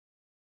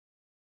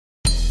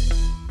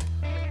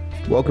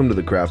Welcome to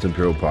the Craft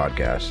Imperial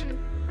Podcast,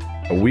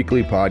 a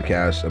weekly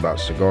podcast about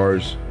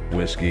cigars,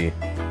 whiskey,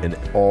 and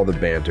all the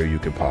banter you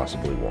could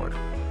possibly want.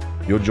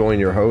 You'll join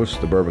your host,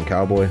 the Bourbon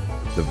Cowboy,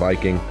 the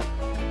Viking,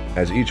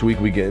 as each week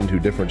we get into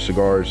different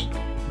cigars,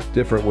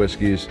 different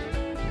whiskeys,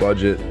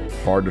 budget,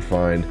 hard to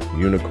find,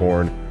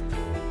 unicorn,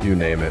 you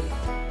name it.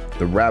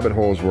 The rabbit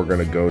holes we're going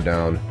to go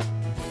down,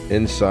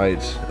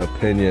 insights,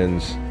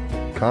 opinions,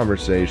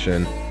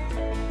 conversation,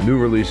 new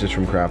releases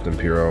from Craft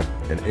Imperial,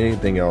 and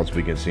anything else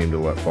we can seem to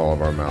let fall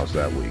of our mouths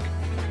that week.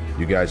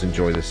 You guys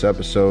enjoy this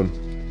episode.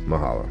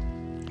 Mahalo.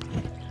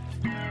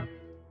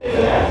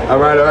 All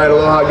right.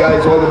 Aloha,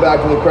 guys. Welcome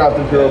back to the Craft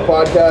Imperial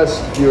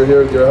Podcast. You're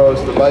here with your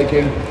host, the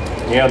Viking.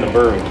 And the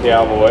Bourbon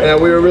Cowboy.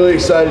 And we were really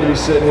excited to be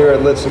sitting here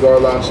at Lit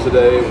Cigar Lounge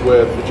today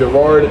with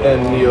Gerard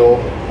and Neil,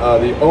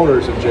 the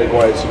owners of Jake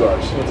White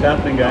Cigars. What's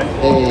happening, guys?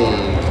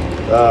 Hey.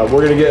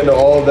 We're going to get into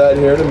all of that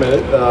here in a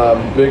minute.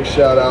 Big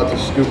shout out to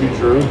Scoopy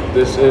Drew.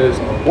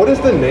 What is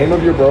the name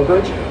of your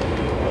brokerage?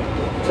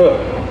 Tuh.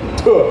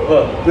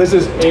 This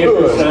is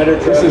Andrew Snyder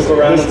travels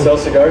around and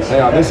sells cigars.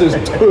 Hang on, this is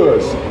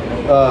Tuh's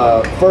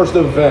first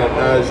event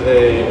as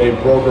a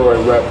broker or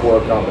a rep for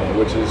a company,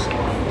 which is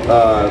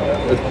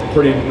a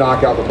pretty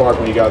knockout the park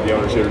when you got the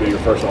owners here to do your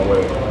first one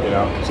with,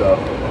 so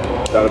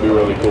that'll be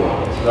really cool.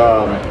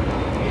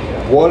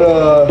 What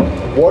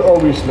are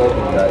we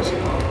smoking, guys?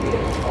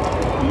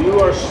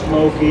 You are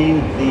smoking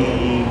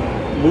the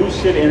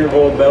Lucid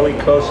Interval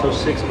Bellicoso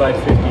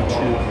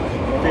 6x52.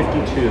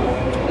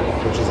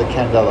 Which is a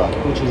Candela.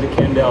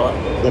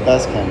 The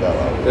best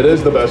Candela. It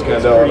is the best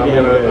Candela,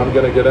 and I'm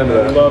gonna get into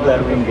I that. love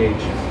that ring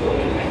gauge.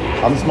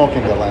 I'm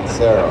smoking the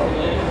Lancero,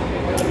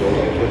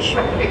 which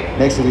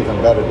makes it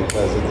even better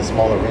because it's a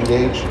smaller ring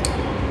gauge.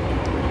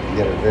 You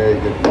get a very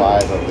good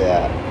vibe of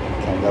that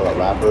Candela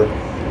wrapper.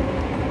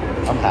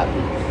 I'm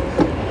happy.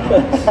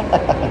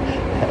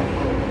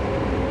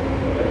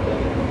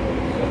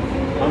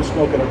 I'm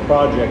smoking a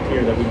project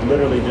here that we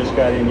literally just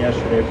got in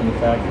yesterday from the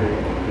factory,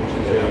 which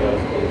is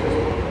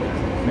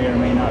may or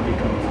may not be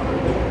coming out.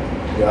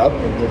 Yep.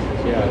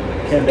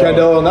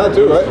 Candela on that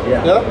too, right?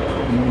 Yeah.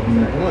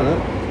 Mm-hmm. All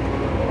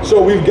right.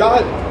 So we've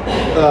got,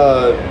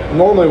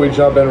 normally we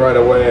jump in right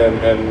away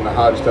and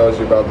Hodge tells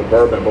you about the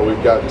bourbon, but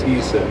we've got tea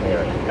sitting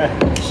here.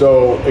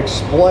 So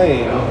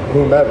explain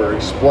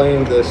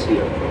this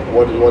here.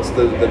 What's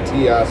the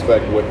tea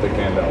aspect with the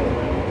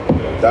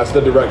Candela? That's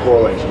the direct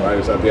correlation, right?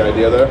 Is that the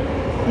idea there?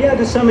 Yeah,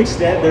 to some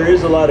extent, there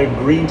is a lot of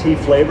green tea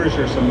flavors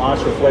or some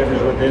monster flavors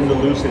within the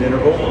Lucid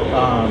Interval.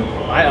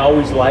 I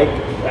always like,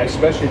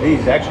 especially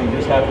these, actually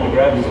just happen to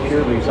grab these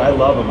pure leaves. I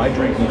love them. I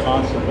drink them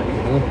constantly.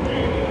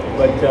 Mm-hmm.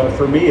 But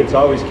for me, it's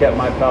always kept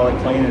my palate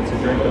clean. It's a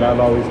drink that I've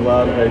always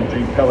loved. I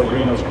drink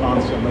Pellegrinos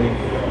constantly.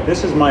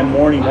 This is my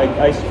morning.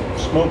 I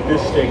smoke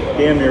this stick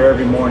damn near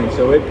every morning,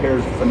 so it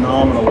pairs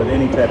phenomenal with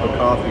any type of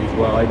coffee as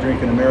well. I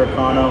drink an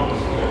Americano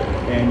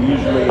and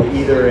usually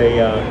either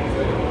a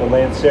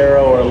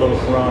Lancero or a little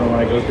Corona when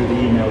I go through the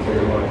emails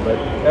every morning. But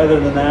other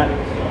than that,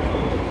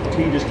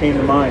 tea just came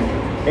to mind.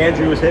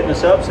 Andrew was hitting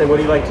us up, said, what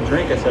do you like to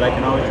drink? I said, I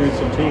can always drink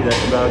some tea.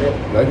 That's about it.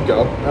 There you go.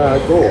 All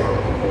right, cool.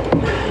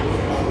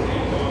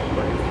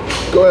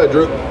 Go ahead,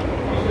 Drew.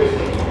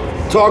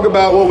 Talk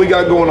about what we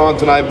got going on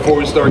tonight before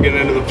we start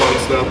getting into the fun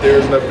stuff.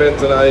 There's an event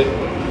tonight.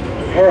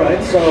 All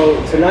right, so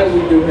tonight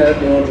we do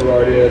have Neil and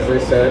Gerardi, as they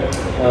said.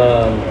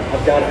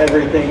 I've got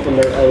everything from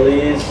their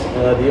LEs.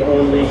 The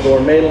only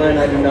gourmet line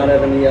I do not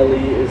have in the LE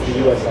is the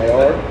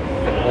USIR.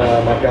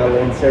 I've got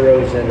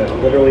Lanceros and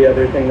literally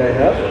everything they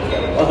have.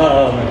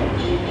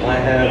 I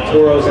have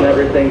Toros and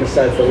everything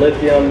besides the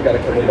lithium. Got a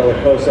couple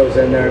Bellicosos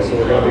in there, so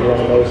we're going to be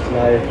running those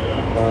tonight.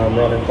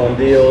 Running fun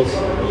deals.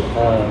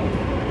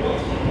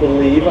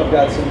 Believe I've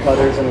got some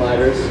cutters and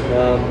lighters.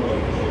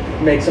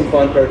 Make some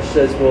fun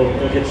purchases. We'll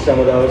get you some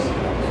of those.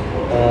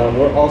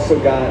 We're also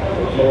got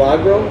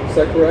Milagro, is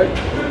that correct?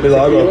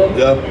 Milagro,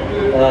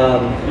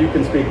 yeah. You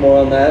can speak more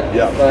on that.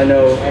 Yeah. I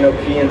know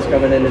Kian's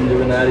coming in and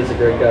doing that. He's a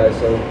great guy,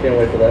 so can't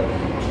wait for that.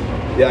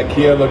 Yeah,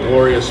 Kian, the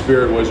glorious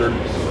spirit wizard,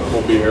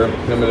 will be here.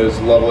 Him and his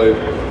lovely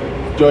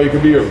Joe. You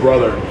could be your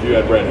brother if you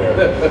had red hair.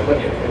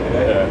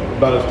 Yeah,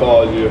 about as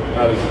tall as you,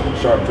 not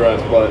as sharp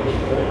dressed, but.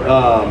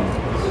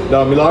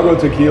 No, Milagro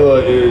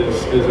Tequila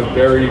is a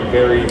very,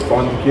 very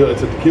fun tequila.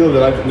 It's a tequila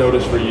that I've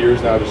noticed for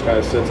years now just kind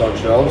of sits on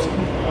shelves,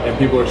 and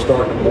people are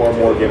starting to more and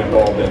more get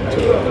involved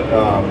into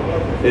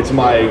it. It's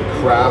my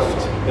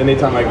craft.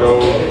 Anytime I go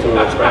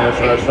to a Spanish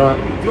restaurant,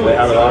 they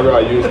have Milagro,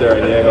 I use their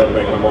añejo to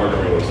make my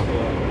margaritas.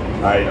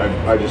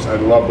 I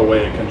love the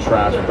way it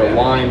contrasts with the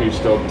lime. You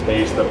still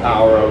taste the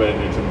power of it.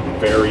 It's a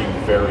very,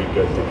 very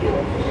good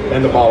tequila,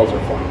 and the bottles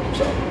are fun.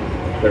 So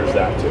there's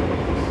that too.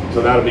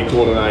 So that'll be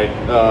cool tonight.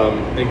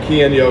 And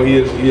Kian,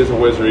 he is a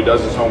wizard. He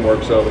does his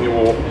homework, so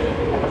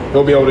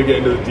he'll be able to get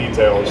into the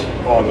details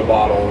on the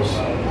bottles,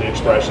 the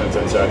expressions,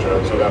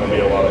 etc. So that'll be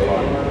a lot of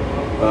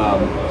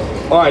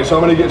fun. All right, so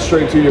I'm gonna get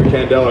straight to your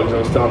Candela because I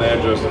was telling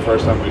Andrew it's the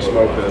first time we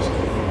smoked this.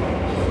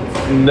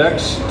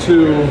 Next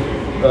to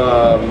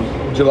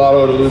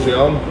Gelato de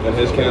Ilusión and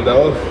his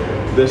Candela,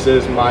 this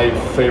is my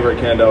favorite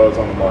Candelas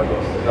on the market.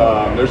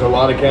 There's a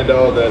lot of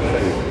Candela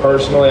that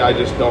personally I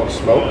just don't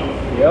smoke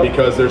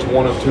because there's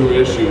one of two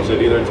issues.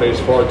 It either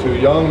tastes far too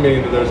young,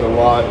 meaning that there's a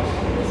lot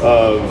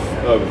of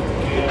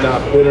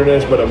not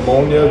bitterness but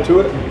ammonia to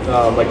it.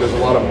 Like there's a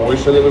lot of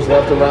moisture that was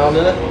left around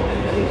in it,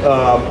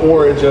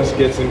 or it just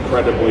gets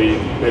incredibly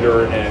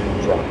bitter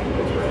and dry.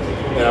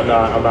 And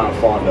I'm not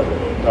fond of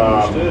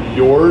it.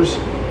 Yours,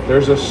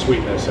 there's a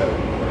sweetness in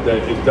it. That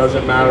it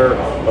doesn't matter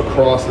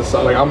across the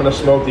side. Like I'm gonna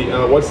smoke the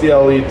what's the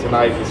LE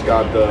tonight that's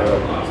got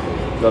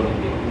the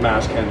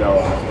mass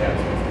Candela?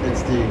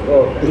 It's the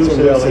Lucid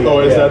LE. Oh,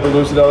 is that the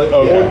Lucid LE?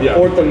 Oh, yeah.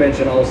 Fourth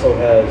Dimension also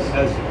has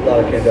a lot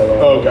of Candela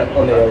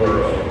on the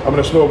LE. I'm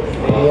gonna smoke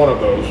one of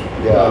those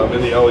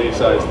in the LE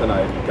size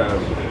tonight, kind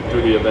of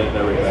through the event and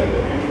everything.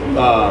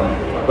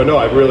 But no,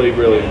 I really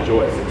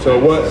enjoy it. So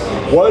what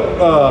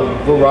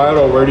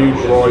varietal? Where do you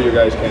draw your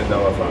guys'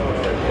 Candela from?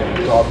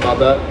 Can you talk about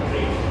that?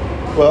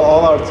 Well,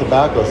 all our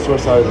tobacco is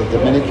sourced out of the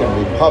Dominican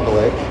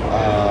Republic.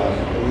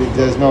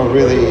 There's no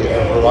really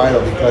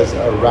varietal because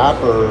a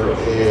wrapper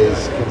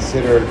is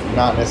considered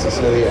not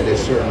necessarily at a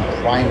certain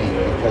priming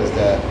because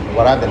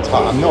what I've been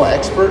taught, I'm no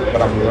expert,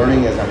 but I'm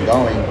learning as I'm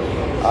going.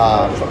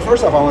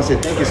 First off, I want to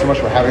say thank you so much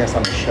for having us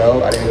on the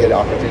show. I didn't get an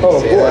opportunity to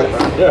say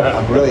that. Yeah.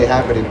 I'm really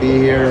happy to be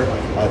here.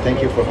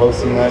 Thank you for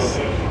hosting us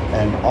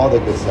and all the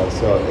good stuff.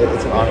 So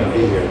it's an honor to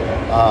be here.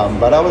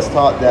 But I was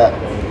taught that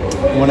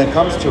when it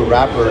comes to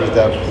wrappers,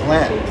 the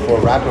plant for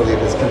wrapper leaf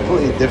is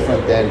completely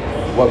different than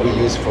what we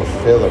use for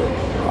filler.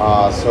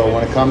 So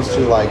when it comes to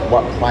like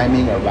what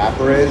priming a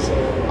wrapper is,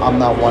 I'm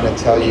not one to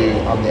tell you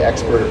I'm the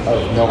expert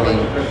of knowing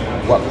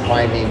what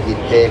priming you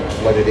pick,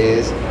 what it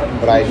is,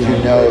 but I do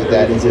know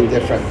that it's a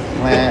different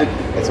plant.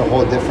 It's a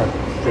whole different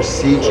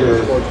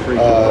procedure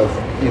of,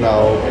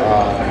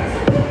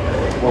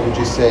 what would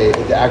you say,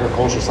 the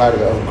agricultural side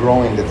of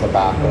growing the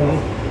tobacco.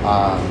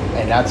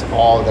 And that's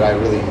all that I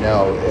really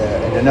know.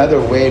 And another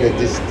way to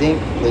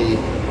distinctly,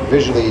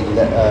 visually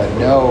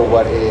know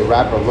what a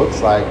wrapper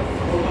looks like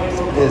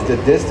is the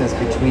distance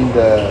between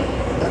the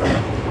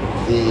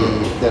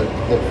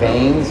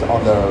veins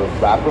on the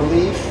wrapper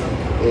leaf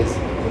is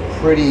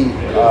pretty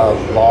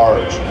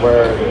large.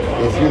 Where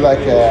if you like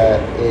a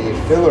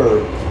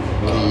filler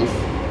leaf,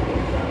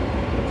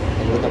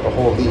 and you look at the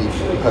whole leaf,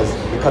 because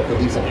you cut the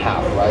leaves in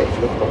half, right? If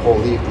you look at the whole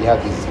leaf, you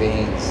have these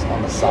veins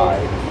on the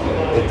side.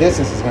 The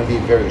distance is going to be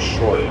very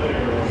short.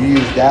 You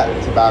use that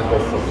tobacco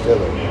for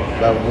filler.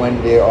 But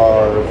when they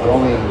are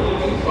growing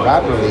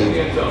wrapper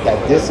leaf,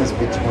 that distance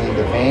between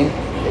the vein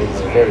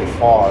is very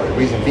far. The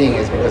reason being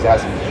is because it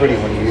has to be pretty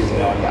when you're using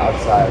it on the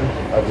outside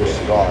of your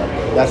cigar.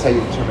 That's how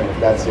you determine if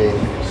that's a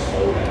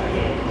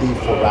leaf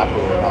for wrapper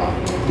or not.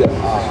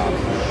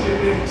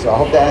 So I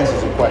hope that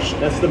answers your question.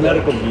 That's the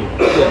medical view,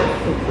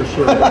 for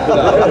sure.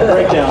 The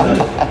breakdown,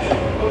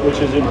 which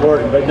is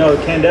important. But no,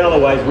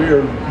 Candela-wise, we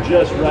are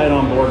just right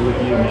on board with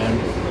you,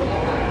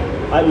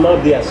 man. I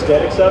love the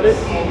aesthetics of it.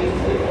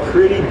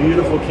 Pretty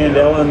beautiful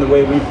Candela, and the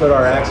way we put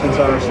our accents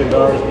on our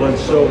cigars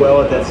blends so well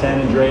with that San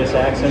Andreas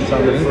accents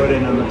on the foot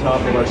and on the top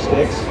of our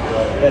sticks.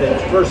 That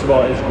it, first of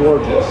all, is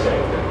gorgeous.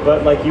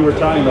 But like you were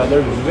talking about,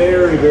 there's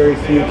very, very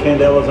few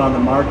Candelas on the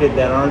market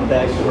that aren't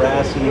that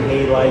grassy,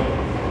 hay-like.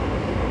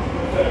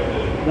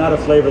 Not a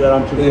flavor that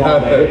I'm too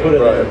fond of. We'll put it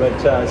there.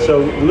 But so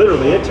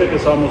literally, it took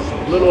us almost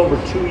a little over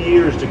 2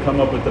 years to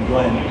come up with the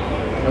blend,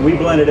 and we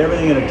blended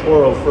everything in a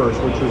Toro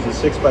first, which was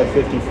a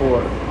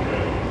 6x54,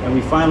 and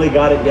we finally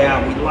got it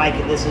down. We like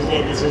it. This is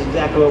it. This is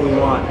exactly what we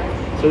want.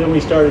 So then we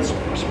started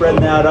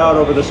spreading that out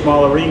over the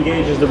smaller ring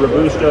gauges, the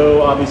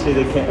Robusto, obviously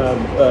the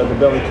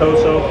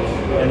Bellicoso,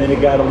 and then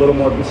it got a little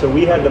more. So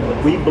we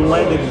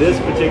blended this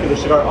particular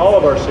cigar, all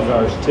of our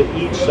cigars, to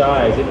each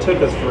size. It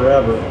took us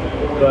forever,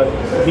 but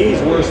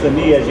he's worse than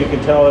me, as you can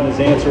tell in his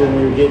answer when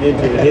we were getting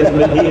into it.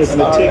 He is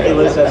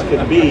meticulous as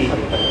could be,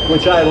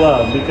 which I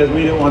love because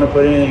we didn't want to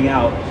put anything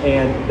out,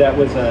 and that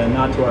was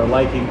not to our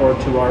liking or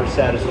to our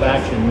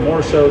satisfaction.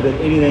 More so than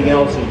anything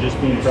else is just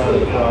being proud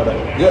of the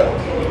product. Yeah.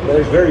 But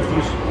there's very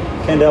few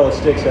Candela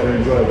sticks that are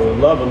enjoyable. I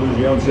love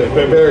Illusion.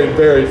 Very,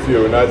 very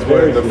few, and that's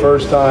when the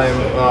first time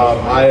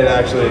I had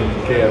actually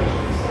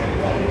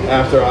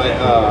after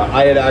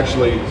I had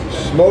actually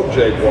smoked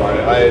Jake White.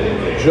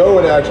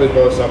 Joe had actually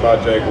posted something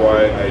about Jake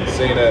White. I had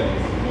seen it,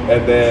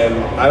 and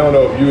then I don't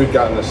know if you had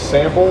gotten the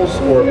samples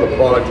or if the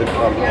product had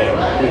come in.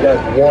 We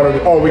got one of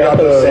the, we got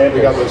those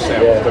samples,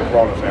 yeah. the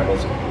Corona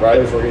samples, right?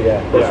 Those were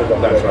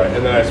that's right.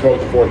 And then I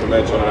smoked the Fourth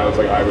Dimension, and I was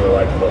like, I really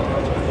like the Fourth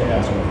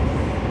Dimension.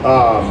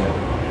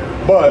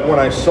 But when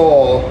I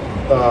saw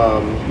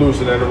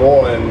Lucid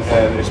Interval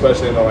and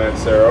especially in the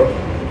Lancero,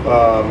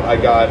 I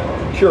got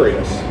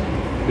curious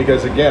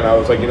because again I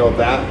was like,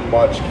 that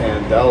much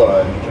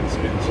Candela,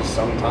 it's just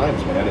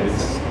sometimes, man,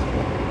 it's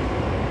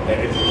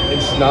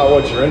not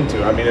what you're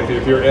into. I mean, if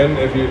you're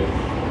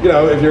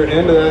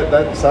into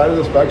that side of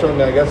the spectrum,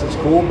 then I guess it's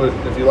cool. But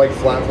if you like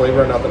flat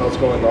flavor and nothing else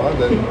going on,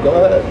 then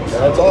go ahead.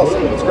 That's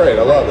awesome. It's great.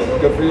 I love it.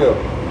 Good for you.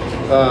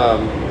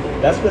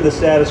 That's been the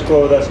status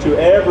quo with us too.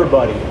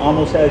 Everybody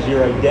almost has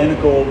your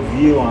identical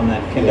view on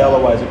that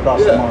Candela-wise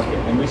across the market.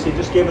 And we say,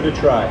 just give it a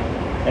try.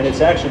 and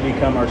it's actually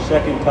become our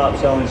second top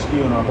selling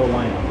SKU in our whole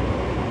lineup.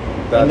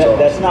 That's And awesome.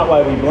 that's not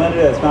why we blended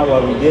it. That's not why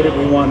we did it.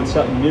 We wanted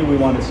something new. We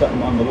wanted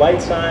something on the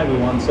light side. We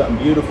wanted something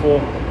beautiful,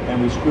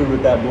 and we screwed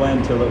with that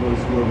blend till it was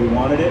where we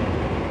wanted it.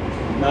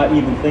 Not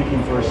even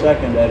thinking for a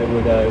second that it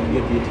would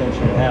get the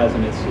attention it has,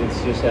 and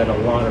it's just had a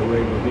lot of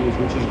rave reviews,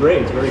 which is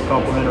great. It's very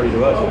complimentary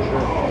to us for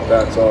sure.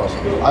 That's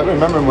awesome. I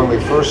remember when we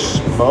first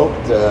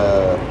smoked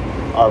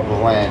our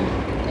blend,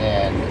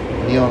 and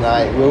Neil and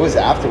I, it was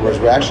afterwards.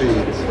 We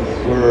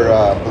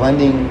were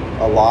blending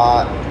a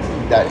lot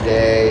that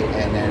day,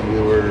 and then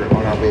we were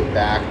on our way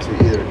back to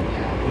either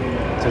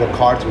to the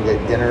car to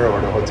get dinner or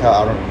the hotel.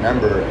 I don't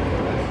remember.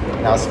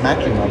 And I was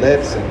smacking my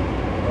lips,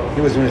 and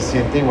he was doing the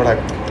same thing. We're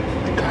like,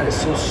 God,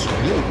 it's so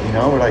sweet, you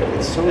know? We're like,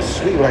 it's so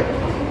sweet. We're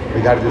like,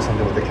 we got to do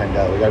something with the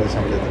Candela. We got to do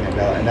something with the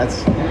Candela.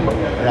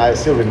 And I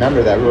still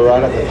remember that. We were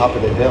right at the top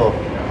of the hill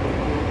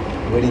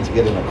waiting to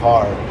get in the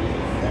car,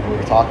 and we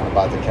were talking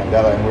about the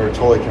Candela, and we were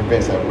totally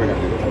convinced that we're going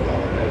to do the Candela.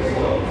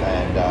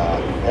 And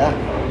yeah,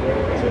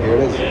 so here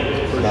it is.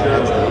 For Now, sure.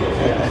 hands down.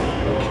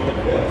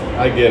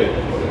 I get it.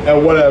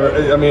 And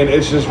whatever. I mean,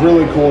 it's just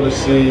really cool to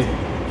see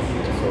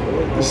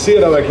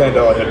another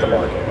Candela hit the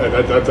market.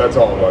 That's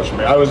all it was for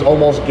me. I was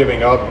almost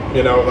giving up,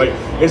 you know, like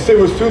it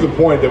was to the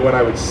point that when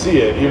I would see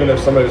it, even if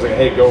somebody was like,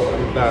 "Hey, go,"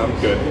 nah,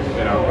 I'm good,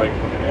 you know, like,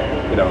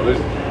 you know,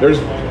 there's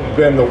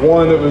been the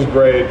one that was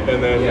great,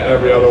 and then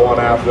every other one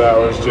after that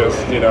was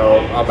just, you know,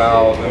 I'm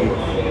out.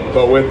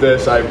 But with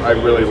this, I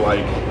really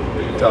like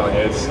telling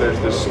you, there's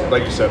this,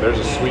 like you said, there's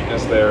a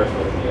sweetness there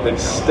that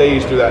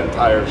stays through that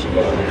entire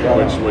cigar,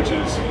 which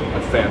is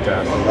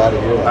fantastic. Glad to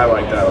hear that. I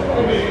like that a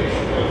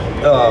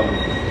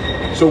lot.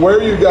 So where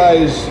are you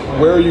guys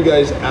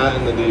at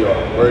in the DR?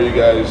 Where are you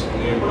guys?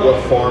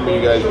 What farm are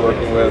you guys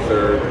working with,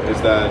 or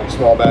is that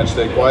small batch,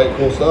 stay quiet,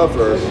 cool stuff,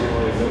 or?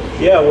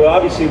 Yeah, well,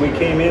 obviously we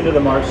came into the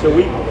market, so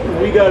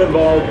we got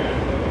involved.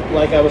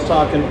 Like I was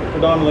talking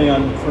predominantly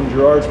from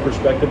Gerard's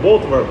perspective,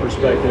 both of our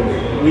perspective.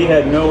 We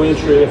had no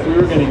interest. If we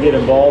were going to get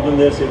involved in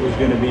this, it was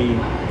going to be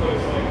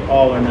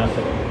all or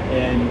nothing.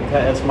 And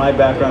that's my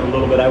background a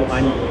little bit.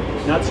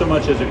 I'm not so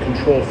much as a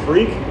control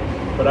freak,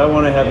 but I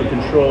want to have a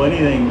control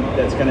anything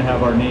that's going to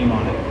have our name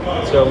on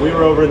it. So we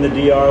were over in the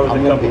DR with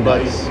a couple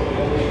buddies,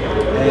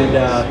 and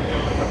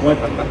went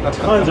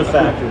tons of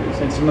factories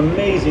and some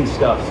amazing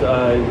stuff.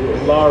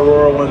 La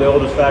Aurora, one of the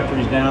oldest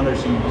factories down there,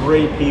 some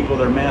great people.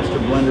 Their master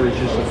blender is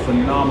just a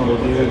phenomenal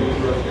dude.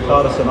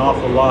 Taught us an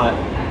awful lot.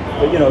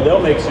 But you know, they'll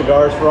make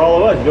cigars for all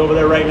of us. You go over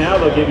there right now,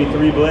 they'll give you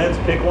 3 blends,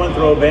 pick one,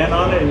 throw a band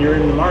on it, and you're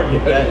in the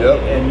market.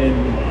 And then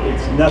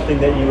it's nothing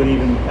that you would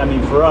even, I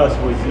mean, for us,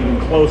 was even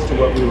close to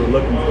what we were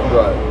looking for.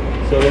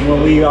 Right. So then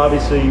when we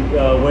obviously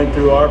went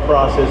through our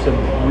process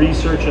of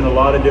researching a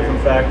lot of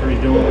different factories,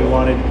 doing what we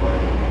wanted,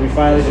 we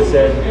finally just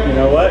said, you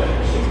know what,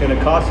 it's going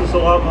to cost us a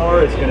lot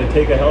more, it's going to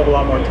take a hell of a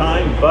lot more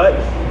time, but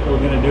we're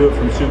going to do it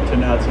from soup to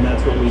nuts, and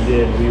that's what we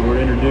did. We were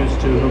introduced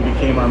to who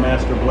became our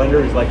master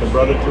blender. He's like a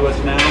brother to us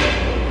now.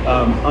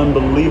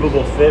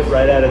 Unbelievable fit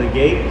right out of the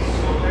gate.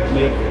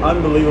 Make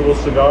unbelievable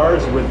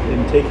cigars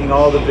in taking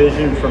all the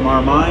vision from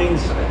our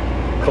minds,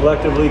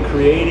 collectively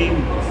creating,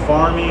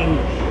 farming,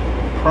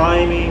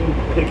 priming,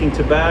 picking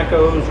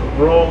tobaccos,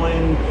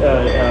 rolling,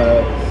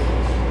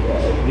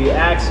 the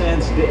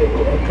accents,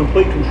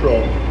 complete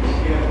control.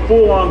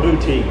 Full-on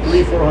boutique,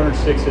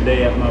 406 a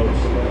day at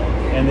most.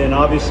 And then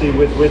obviously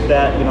with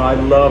that, you know, I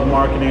love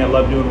marketing, I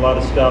love doing a lot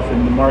of stuff,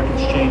 and the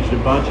market's changed a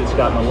bunch. It's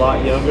gotten a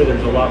lot younger.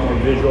 There's a lot more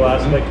visual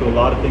aspect to a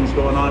lot of things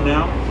going on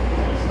now.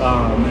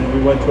 And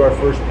we went to our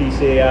first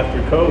PCA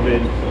after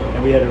COVID,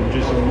 and we had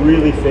just a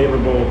really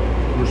favorable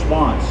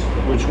response,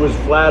 which was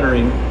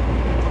flattering.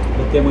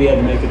 But then we had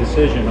to make a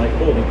decision, like,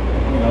 holy,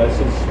 you know,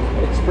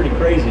 it's pretty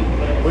crazy,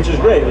 which is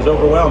great. It was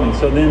overwhelming.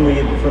 So then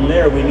from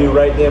there, we knew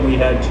right then we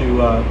had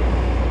to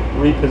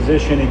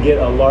reposition and get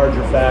a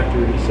larger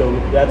factory. So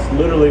that's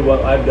literally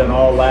what I've done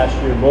all last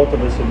year. Both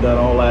of us have done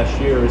all last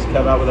year, is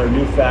come out with our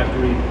new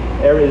factory.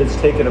 It's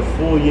taken a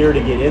full year to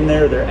get in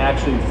there. They're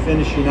actually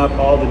finishing up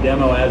all the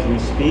demo as we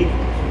speak.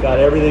 Got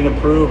everything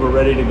approved. We're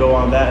ready to go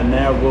on that, and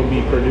now we'll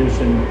be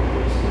producing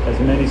as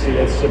many.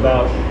 It's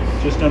about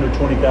just under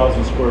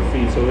 20,000 square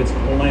feet, so it's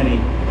plenty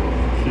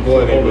to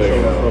hold us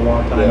over for a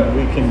long time. Yeah.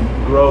 We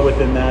can grow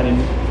within that, and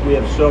we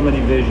have so many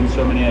visions,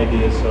 so many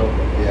ideas. So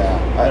Yeah,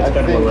 that's I kind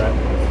of think where we're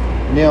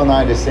at. Neil and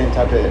I, the same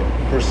type of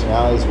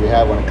personalities we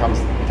have when it comes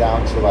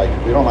down to, like,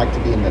 we don't like to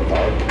be in the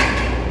dark. You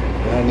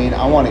know what I mean?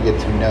 I want to get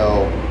to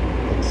know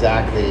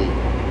exactly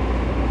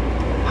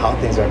how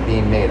things are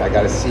being made. I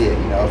got to see it,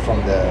 you know, from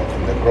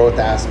the growth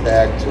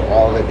aspect to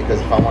all of it, because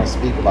if I want to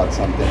speak about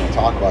something or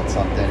talk about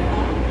something,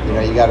 you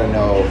know, you got to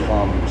know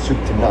from soup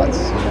to nuts,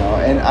 you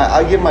know. And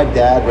I give my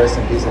dad, rest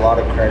in peace, a lot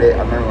of credit. I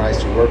remember when I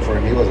used to work for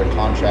him, he was a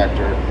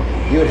contractor.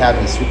 He would have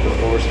me sweep the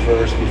floors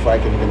first before I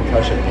could even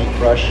touch a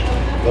paintbrush,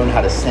 learn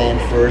how to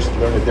sand first,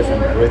 learn the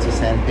different grits of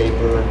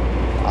sandpaper.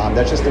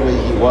 That's just the way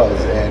he was,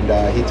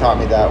 and he taught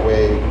me that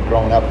way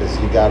growing up, is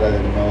you gotta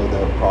know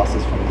the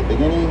process from the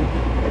beginning,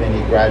 and then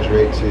you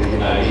graduate to, you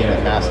know, being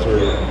a master,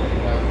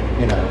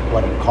 you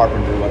know,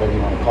 carpenter, whatever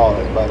you want to call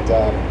it. But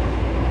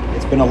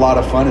it's been a lot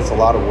of fun. It's a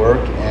lot of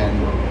work,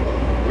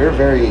 and we're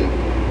very,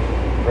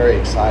 very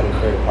excited,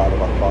 very proud of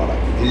our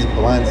product. These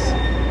blends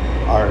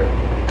are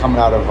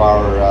coming out of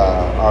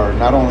our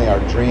not only our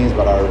dreams,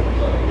 but our,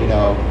 you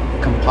know,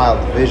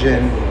 compiled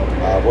vision,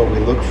 what we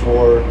look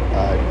for.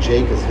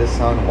 Jake is his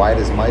son, White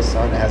is my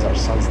son. It has our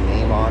son's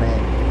name on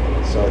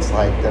it. So it's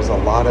like there's a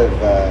lot of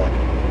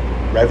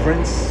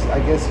reverence, I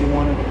guess you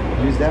want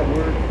to use that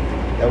word.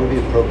 That would be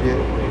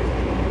appropriate.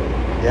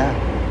 Yeah,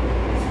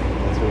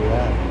 that's where we're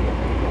at.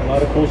 A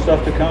lot of cool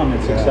stuff to come.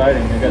 It's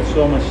exciting. We've got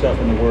so much stuff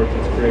in the works.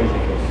 It's crazy.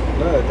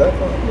 No,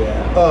 definitely.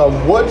 Yeah.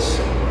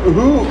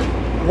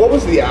 What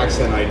was the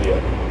accent idea?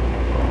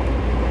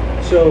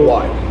 So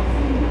Why?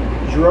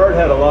 Gerard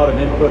had a lot of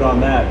input on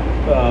that,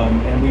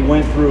 and we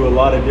went through a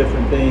lot of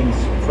different things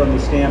from the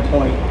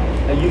standpoint.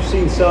 And you've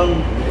seen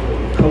some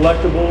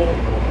collectible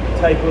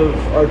type of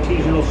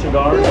artisanal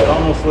cigars that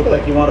almost look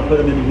like you want to put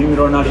them in the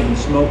humidor, not even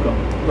smoke them.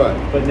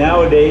 Right. But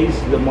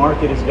nowadays, the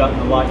market has gotten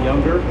a lot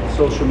younger.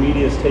 Social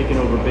media has taken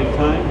over big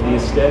time. The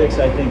aesthetics,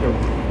 I think, are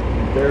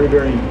very,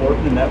 very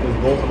important, and that was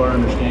both of our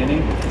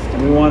understanding.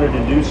 And we wanted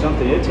to do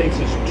something. It takes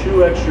us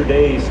 2 extra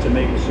days to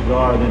make a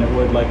cigar than it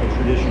would like a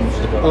traditional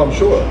cigar. I'm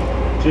sure.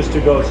 Just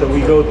to go, so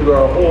we go through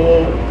our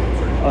whole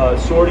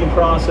sorting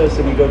process,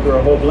 and we go through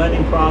our whole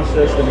blending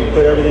process, then we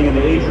put everything in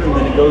the age room,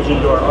 then it goes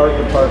into our art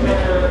department.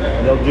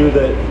 They'll do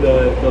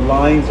the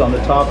lines on the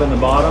top and the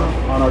bottom.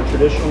 On our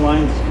traditional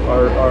lines,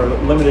 our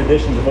limited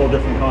editions, a whole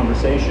different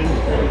conversation.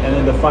 And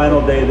then the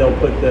final day, they'll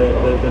put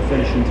the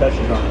finishing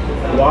touches on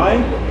it. Why?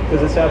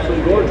 Because it's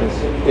absolutely gorgeous.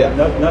 Yeah.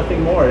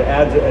 Nothing more. It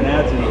adds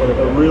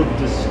a real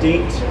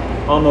distinct,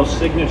 almost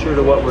signature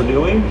to what we're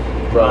doing.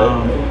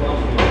 Right.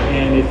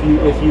 And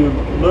if you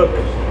look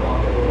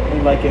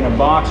like in a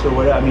box or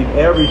whatever, I mean,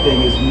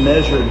 everything is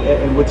measured.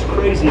 And what's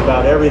crazy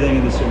about everything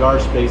in the cigar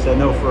space, I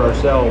know for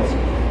ourselves,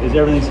 is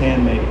everything's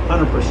handmade,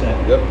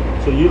 100%.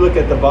 Yep. So you look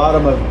at the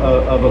bottom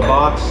of a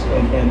box,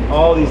 and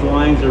all these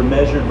lines are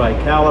measured by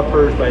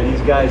calipers, by these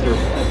guys are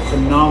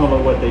phenomenal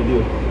at what they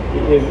do.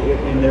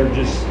 And they're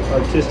just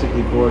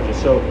artistically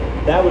gorgeous. So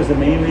that was the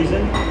main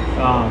reason.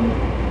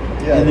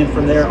 And then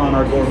from there on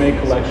our gourmet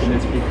collection,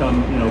 it's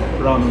become, you know,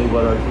 predominantly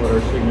what our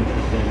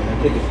signature's been. And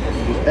I think it's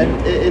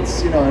just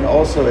it's, you know, and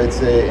also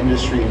it's a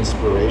industry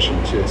inspiration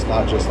too. It's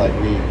not just like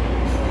we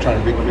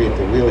trying to recreate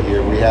the wheel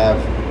here. We have,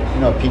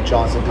 you know, Pete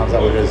Johnson comes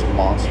out with his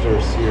Monster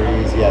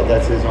series. Yeah,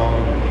 that's his own,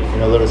 you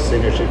know, little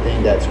signature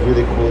thing that's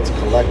really cool. It's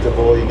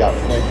collectible. You got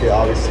Fuente,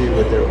 obviously,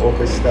 with their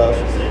Opus stuff,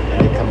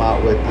 and they come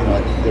out with, you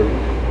know,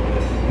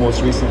 their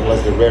most recent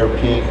was the Rare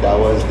Pink. That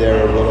was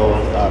their little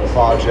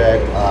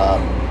project.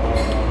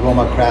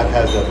 Roma Craft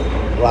has the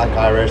Black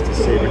Irish, the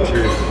Saber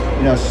Tooth.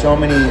 You know, so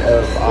many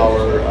of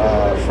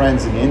our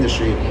friends in the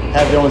industry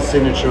have their own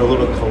signature,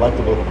 little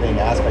collectible thing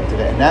aspect of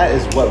it, and that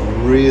is what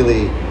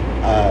really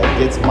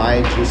gets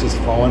my juices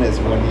flowing. Is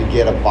when you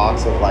get a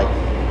box of, like,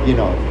 you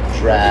know,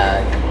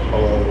 Drag,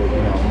 or,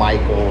 you know,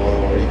 Michael,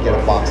 or you get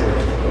a box of, you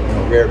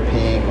know, Rare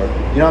Pink, or,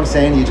 you know what I'm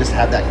saying? You just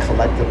have that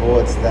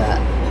collectible. It's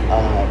that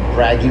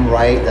bragging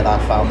right that I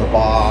found the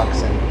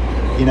box,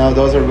 and, you know,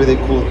 those are really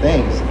cool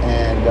things.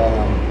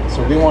 And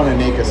so we want to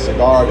make a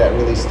cigar that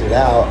really stood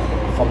out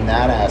from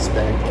that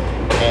aspect.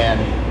 And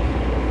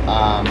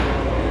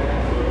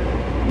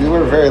we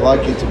were very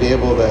lucky to be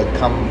able to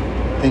come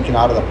thinking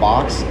out of the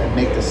box and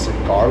make the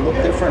cigar look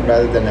different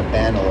rather than a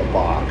vanilla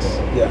box.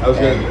 Yeah, I was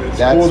And gonna. It's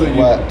that's cool that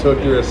you what-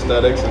 took your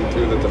aesthetics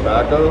into the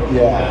tobacco.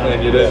 Yeah.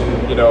 And you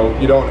didn't, you know,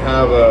 you don't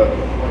have a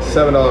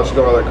 $7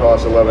 cigar that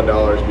costs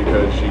 $11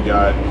 because you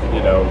got,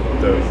 you know,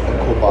 the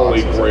cool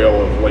holy boxes.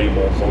 grail of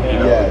labels. You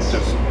know, Yes.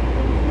 it's just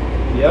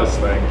Yep. this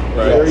thing,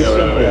 right? Very You know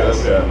what I mean?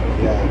 simple.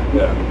 Yeah.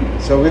 Yeah. Yeah.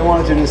 So we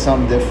wanted to do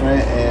something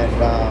different, and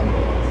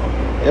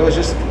it was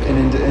just an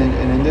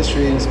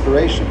industry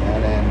inspiration,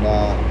 man, and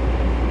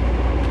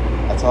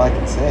that's all I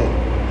can say.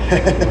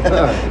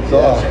 It's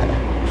awesome.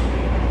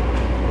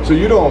 So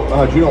you don't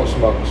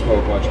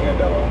smoke much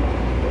Candela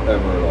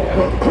ever at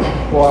all?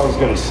 Well, I was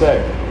going to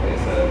say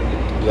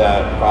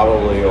that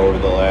probably over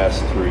the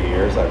last 3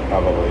 years, I've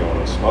probably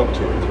only smoked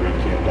 2 or 3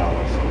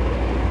 Candelas.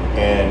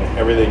 And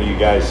everything you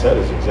guys said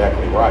is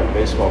exactly right.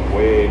 They smoke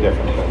way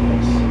different than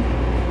this.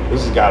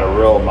 This has got a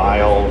real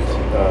mild,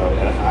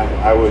 and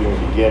I wouldn't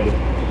begin to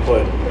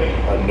put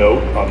a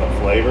note on the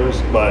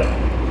flavors, but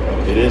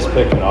it is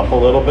picking up a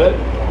little bit.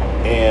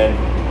 And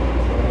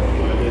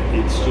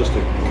it's just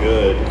a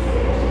good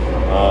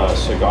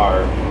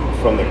cigar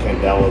from the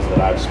Candelas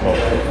that I've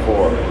smoked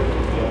before.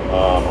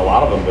 A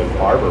lot of them have been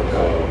barber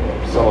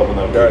pulled. Some of them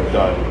have been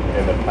done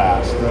in the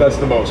past. That's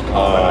the most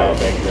common, I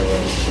think.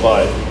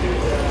 But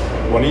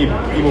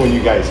even when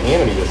you guys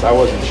handed me this, I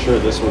wasn't sure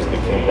this was the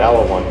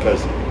Candela one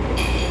because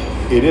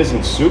it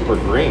isn't super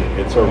green.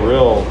 It's a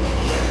real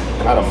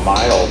kind of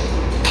mild.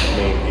 I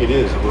mean, it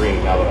is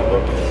green now that I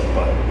look at it,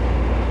 but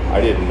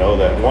I didn't know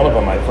that. One of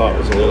them I thought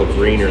was a little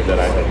greener than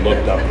I had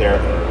looked up there,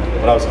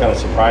 but I was kind of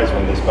surprised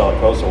when this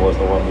Bellicosa was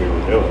the one we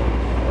were doing.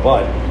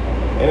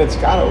 And it's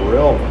got a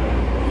real,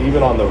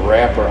 even on the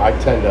wrapper, I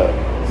tend to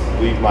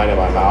leave mine in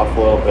my mouth a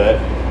little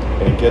bit,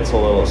 and it gets a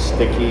little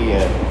sticky,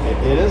 and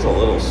it is a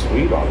little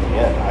sweet on the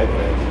end, I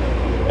think.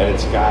 And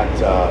it's got,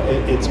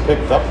 it's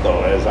picked up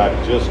though as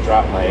I've just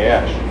dropped my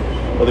ash.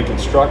 But the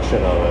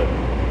construction of it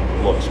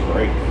looks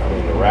great. I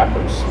mean, the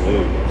wrapper's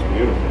smooth. It's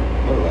beautiful.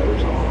 What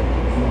letters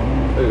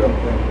on There you go. it?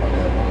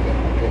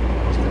 Okay.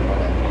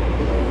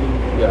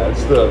 Yeah,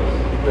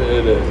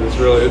 it is.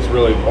 It's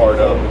really hard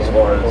up as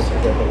far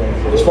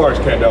as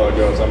Candela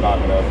goes. I'm not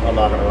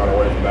gonna run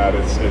away from that.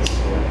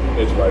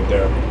 It's right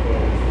there.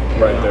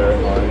 Right there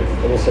in line.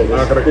 I will say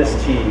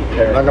this tea I'm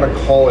pairing. not gonna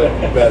call it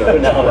better.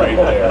 It's right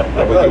there.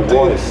 But you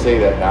want to say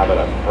that now that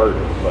I've heard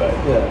it, but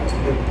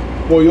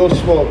Well, you've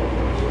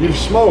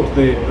smoked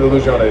the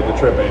Illusione, the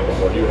Trip A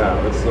before. You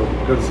have.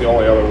 Because it's the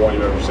only other one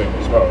you've ever seen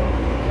me smoke.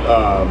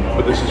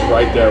 But this is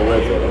right there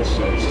with it. It's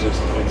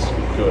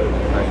good.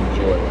 I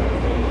enjoy it.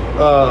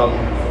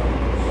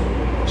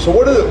 So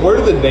where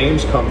do the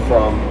names come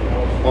from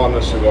on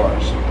the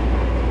cigars?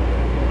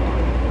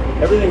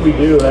 Everything we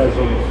do has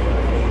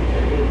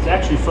it's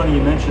actually funny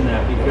you mention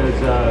that, because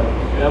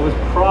that was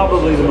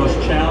probably the most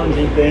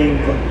challenging thing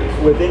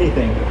with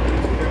anything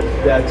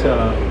that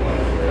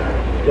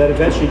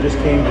eventually just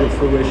came to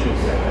fruition.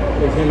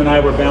 Because him and I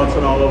were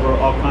bouncing all over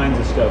all kinds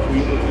of stuff.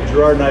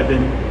 Gerard and I have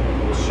been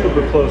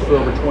super close for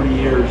over 20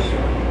 years.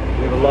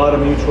 We have a lot of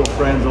mutual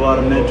friends, a lot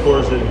of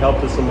mentors that have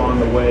helped us along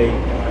the way.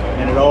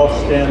 And it all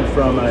stemmed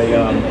from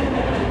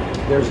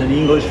there's an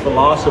English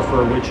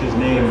philosopher which is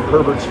named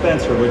Herbert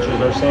Spencer, which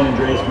is our San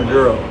Andreas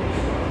Maduro.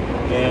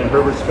 And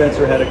Herbert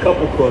Spencer had a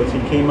couple quotes.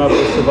 He came up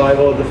with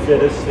survival of the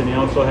fittest, and he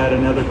also had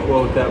another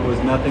quote that was,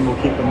 "Nothing will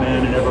keep a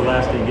man in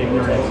everlasting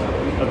ignorance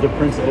of the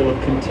principle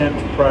of contempt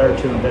prior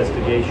to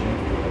investigation."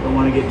 Don't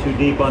want to get too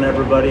deep on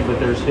everybody, but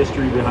there's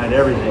history behind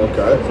everything.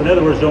 Okay. So in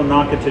other words, don't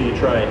knock it till you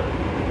try it.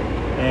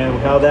 And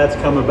how that's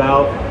come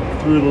about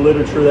through the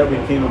literature that we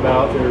came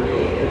about,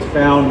 it's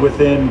found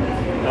within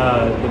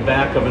the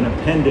back of an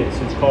appendix.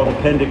 It's called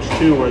Appendix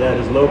 2, where that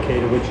is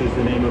located, which is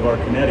the name of our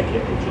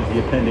Connecticut, which is the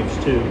Appendix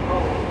 2.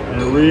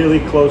 And a really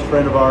close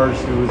friend of ours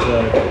who was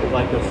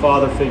like a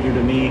father figure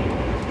to me,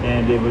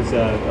 and it was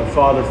a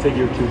father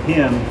figure to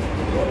him,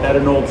 had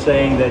an old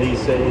saying that he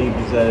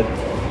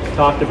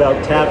talked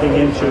about tapping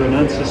into an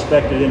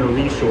unsuspected inner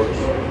resource,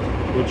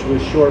 which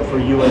was short for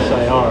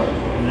USIR.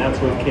 And that's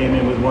what came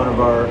in with one of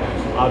our,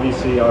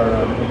 obviously our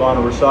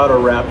Habano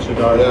Rosado wrap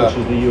cigars, which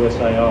is the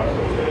USIR.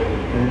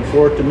 And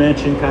Fourth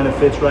Dimension kind of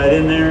fits right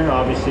in there.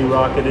 Obviously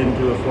rocketed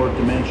into a Fourth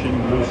Dimension,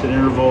 Lucid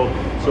Interval.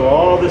 So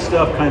all this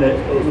stuff kind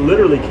of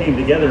literally came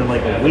together in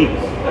like a week.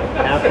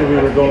 After we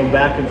were going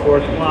back and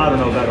forth, well, I don't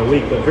know about a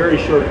week, but very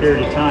short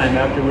period of time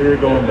after we were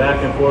going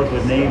back and forth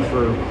with names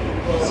for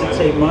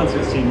 6-8 months,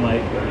 it seemed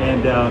like.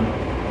 And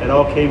it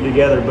all came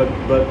together.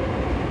 But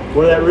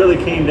where that really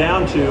came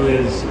down to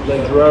is,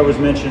 like Gerard was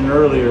mentioning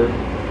earlier,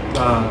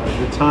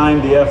 the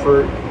time, the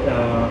effort,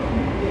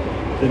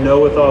 the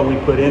know-with-all we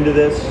put into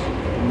this.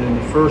 And then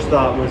the first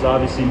thought was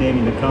obviously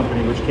naming the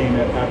company, which came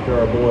after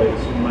our boys.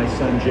 And my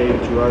son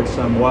Jake, Gerard's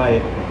son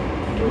Wyatt,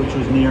 which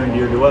was near and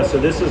dear to us. So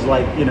this is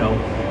like, I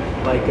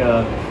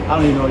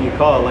don't even know what you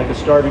call it, like a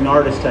starving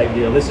artist type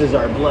deal. This is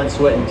our blood,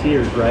 sweat, and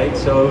tears, right?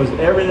 So it was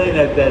everything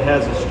that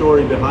has a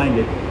story behind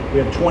it. We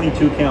have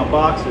 22 count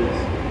boxes.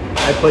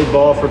 I played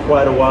ball for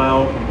quite a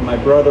while. My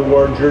brother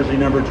wore jersey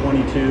number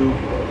 22.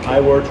 I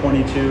wore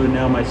 22, and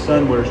now my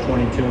son wears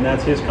 22, and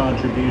that's his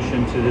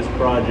contribution to this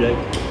project,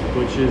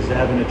 which is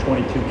having a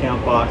 22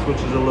 count box,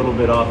 which is a little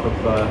bit off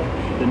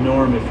of the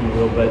norm, if you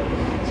will. But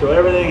so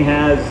everything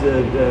has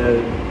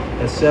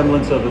a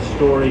semblance of a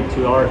story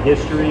to our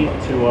history,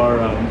 to our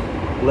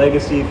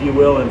legacy, if you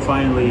will, and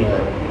finally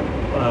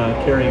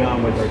carrying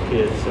on with our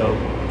kids. So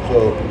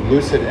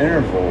lucid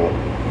interval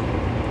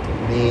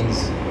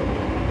means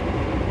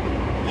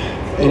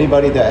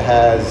anybody that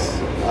has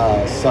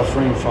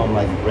suffering from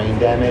like brain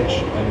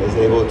damage and is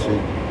able to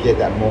get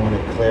that moment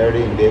of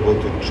clarity and be able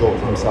to jolt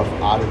himself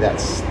out of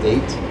that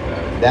state,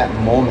 that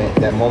moment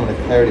of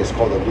clarity is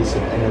called a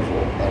lucid interval.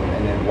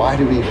 And then why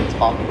do we even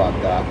talk about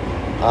that?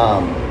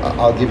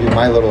 I'll give you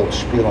my little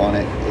spiel on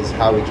it, is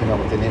how we came up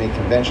with it in any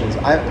conventions.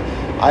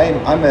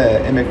 I'm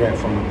an immigrant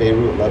from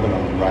Beirut,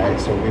 Lebanon, right?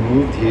 So we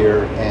moved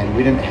here and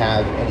we didn't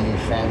have any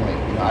family.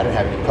 I didn't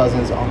have any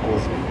cousins,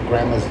 uncles,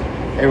 grandmas.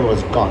 Everyone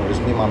was gone. It was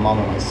me, my mom,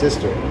 and my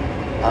sister.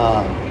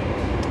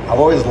 I've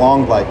always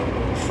longed like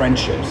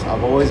friendships.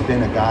 I've always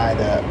been a guy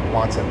that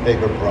wants a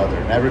bigger brother.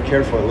 Never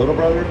cared for a little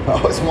brother. I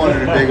always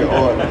wanted a bigger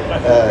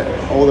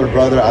older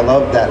brother. I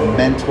love that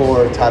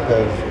mentor type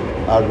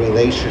of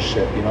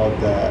relationship.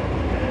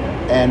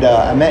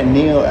 I met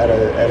Neil at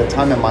a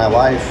time in my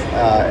life,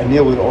 and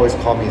Neil would always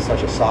call me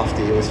such a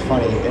softie. It was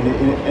funny,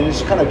 and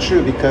it's kind of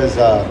true because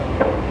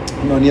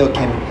Neil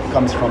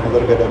comes from a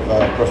little bit of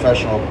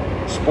professional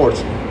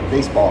sports,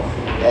 baseball,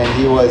 and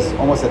he was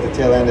almost at the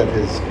tail end of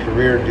his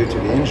career due to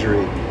the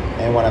injury.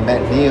 And when I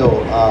met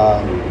Neil,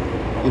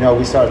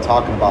 we started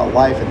talking about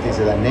life and things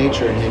of that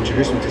nature, and he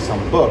introduced me to some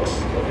books,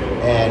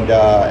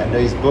 and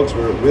these books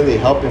were really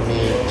helping me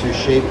to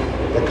shape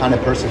the kind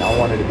of person I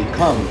wanted to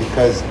become,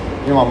 because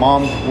my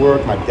mom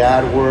worked, my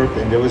dad worked,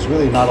 and there was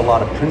really not a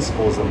lot of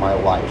principles in my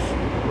life,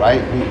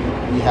 right?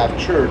 We have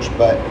church,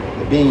 but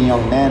being a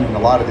young man and a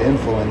lot of the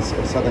influence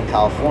of Southern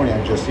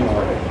California, just, you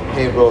know,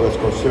 hey bro, let's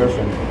go surf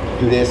and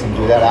do this and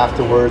do that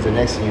afterwards. And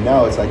next thing you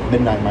know, it's like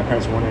midnight. My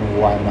parents are wondering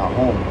why I'm not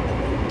home.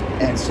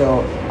 And so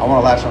I want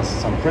to latch on to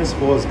some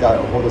principles, got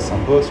a hold of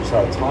some books, we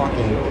started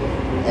talking,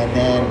 and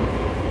then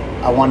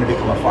I wanted to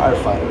become a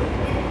firefighter.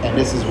 And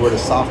this is where the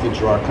softy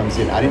Gerard comes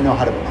in. I didn't know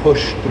how to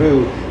push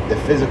through the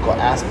physical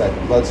aspect,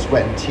 blood,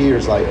 sweat, and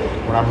tears. Like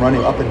when I'm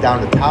running up and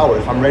down the tower,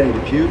 if I'm ready to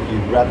puke, you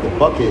grab the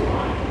bucket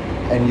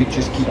and you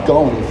just keep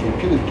going if you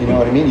puke, you know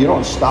what I mean? You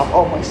don't stop,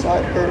 oh, my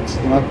side hurts.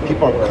 You know,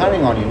 people are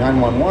counting on you,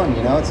 911,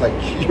 you know? It's like,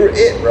 you're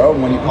it, bro,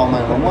 when you call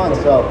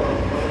 911. So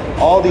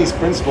all these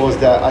principles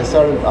that I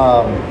started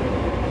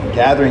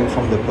gathering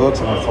from the books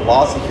and the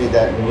philosophy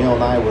that Neil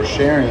and I were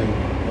sharing,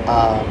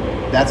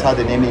 that's how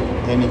the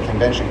naming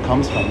convention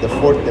comes from. The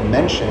fourth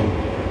dimension,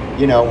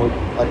 you know,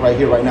 like right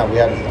here, right now, we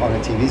have it on a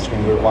TV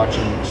screen, we're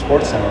watching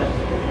SportsCenter.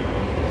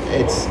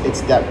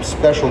 It's that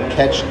special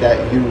catch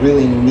that you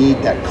really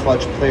need, that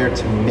clutch player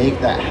to make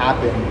that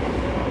happen,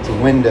 to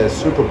win the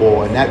Super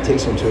Bowl, and that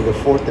takes you to the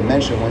fourth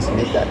dimension. Once you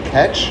make that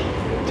catch,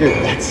 dude,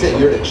 that's it,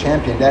 you're the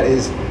champion. That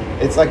is,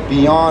 it's like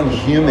beyond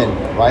human,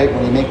 right?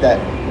 When you make that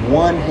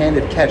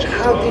one-handed catch,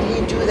 how did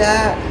he do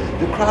that?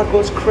 The crowd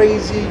goes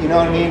crazy, you know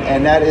what I mean?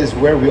 And that is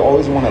where we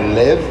always want to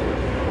live.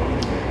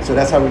 So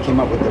that's how we came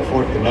up with the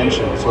fourth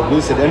dimension. So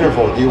lucid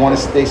interval, do you want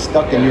to stay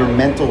stuck in your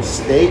mental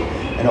state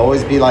and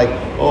always be like,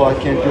 oh, I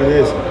can't do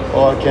this,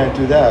 oh, I can't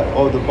do that,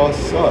 oh, the bus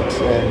sucks,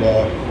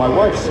 and my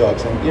wife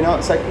sucks, and you know,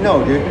 it's like,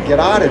 no, dude, get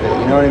out of it,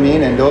 you know what I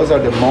mean? And those are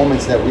the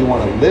moments that we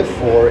want to live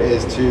for,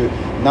 is to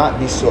not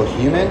be so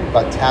human,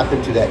 but tap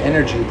into that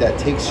energy that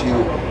takes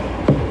you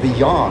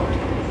beyond.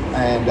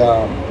 And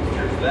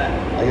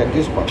I got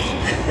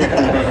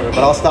goosebumps. But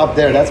I'll stop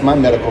there. That's my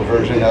medical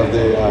version of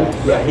the.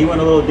 Yeah, he went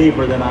a little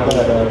deeper than I would.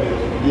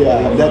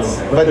 Yeah,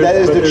 but that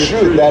is the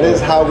truth. That is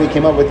how we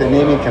came up with the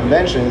naming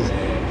conventions.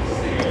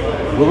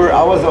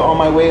 I was on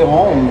my way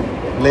home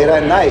late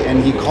at night,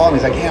 and he called me.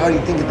 He's like, "Hey, how do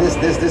you think of this,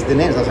 the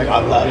names?" I was like, "I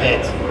love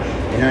it,"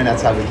 you know, and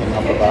that's how we came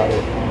up about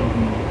it.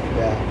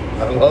 Yeah,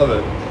 I love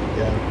it.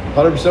 yeah.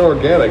 100%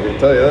 organic, I can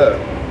tell you that.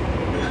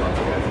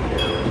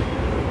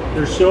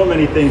 There's so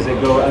many things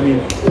that go, I mean,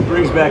 it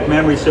brings back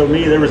memories. So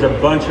me, there was a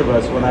bunch of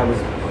us when I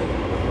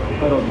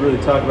don't really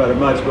talk about it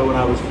much, but when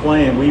I was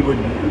playing, we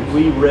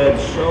read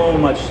so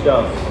much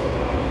stuff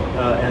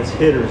as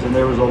hitters, and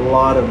there was a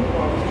lot of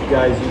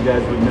guys you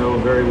guys would know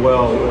very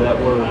well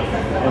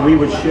and we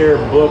would share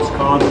books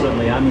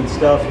constantly. I mean,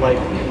 stuff like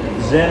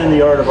Zen and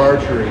the Art of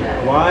Archery.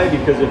 Why?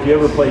 Because if you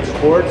ever played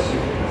sports,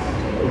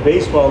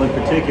 baseball in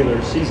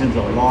particular, season's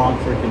a long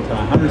freaking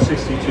time.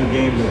 162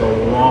 games is a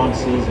long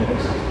season,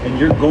 and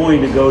you're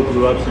going to go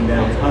through ups and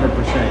downs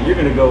 100%. You're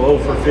going to go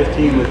 0 for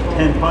 15 with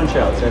 10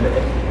 punch-outs, and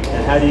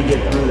how do you get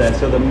through that?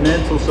 So the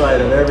mental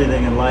side of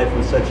everything in life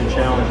was such a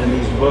challenge, and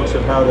these books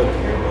of how to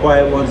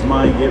quiet one's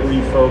mind, get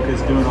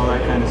refocused, doing all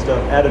that kind of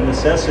stuff out of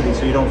necessity,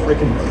 so you don't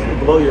freaking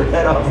blow your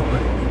head off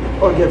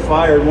or get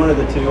fired, one of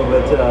the two.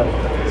 But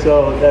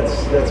so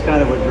that's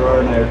kind of what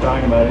Gerard and I are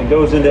talking about. It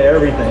goes into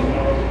everything.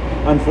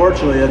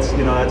 Unfortunately,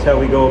 that's how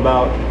we go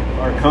about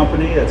our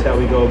company. That's how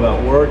we go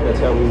about work. That's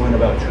how we went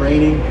about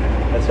training.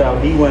 That's how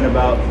he went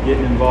about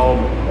getting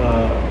involved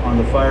on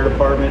the fire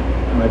department.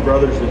 My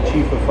brother's the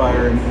chief of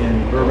fire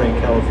in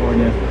Burbank,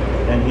 California,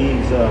 and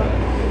he's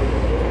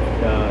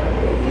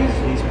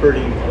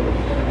pretty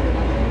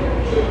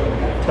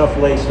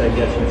tough-laced, I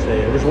guess you'd say.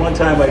 There was one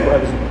time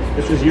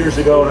this was years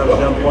ago, and I was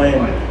done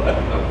playing.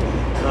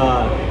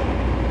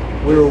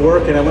 We were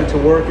working. I went to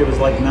work. It was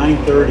like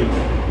 9:30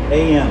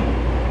 a.m.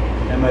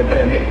 And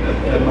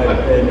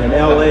in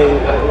LA,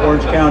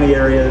 Orange County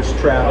area, there's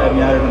traffic. I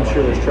mean, I'm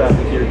sure there's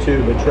traffic here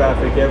too, but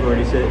traffic everywhere.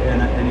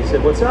 And he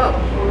said, "What's up?"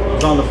 I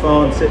was on the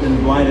phone, sitting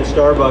in line at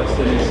Starbucks,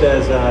 and he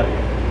says,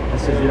 "I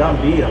said, dude, I'm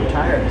beat. I'm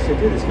tired." I said,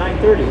 "Dude, it's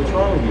 9:30. What's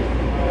wrong with you?"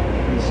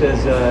 He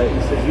says,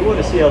 "You want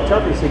to see how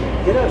tough?" He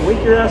said, "Get up,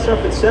 wake your ass up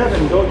at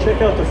 7, go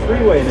check out the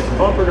freeway, and it's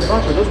bumper to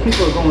bumper. Those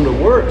people are going to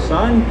work,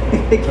 son."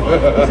 He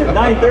said,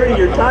 9:30,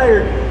 you're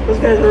tired. Those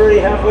guys are already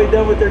halfway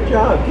done with their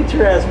job. Get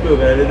your ass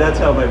moving. I mean, that's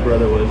how my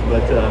brother was.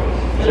 But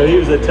so he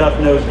was a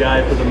tough-nosed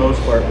guy for the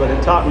most part, but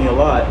it taught me a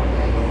lot,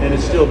 and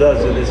it still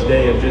does to this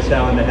day, of just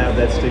how to have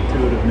that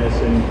stick-to-itiveness,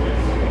 and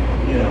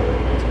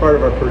it's part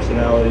of our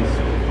personalities,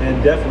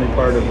 and definitely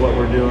part of what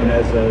we're doing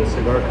as a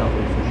cigar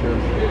company for sure.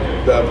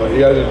 Definitely.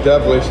 You guys are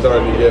definitely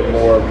starting to get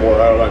more and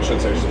more, I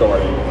shouldn't say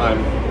starting,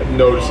 I'm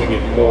noticing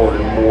it more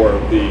and more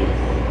of the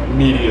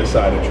media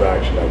side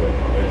attraction of it.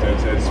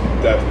 It's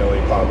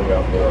definitely popping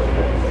up more.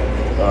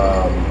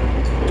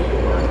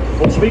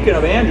 Well, speaking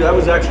of Andrew, that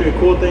was actually a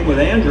cool thing with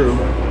Andrew,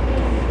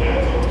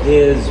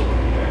 is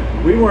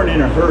we weren't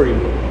in a hurry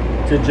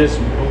to just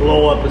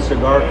blow up a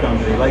cigar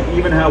company. Like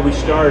even how we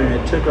started,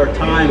 it took our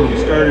time. We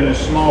started in a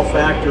small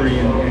factory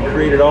and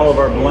created all of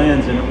our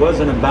blends, and it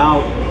wasn't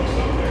about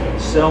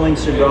selling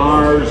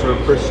cigars or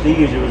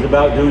prestige. It was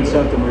about doing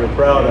something we were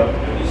proud of.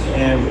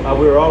 And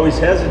we were always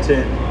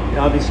hesitant,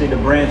 obviously, to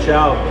branch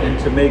out and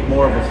to make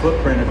more of a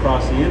footprint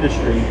across the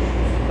industry.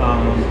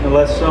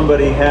 unless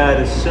somebody had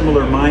a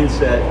similar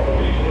mindset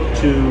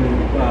to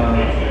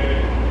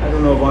I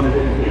don't know, wanted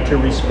to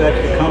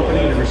respect the company,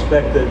 to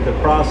respect the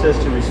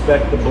process, to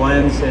respect the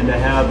blends, and to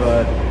have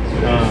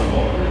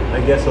I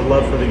guess a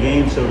love for the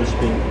game, so to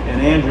speak.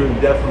 And Andrew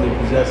definitely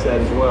possessed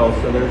that as well.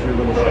 So there's your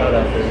little shout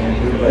out there,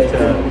 Andrew.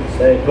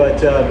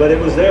 But it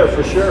was there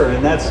for sure,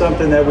 and that's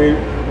something that we,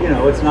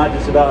 it's not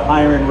just about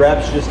hiring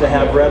reps just to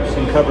have reps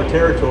and cover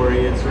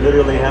territory. It's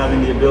literally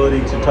having the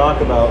ability to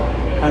talk about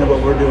kind of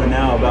what we're doing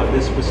now about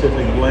this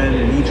specific blend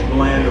and each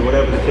blend or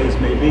whatever the case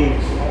may be,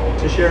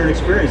 to share an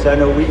experience. I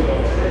know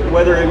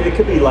whether it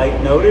could be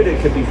light noted,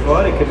 it could be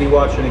fun, it could be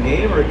watching a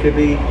game, or it could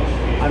be,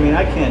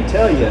 I can't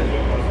tell you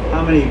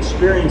how many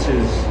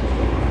experiences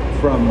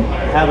from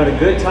having a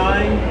good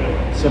time,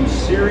 some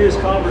serious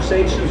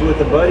conversations with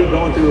a buddy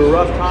going through a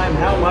rough time,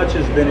 how much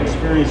has been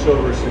experienced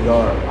over a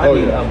cigar. I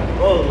mean, a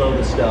boatload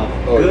of stuff,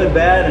 good,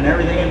 bad, and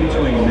everything in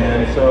between,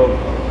 man. So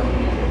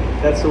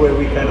that's the way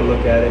we kind of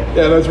look at it.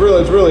 Yeah, and it's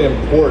really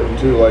important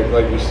too,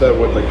 like you said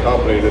with the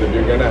company, that if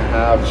you're going to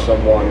have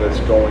someone that's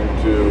going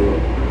to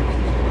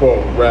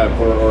quote rep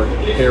or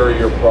carry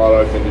your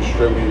product and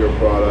distribute your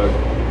product,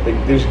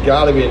 there's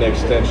got to be an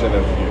extension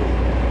of you.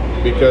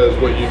 Because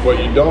what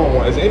you don't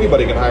want is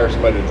anybody can hire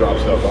somebody to drop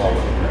stuff off.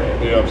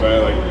 You know what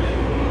I'm saying?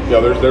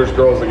 Like, there's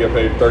girls that get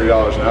paid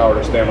 $30 an hour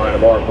to stand behind a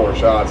bar and pour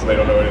shots, and they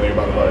don't know anything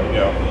about the bar.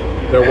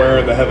 They're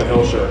wearing the Heaven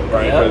Hill shirt,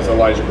 right? Because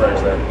Elijah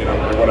Craig's there.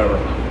 Or whatever.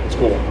 It's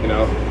cool.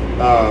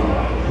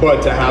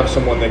 But to have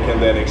someone that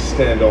can then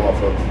extend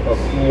off of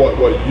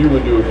what you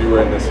would do if you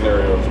were in this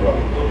scenario as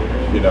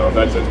well.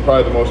 That's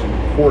probably the most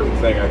important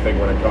thing, I think,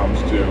 when it comes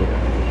to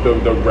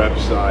the rep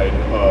side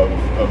of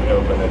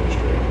an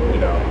industry.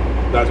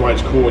 That's why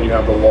it's cool when you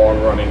have the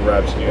long-running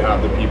reps and you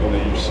have the people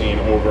that you've seen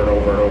over and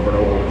over and over and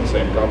over with the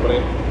same company.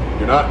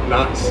 You're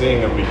not seeing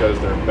them because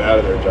they're bad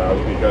at their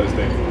jobs, because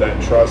that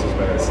trust has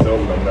been instilled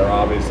in them. They're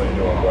obviously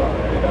doing well.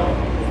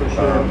 For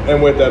sure.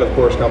 And with that, of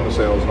course, come the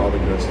sales and all the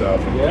good stuff,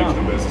 and keeps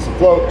the business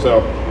afloat. So,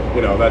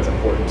 that's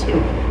important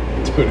too,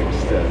 to an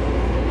extent.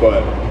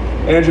 But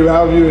Andrew,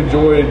 how have you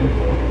enjoyed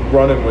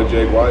running with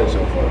Jake Wyatt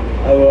so far?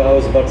 I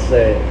was about to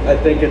say, I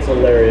think it's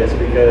hilarious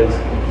because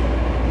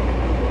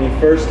the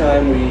first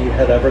time we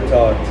had ever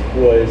talked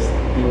was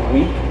the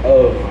week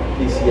of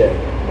PCA.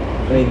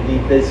 The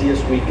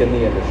busiest week in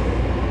the industry.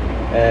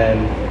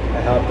 And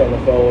I hopped on the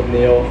phone with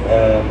Neil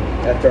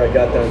after I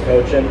got done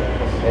coaching,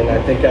 and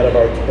I think out of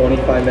our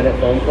 25-minute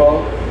phone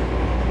call,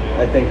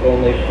 I think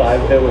only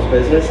 5 of it was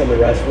business, and the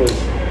rest was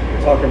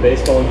talking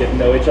baseball and getting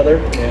to know each other.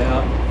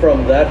 Yeah.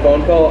 From that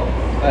phone call,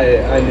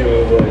 I knew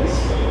it was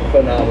a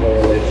phenomenal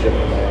relationship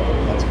with my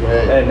own. That's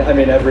great. And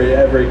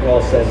every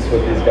call since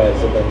with these guys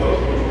have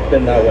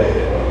been that way.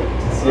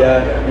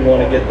 You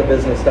want to get the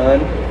business done,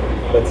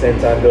 but at the same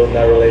time building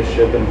that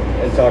relationship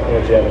and talking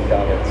what you have in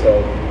common.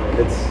 So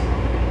it's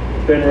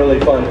been really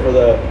fun for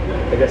the,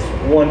 I guess,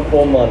 1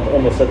 full month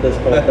almost at this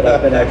point that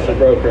I've been actually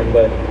brokering,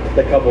 but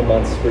the couple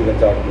months we've been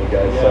talking to you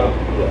guys. So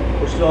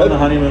we're still on the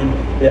honeymoon.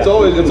 It's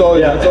always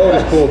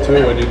cool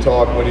too when you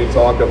talk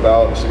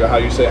about how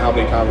you say how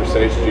many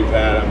conversations you've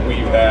had, and we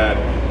have.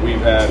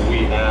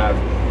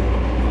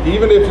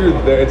 Even if you're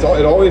there, it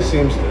always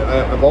seems.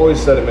 I've always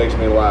said it makes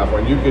me laugh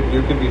when you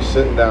could be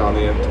sitting down.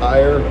 The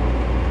entire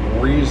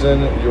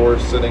reason you're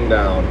sitting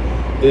down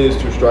is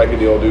to strike a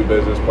deal, do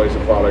business, place a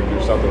product,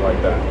 do something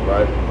like that,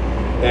 right?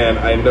 And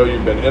I know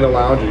you've been in a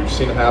lounge, or you've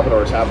seen it happen,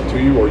 or it's happened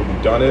to you, or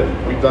you've done it.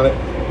 We've done it.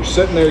 You're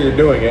sitting there, you're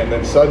doing it, and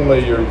then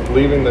suddenly you're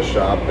leaving the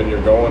shop and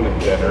you're going to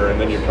dinner, and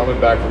then you're coming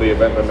back for the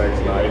event the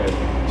next night,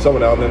 and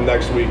someone else. And then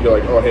next week you're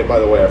like, oh hey, by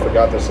the way, I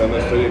forgot to send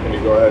this to you. Can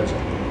you go ahead?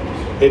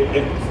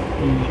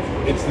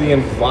 It's the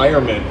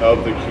environment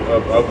of the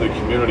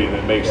community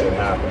that makes it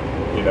happen,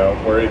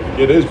 where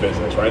it is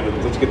business, right?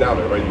 Let's get down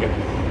there, right?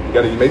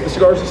 You make the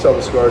cigars to sell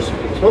the cigars,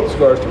 you smoke the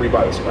cigars to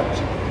rebuy the cigars,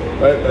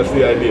 right? That's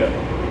the idea.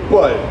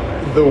 But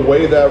the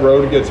way that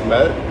road gets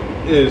met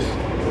is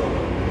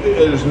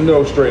there's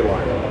no straight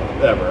line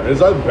ever. It's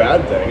not a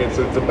bad thing. It's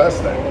the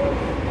best thing,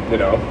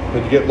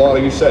 When you get lost,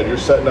 like you said, you're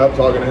setting up,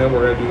 talking to him,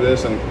 we're going to do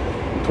this, and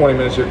 20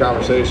 minutes of your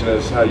conversation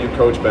is how you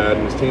coach bad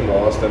and his team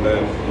lost, and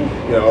then,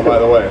 oh, by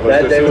the way.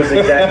 That day was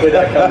exactly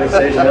that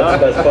conversation. That's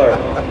the best part.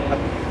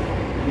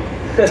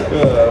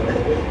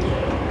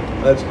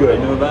 That's good.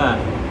 I know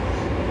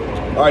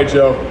that. All right,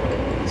 Joe.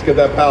 Let's get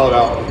that palate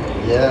out.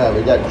 Yeah,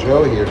 we got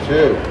Joe here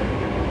too.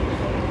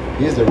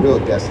 He's the real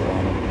guest of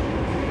honor.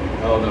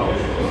 Oh no.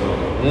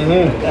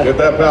 Get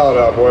that palate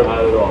out, boy.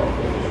 Not at all.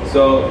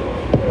 So,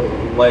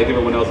 like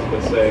everyone else has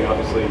been saying,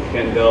 obviously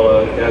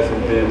Candela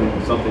hasn't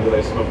been something that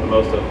I smoke the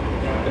most of.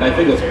 And I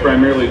think that's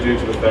primarily due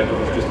to the fact that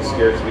there's just a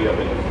scarcity of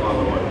it on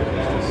the market.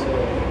 There's just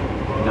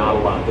not a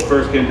lot. The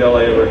first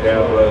Candela I ever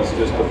had was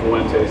just the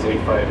Fuentes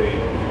 858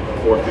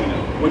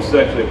 Forfina, which is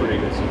actually a pretty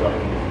good cigar.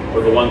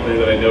 But the one thing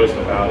that I noticed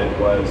about it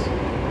was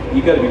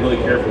you got to be really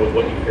careful with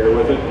what you pair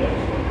with it,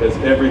 because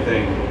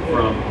everything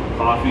from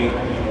coffee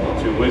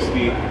to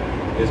whiskey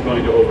is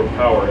going to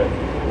overpower it.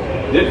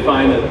 I did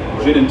find that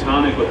gin and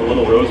tonic with a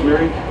little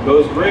rosemary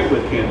goes great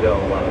with Candela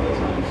a lot of the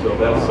time, so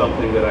that's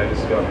something that I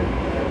discovered.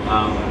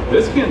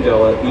 This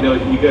candela,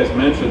 you guys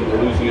mentioned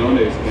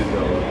Illusione's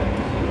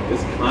candela.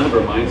 This kind of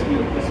reminds me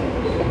of this one.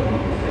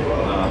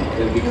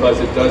 And because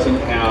it doesn't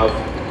have,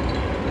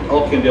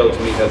 all candela to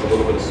me has a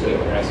little bit of sweet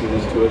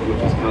grassiness to it, which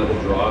is kind of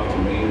the draw to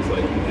me. Is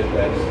like you get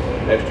that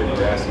extra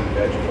grassy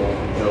vegetable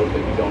note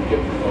that you don't get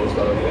from most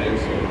other things.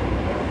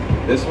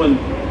 This one,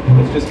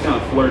 it's just kind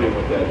of flirting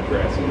with that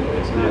grassy note.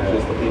 It's not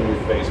just in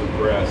your face with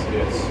grass.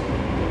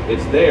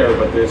 It's there,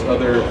 but there's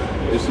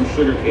some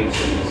sugarcane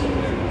sweetness in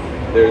there.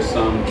 There's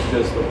some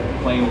just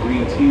plain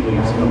green tea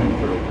leaves coming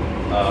through.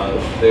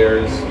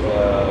 There's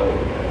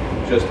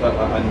just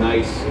a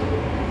nice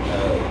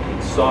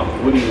soft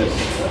woodiness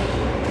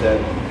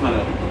that kind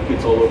of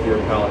gets all over your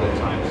palate at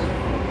times.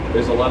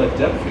 There's a lot of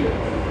depth here,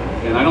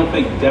 and I don't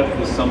think depth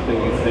is something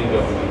you think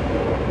of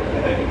when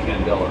you think of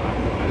candela.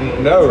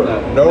 No,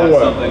 no way.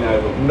 Something I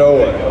would no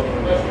think way. Of.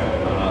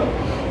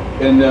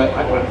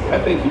 I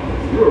think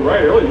you were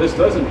right earlier. This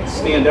doesn't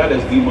stand out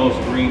as the most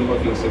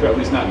green-looking cigar, at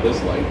least not in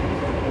this light.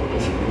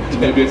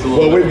 Maybe it's a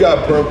little. Well, we've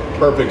got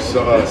perfect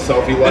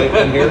selfie light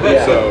in here,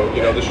 so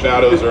the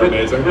shadows are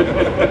amazing.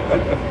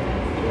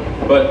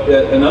 But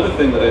another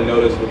thing that I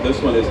noticed with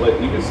this one is like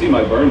you can see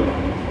my burn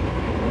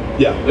line.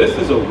 Yeah. This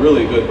is a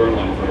really good burn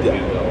line for a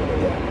candela.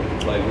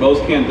 Yeah. Like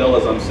most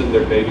candelas, I'm sitting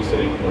there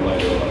babysitting the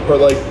lighter.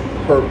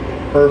 For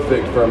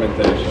perfect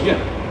fermentation.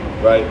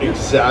 Yeah. Right.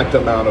 Exact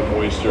amount of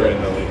moisture in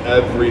the leaf.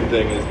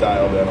 Everything is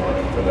dialed in on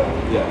it for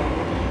that.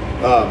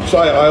 Yeah. So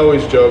I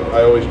always joke.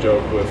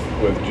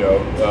 with Joe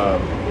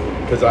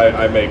because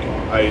I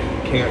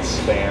can't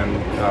stand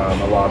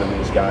a lot of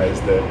these guys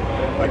that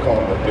I call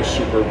them the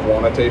super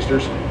Guana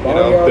tasters.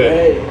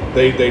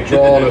 They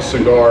draw on a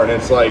cigar and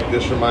it's like,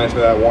 this reminds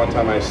me of that one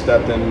time I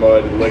stepped in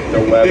mud, licked the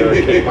leather,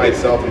 kicked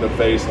myself in the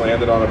face,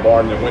 landed on a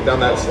bar, and then went down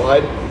that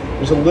slide.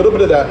 There's a little bit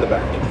of that in the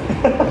back.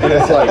 And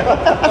it's like,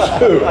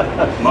 dude,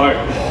 Mark,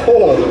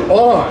 hold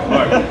on.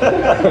 Mark.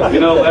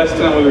 Last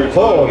time we were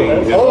talking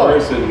in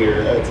person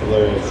here, That's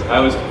hilarious. I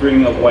was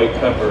bringing up white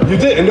pepper. You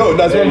did, and no,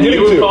 that's what I'm And getting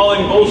you were to.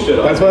 calling bullshit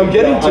on That's me. what I'm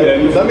getting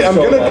to. I'm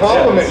going to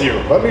compliment Yes. you.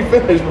 Let me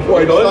finish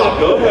before I Go ahead, stop.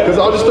 go ahead. Because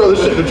I'll just throw this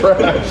shit in the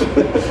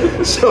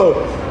trash.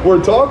 So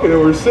we're talking and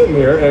we're sitting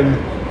here, and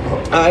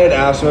I had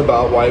asked him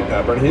about white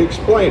pepper, and he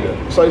explained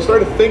it. So I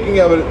started thinking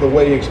of it the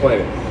way he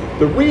explained it.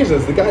 The reason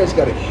is the guy's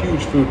got a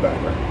huge food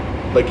background.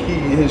 Like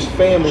his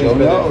family's Joe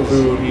been in knows.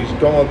 food. He's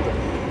gone.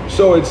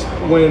 So it's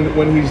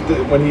when he's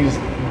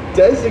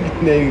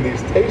designating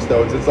these taste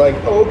notes, it's like,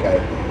 oh, okay,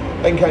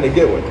 I can kind of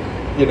get with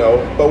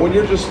it. But when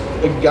you're just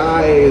a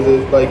guy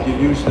that like you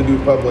used to do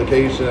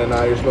publication and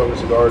now you're smoking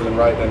cigars and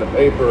writing in the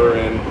paper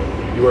and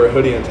you wear a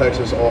hoodie in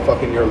Texas all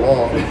fucking year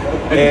long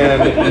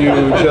and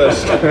you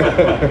just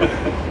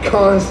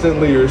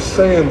constantly are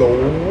saying the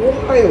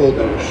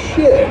wildest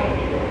shit.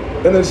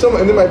 And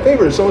then my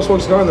favorite is someone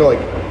smokes a cigar and they're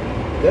like,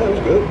 yeah, it was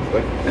good.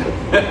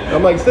 Like,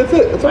 I'm like, that's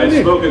it. That's all I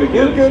need. smoke it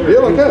again, We're good. sure. Yeah,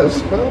 like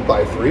that. Well, I'll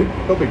buy 3.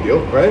 No big deal,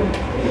 right?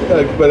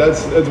 But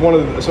that's one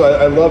of the. So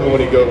I love it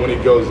when he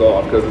goes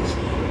off because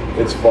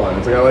it's fun.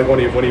 It's like I like when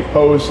he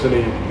posts and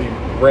he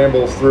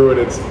rambles through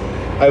it.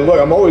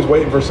 I'm always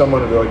waiting for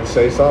someone to like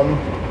say something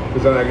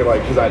because then I can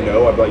because I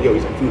know I'd be like, yo,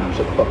 he's a foodie.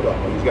 Shut the fuck up.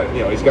 Like,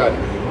 he's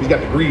got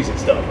degrees and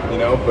stuff.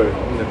 But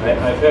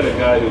I've had a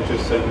guy who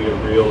just sent me a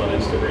reel on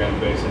Instagram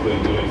basically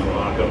doing a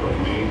mock-up of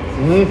me.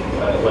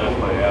 I laughed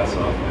my ass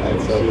off, man.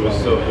 It was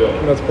so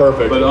good. That's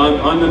perfect. But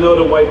on the note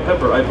of white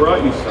pepper, I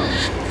brought you some.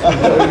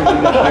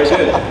 I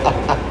did.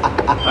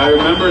 I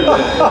remember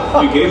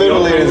that you gave me all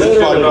Literally, kinds of it's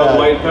shit fun about guy.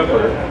 white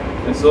pepper,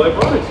 and so I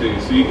brought it to you.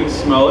 So you can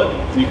smell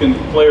it, you can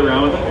play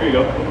around with it. Here you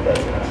go.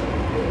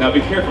 Now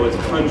be careful, it's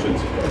pungent.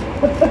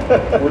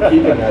 We're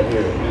keeping that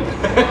here.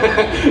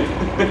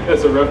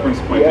 As a reference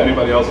point to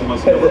anybody else who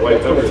wants to know what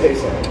white That's what pepper it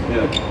tastes like.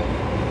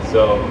 Yeah.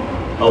 So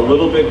a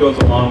little bit goes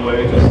a long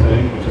way, just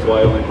saying, which is why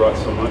I only brought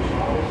so much.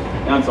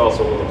 And it's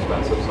also a little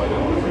expensive, so I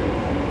didn't want to bring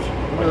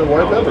it.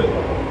 white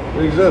pepper.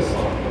 It exists.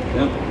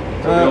 Yeah.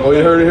 Well,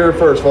 you heard it here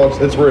first, folks.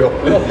 It's real.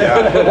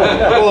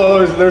 Yeah.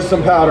 Well, there's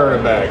some powder in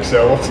a bag,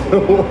 so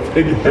we'll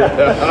figure it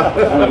out.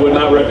 I would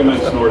not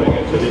recommend snorting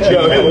it.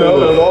 No,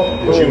 not at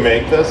all. Did you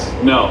make this?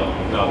 No.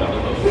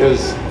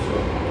 Because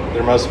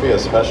there must be a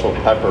special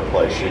pepper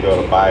place you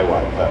go to buy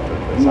white pepper.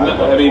 'cause I look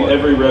I mean, for it.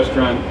 every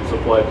restaurant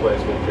supply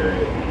place will carry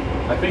it.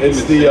 I think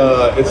It's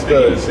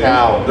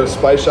even the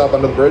spice shop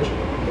under the bridge.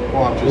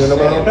 Well, I'm You just know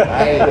saying,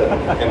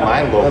 about in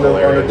my local Under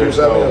area, there's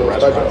 270, no the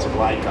restaurant Spice Shop.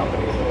 supply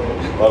company.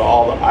 But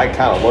I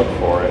kind of looked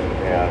for it,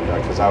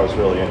 and because I was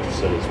really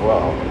interested as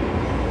well.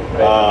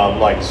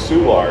 Like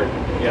Soulard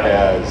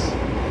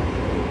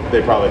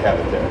they probably have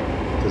it there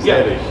because they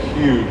have a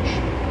huge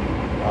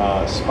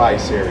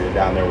spice area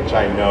down there, which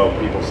I know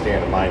people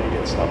stand in line to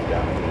get stuff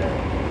down in there.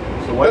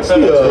 So white That's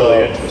pepper, the,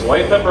 really interesting.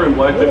 white pepper and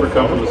black pepper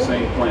come from the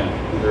same plant.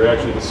 They're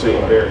actually the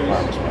same berries.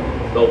 Farmers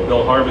market.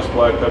 They'll harvest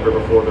black pepper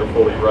before they're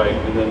fully ripe,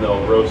 and then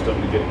they'll roast them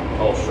to get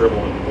all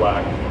shriveled and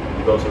black.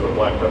 Those are the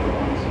black pepper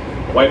ones.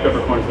 White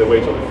peppercorns, they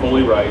wait till they're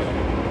fully ripe,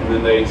 and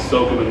then they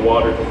soak them in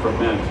water to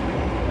ferment,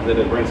 and then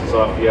it rinses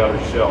off the outer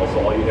shell, so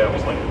all you have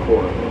is like the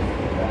core of it.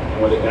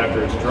 And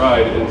after it's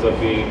dried, it ends up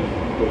being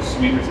little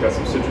sweeter. It's got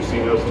some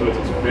citrusy notes to it.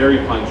 It's very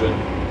pungent.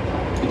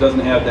 It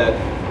doesn't have that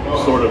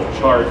sort of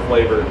charred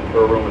flavor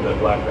or aroma that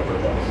black pepper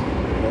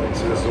has.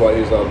 So this is why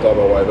he's not talking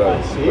about white pepper.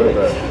 I see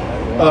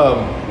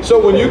it. So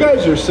when you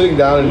guys are sitting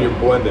down and you're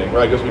blending,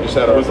 right? Because we just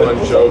had our fun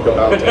joke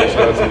about taste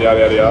notes and yada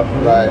yada yada.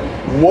 Right.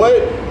 What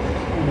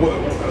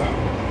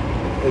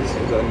it's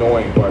an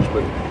annoying question,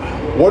 but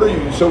what are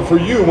you? So for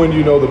you, when do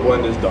you know the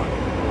blend is done?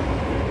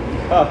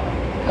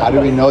 How do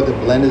we know the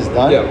blend is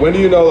done? Yeah. When do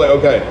you know? Like,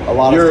 okay, A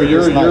lot of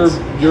you're sleepless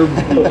you're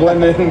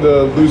blending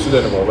the lucid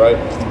interval, right?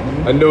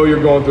 I know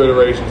you're going through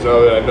iterations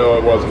of it. I know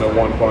it wasn't a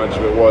one punch.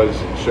 It was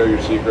share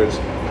your secrets.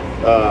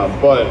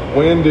 But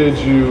when did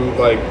you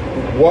like?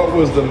 What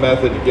was the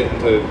method to get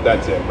into?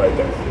 That's it, right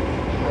there.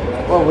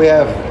 Well, we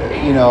have,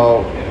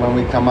 when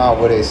we come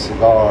out with a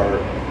cigar,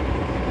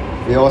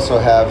 we also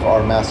have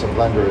our master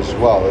blender as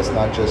well. It's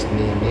not just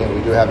me and me.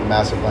 We do have a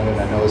master blender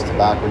that knows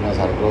tobacco, knows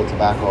how to grow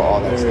tobacco,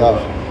 all that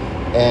stuff.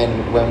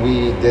 And when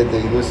we did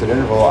the lucid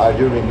interval, I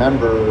do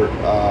remember,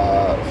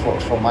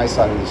 for my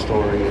side of the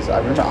story, is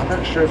I'm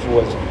not sure if it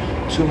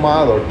was too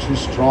mild or too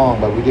strong,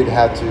 but we did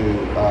have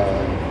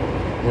to,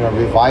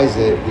 revise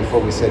it before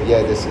we said,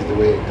 yeah, this is the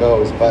way it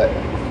goes. But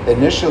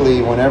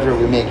initially, whenever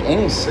we make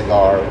any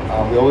cigar,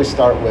 we always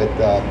start with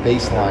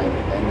baseline,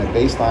 and the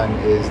baseline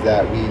is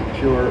that we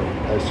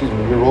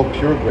roll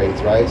pure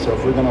grades, right? So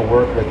if we're going to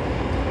work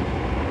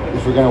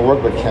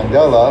with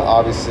Candela,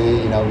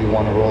 obviously, we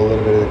want to roll a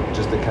little bit of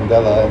just the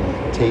Candela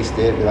and taste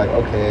it, be like,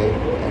 okay,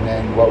 and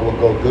then what will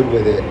go good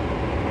with it?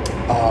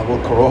 Will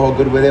Corojo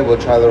good with it? We'll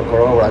try a little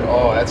Corojo. We're like,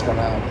 oh, that's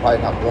gonna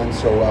probably not blend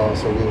so well.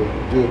 So we'll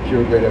do a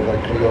pure grade of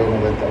like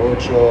Criollo 98,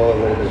 a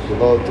little bit of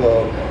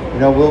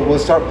Piloto. We'll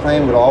start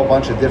playing with a whole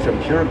bunch of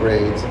different pure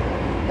grades,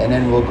 and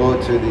then we'll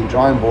go to the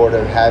drawing board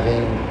of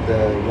having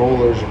the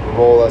rollers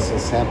roll us a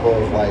sample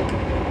of like,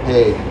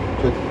 hey,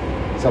 put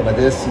some of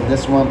this in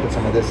this one, put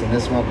some of this in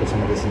this one, put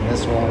some of this in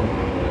this one,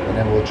 and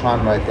then we'll try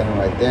them right then and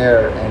right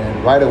there. And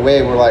then right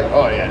away we're like,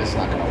 oh yeah, this is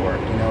not gonna work.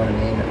 You know what I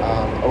mean?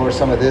 Or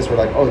some of this, we're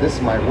like, oh,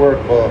 this might work.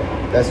 Well,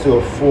 let's do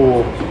a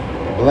full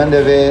blend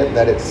of it,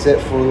 let it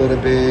sit for a little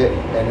bit,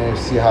 and then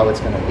see how it's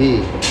going to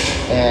be.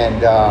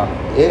 And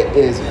it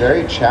is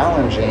very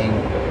challenging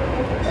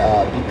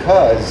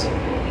because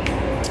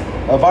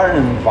of our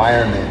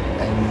environment.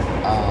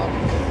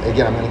 And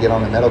again, I'm going to get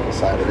on the medical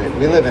side of it.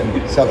 We live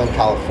in Southern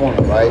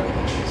California, right?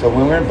 So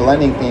when we're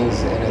blending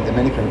things in the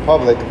Dominican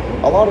Republic,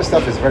 a lot of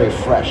stuff is very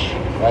fresh,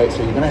 right?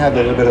 So you're going to have a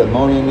little bit of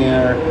ammonia in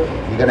there.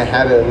 You're going to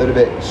have it a little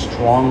bit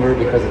stronger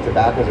because the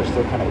tobaccos are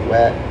still kind of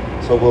wet.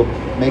 So we'll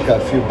make a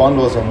few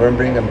bundles and we'll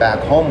bring them back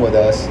home with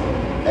us.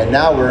 And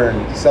now we're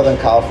in Southern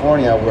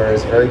California where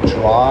it's very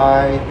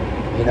dry.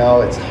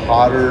 It's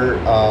hotter.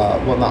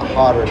 Well, not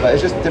hotter, but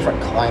it's just a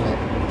different climate.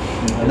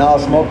 And now I'll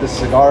smoke this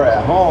cigar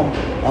at home.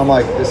 I'm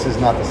like, this is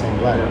not the same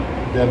blend.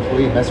 The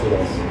employee messed with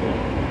us.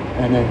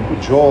 And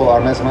then Joel, our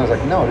master man, was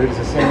like, no, dude, it's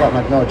the same blend.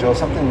 I'm like, no, Joel,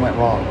 something went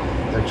wrong.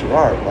 Like,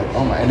 Gerard, like,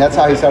 oh my. And that's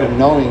how he started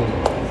knowing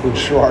who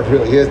Gerard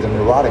really is, the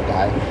neurotic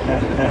guy.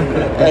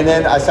 And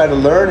then I started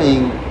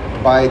learning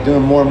by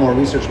doing more and more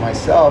research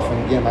myself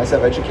and getting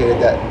myself educated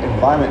that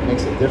environment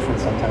makes a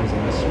difference sometimes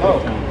in the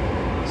smoke.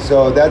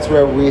 So that's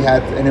where we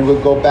had, and then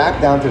we'd go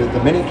back down to the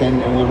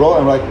Dominican and we roll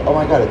and we're like, oh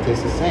my God, it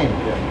tastes the same.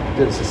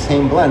 Dude, it's the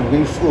same blend.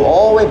 We flew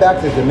all the way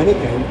back to the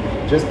Dominican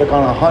just like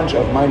on a hunch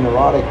of my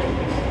neurotic,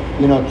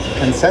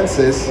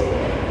 consensus.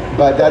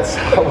 But that's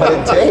what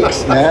it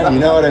takes, man. You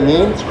know what I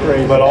mean? It's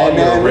crazy. But all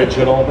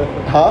original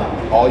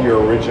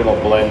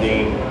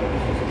blending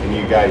and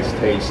you guys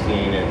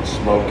tasting and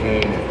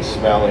smoking and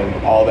smelling,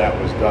 all that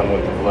was done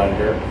with the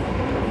blender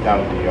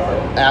down at the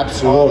yard.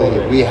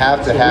 Absolutely. We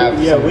have to have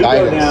some we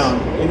guidance. go down.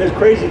 And the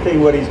crazy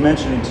thing, what he's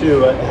mentioning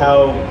too,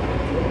 how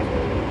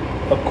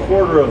a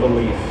quarter of a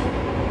leaf,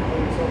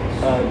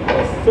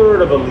 a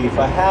third of a leaf,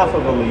 a half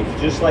of a leaf,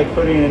 just like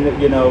putting in,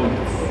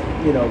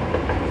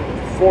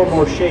 4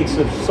 more shakes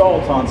of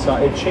salt on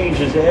something, it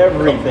changes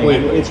everything.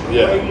 Completely. It's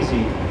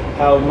crazy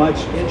how much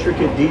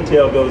intricate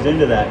detail goes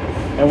into that.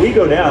 And we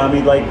go down, I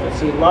mean, like,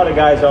 see, a lot of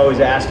guys always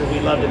ask us,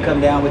 we'd love to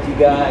come down with you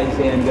guys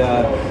and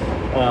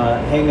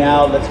hang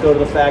out, let's go to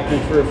the factory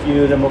for a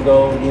few, then we'll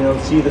go,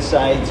 see the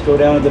sights, go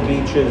down to the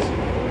beaches.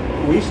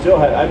 We still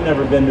have, I've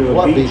never been to a beach.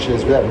 What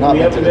beaches? We have not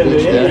been to the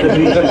beach any of the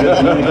beaches in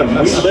Dominican.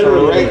 We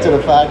literally, straight to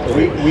the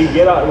factory. We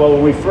get out, well,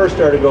 when we first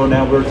started going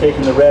down, we were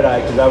taking the red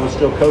eye because I was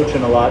still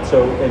coaching a lot,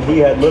 and he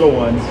had little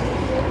ones.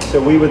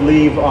 So we would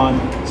leave on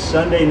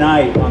Sunday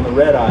night on the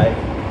red eye,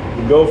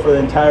 we'd go for the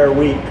entire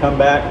week, come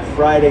back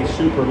Friday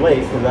super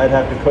late because I'd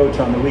have to coach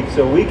on the week.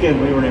 So weekend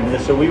we weren't able to,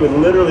 so we would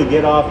literally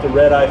get off the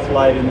red eye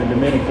flight in the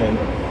Dominican,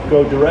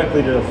 go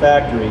directly to the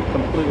factory,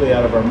 completely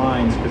out of our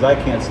minds, because I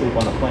can't sleep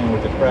on a plane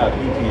with the crowd.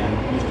 He can.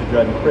 It used to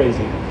drive me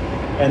crazy.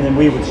 And then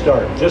we would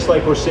start, just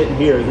like we're sitting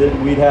here.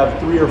 We'd have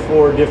 3 or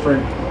 4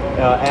 different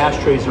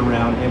ashtrays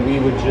around, and we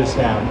would just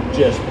have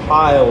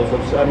piles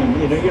of. I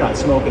mean, you're not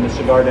smoking a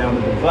cigar down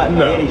to the butt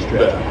by any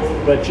stretch,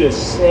 but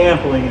just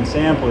sampling and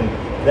sampling.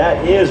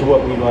 That is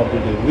what we love to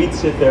do. We'd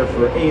sit there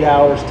for 8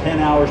 hours, 10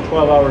 hours,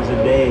 12 hours a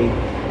day,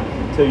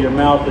 till your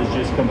mouth is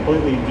just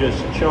completely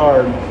just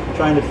charred,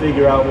 trying to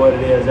figure out what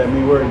it is. I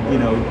mean, we're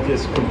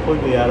just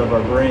completely out of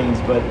our brains,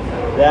 but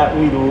that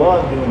we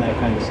love doing that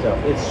kind of stuff.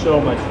 It's so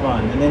much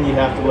fun, and then you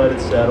have to let it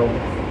settle.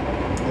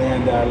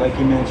 And like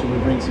you mentioned, we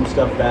bring some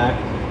stuff back.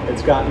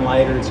 It's gotten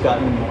lighter. It's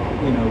gotten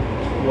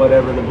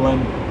whatever the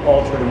blend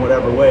altered in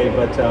whatever way,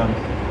 but.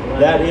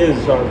 That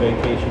is our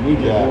vacation. We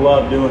just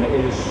love doing it.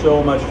 It is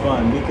so much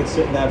fun. We could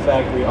sit in that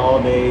factory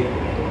all day,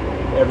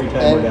 every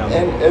time we're down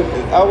there.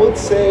 And I would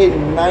say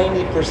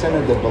 90%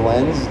 of the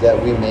blends that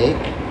we make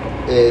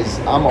is,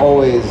 I'm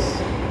always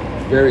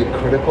very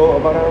critical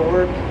about our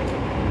work.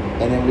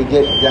 And then we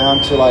get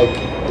down to like,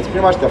 it's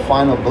pretty much the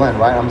final blend,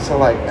 right? I'm still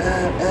like,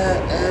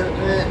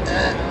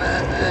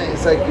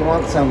 it's like, you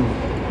want some,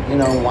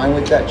 wine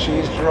with that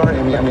cheese, Gerard?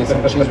 I mean,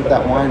 some cheese with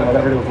that wine,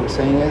 whatever the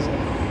saying is.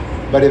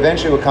 But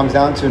eventually what comes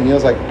down to,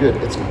 Neil's like, good,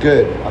 it's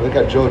good. I look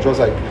at Joe, Joe's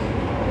like,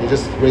 he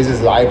just raises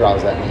his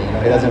eyebrows at me,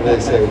 he doesn't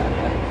really say.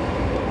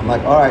 I'm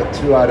like, all right,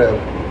 2 out of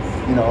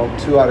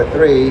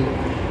 3.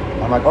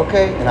 I'm like,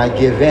 okay, and I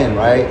give in,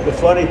 right? The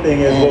funny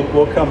thing is,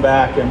 we'll come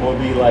back and we'll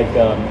be like,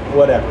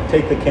 whatever,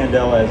 take the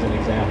Candela as an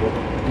example.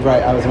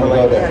 Right, I was gonna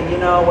go there.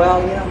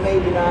 Yeah,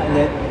 maybe not,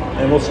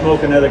 and we'll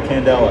smoke another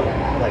Candela.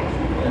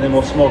 And then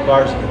we'll smoke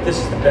ours. This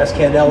is the best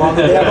Candela on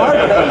the damn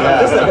market.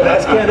 This is the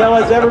best Candela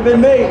that's ever been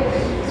made.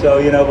 So,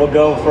 we'll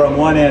go from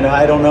one end,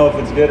 I don't know if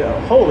it's good.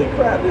 Holy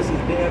crap, this is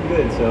damn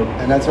good. So,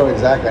 and that's what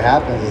exactly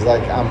happens. Is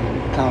like, I'm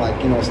kind of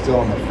like, still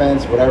on the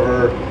fence,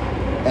 whatever.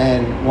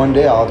 And one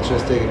day I'll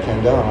just take a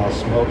Candela and I'll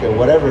smoke it,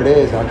 whatever it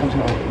is. And I'll come to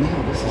him like,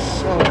 man, this is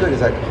so good.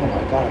 He's like, oh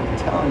my God, I've been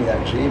telling you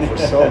that, G, for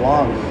so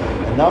long.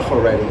 Enough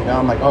already.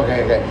 I'm like,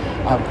 okay.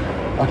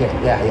 Okay,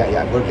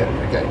 yeah, we're good.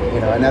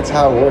 And that's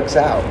how it works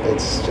out.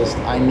 It's just,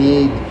 I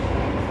need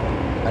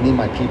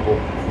my people,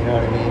 you know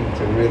what I mean,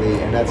 to really,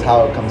 and that's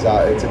how it comes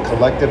out. It's a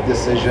collective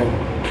decision,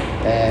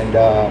 and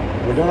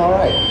we're doing all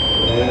right.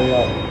 We really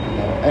are.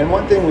 And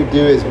one thing we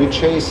do is we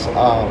chase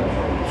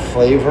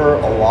flavor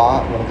a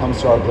lot when it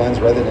comes to our blends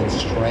rather than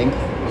strength.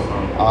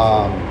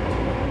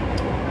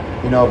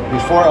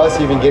 Before us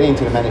even getting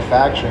into the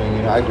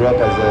manufacturing, I grew up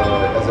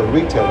as a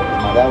retailer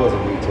because my dad was a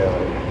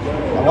retailer.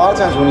 A lot of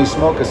times when you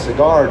smoke a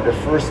cigar, the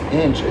first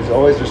inch is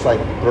always just like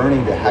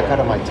burning the heck out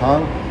of my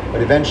tongue,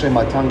 but eventually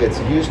my tongue gets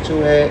used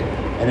to it,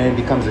 and then it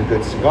becomes a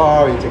good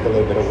cigar. You take a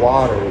little bit of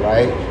water,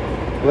 right?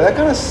 Well, that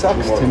kind of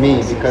sucks to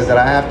me because that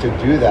I have to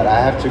do that. I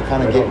have to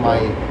kind of get my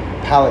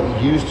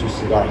palate used to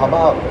cigar. How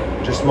about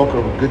just smoke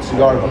a good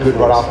cigar, good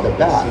right off the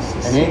bat?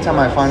 And anytime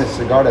I find a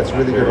cigar that's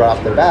really good right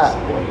off the bat,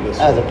 it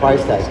has a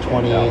price tag,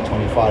 $20,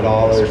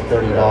 $25,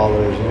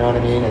 $30, you know what I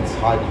mean? It's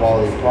high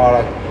quality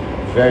product,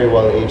 very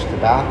well aged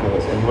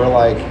tobaccos, and we're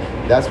like,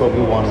 that's what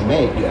we want to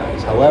make.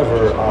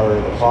 However,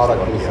 our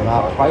product is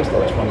not priced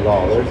at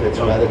 $20. It's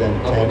rather than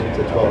 $10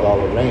 to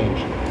 $12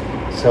 range.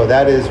 So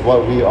that is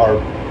what we are,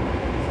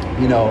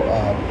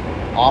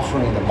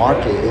 offering the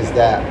market, is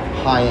that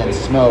high-end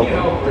smoke,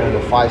 the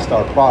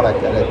 5-star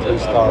product at a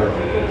 3-star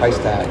price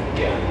tag.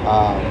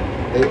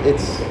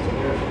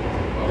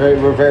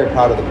 We're very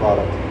proud of the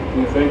product. Do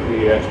you think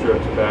the extra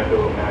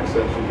tobacco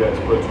accents you guys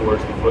put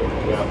towards the foot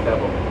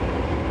have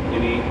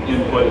any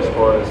input as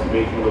far as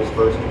making those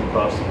first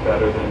puffs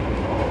better than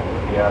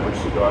the average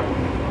cigar?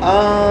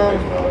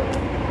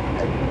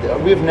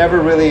 We've never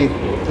really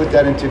put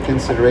that into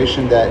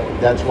consideration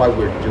that's why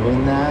we're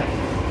doing that.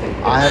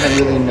 I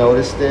haven't really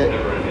noticed it,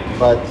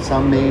 but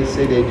some may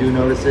say they do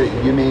notice it.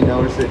 You may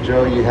notice it,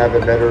 Joe. You have a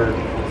better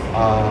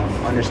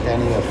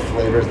understanding of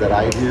flavors than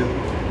I do,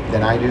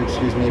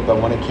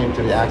 but when it came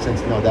to the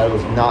accents, no, that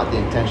was not the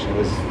intention. It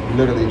was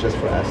literally just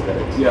for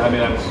aesthetics. Yeah, I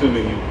mean, I'm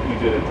assuming you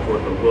did it for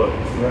the look.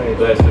 Right.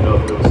 But I just to know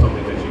if there was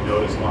something that you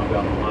noticed along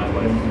down the line,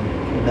 like...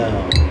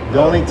 No.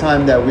 The only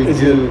time that we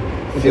do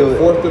Is it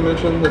fourth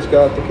dimension that's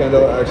got the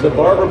Candela accent? The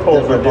barber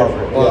poles are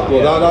different.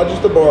 Well, not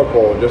just the barber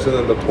pole, just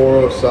in the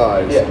Toro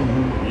size. Yeah.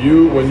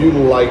 When you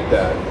light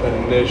that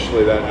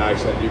initially, that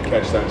accent, you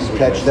catch that sweetness.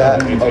 Catch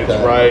that?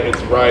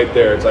 It's right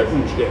there. It's like,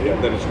 ooh, shit, yeah,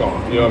 then it's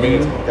gone. You know what I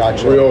mean? It's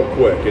Gotcha. real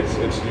quick.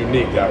 It's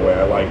unique that way.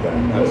 I like that.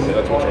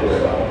 That's what's cool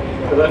about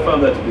it. Because I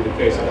found that to be the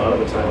case a lot of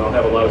the time. I'll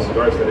have a lot of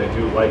cigars that I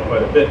do like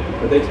quite a bit,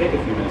 but they take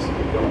a few minutes to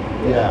get going.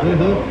 Yeah. You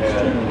know?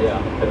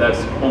 And that's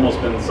almost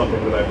been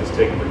something that I've just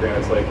taken for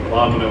granted. It's like,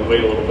 well, I'm going to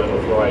wait a little bit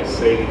before I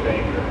say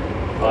anything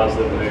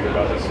positive or negative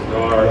about the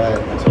cigar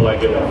until I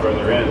get a little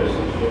further in.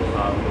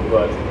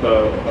 But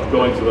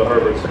going to the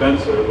Herbert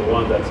Spencer, the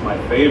one that's my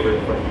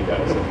favorite from you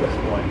guys at this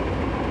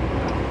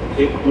point,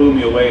 it blew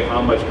me away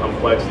how much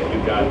complexity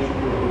you got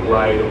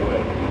right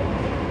away.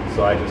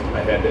 So I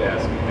had to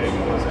ask you maybe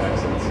those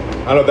accents.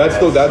 I know that's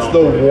the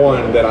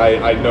one that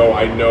I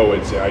know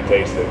it's I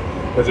taste it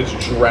because it's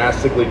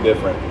drastically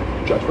different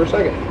just for a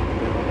second,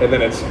 and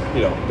then it's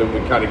then we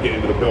kind of get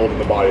into the build and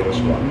the body of the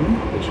cigar.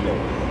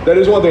 That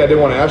is one thing I did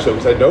want to ask though,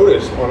 because I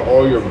noticed on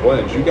all your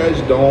blends you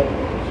guys don't,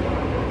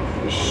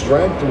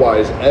 strength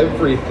wise,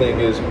 everything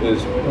is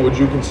would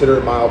you consider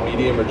it mild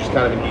medium or just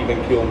kind of an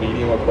even keel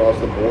medium across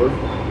the board?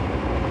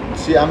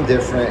 See, I'm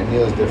different and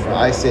Neil's different.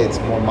 I say it's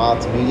more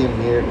mild to medium.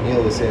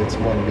 Neil would say it's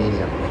more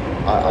medium.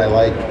 I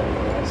like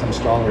some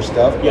stronger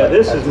stuff. Yeah, but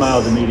this at is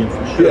mild to medium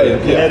for sure. Yeah,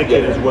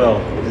 Connecticut yeah. as well.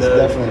 It's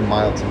definitely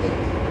mild to me.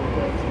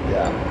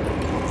 Yeah.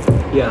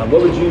 Yeah.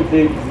 What would you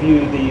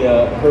view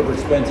the Herbert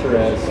Spencer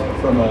as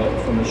from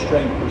a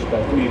strength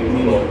perspective?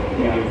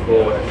 Medium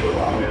full. Actually,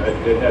 I mean,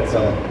 it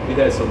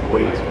had some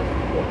weight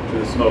to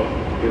the smoke.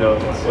 You know,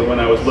 so when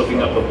I was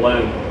looking up the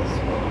blend,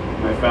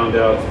 I found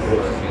out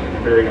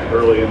very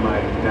early in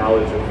my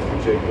knowledge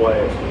of Jake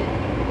White,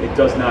 it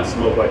does not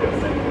smoke like a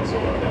Dominican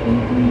cigar.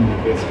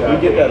 It's got,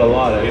 We get that a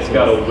lot, It's actually.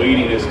 got a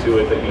weightiness to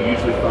it that you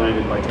usually find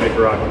in like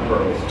Nicaraguan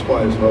pearls. That's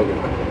why I smoke it.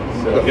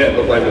 So Doesn't yeah,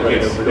 look like a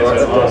it's cigar.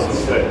 an awesome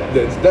stick.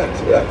 It's dense,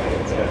 yeah.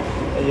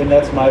 And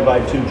that's my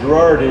vibe too.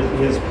 Gerard,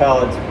 his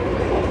palates,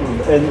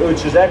 and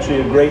which is actually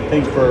a great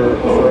thing for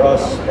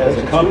us as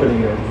a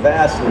company, are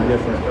vastly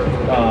different.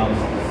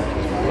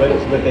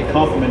 But they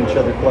complement each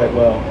other quite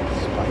well.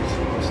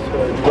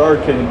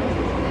 Gerard can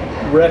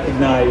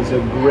recognize a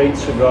great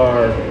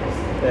cigar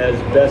as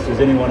best as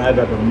anyone I've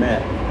ever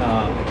met.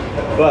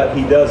 But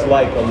he does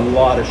like a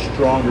lot of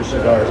stronger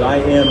cigars. I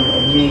am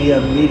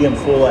medium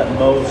full at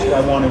most. I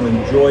want to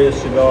enjoy a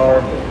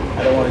cigar.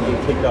 I don't want to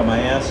get kicked on my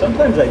ass.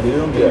 Sometimes I do,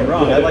 don't get me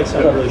wrong. I like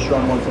something really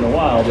strong once in a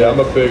while. Yeah, I'm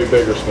a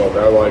bigger smoker.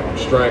 I like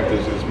strength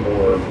is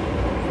more.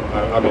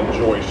 I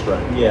enjoy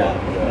strength. Yeah,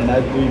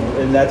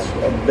 and that's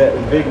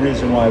a big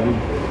reason why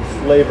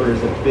flavor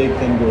is a big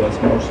thing to us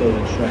more so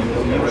than strength.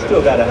 But you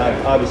still got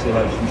to obviously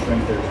have some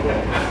strength there as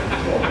well.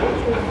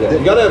 Yeah,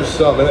 you gotta have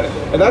some,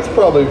 and that's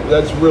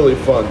really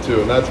fun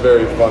too, and that's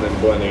very fun in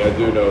blending. I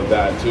do know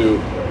that too.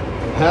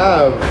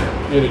 Have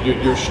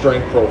your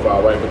strength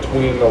profile right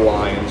between the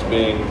lines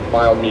being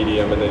mild,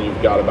 medium, and then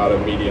you've got about a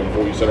medium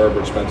full. You said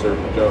Herbert Spencer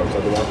Jones,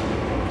 like the one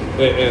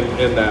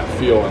in that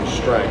feel and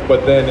strength,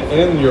 but then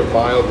in your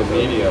mild to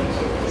medium,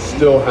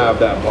 still have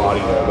that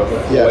body though,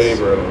 the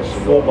flavor of the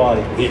smoke, Full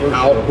body, the for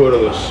output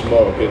of the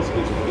smoke. It's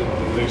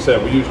like you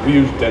said, we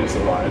use dense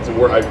a lot. It's a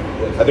word.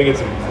 I think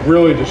it's a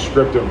really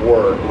descriptive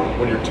word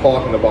when you're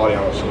talking the body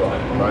on a cigar,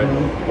 right?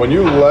 When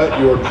you let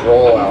your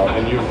draw out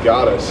and you've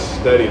got a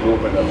steady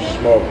movement of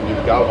smoke, and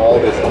you've got all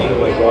this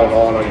tingling going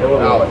on your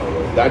palate,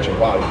 that's your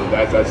body.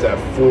 That's that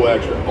full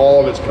extra.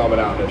 All of it's coming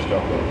out and it's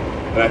going.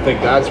 And I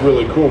think that's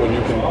really cool when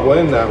you can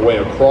blend that way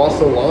across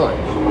the line,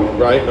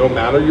 right? No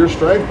matter your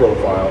strength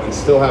profile, and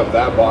still have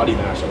that body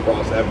mass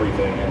across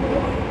everything in the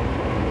line.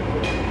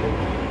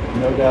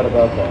 No doubt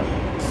about that.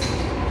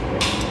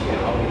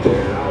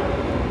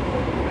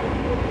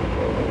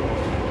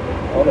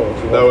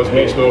 That was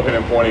me smoking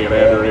and pointing at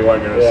Andrew, and he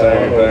wasn't going to say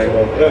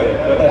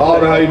anything.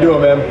 Oliver, how you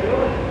doing, man?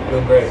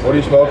 Doing great. What are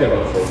you smoking?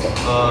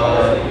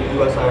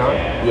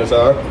 USIR.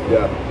 USR?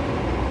 Yeah.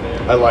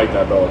 I like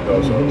that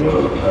Bellicoso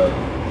too.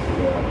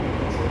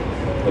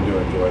 Yeah. I do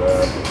enjoy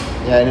that.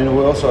 Yeah, and then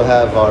we also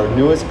have our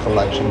newest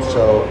collection.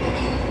 So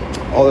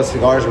all the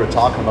cigars we're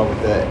talking about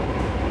with the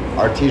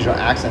artisanal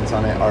accents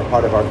on it are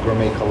part of our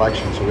gourmet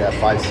collection. So we have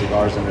 5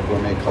 cigars in the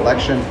gourmet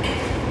collection.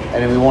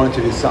 And then we wanted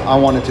to do I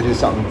wanted to do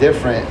something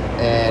different,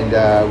 and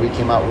we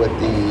came out with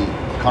the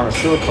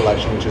Connoisseur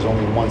collection, which is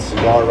only one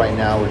cigar right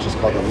now, which is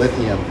called the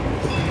Lithium.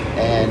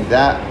 And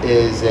that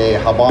is a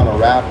Habano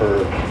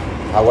wrapper.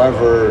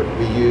 However,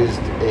 we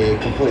used a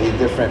completely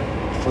different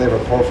flavor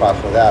profile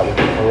for that with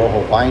the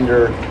Corojo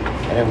binder.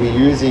 And then we're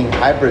using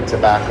hybrid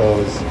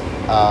tobaccos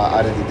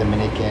out of the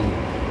Dominican.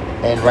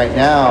 And right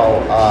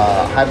now,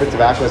 hybrid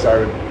tobaccos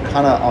are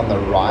kind of on the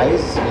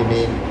rise. You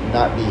may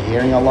not be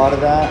hearing a lot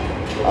of that.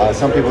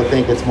 Some people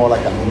think it's more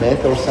like a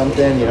myth or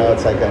something,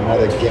 it's like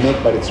another gimmick,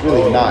 but it's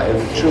really not.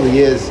 It truly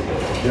is.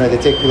 They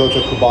take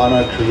Piloto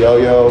Cubano,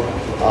 Criollo,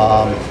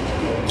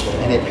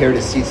 and they pair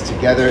the seeds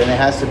together, and it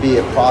has to be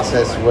a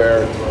process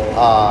where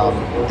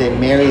they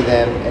marry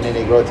them, and then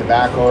they grow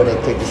tobacco, and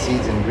they take the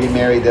seeds and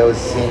remarry those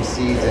same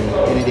seeds,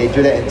 and they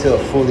do that until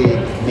it fully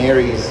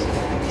marries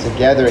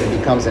together and it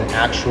becomes an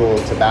actual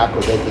tobacco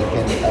that they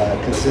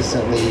can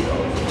consistently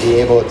be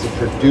able to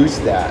produce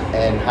that.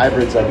 And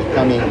hybrids are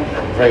becoming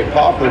very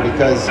popular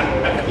because,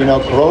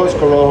 Corojo's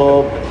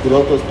Corojo,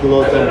 Piloto's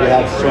Piloto, we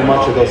have so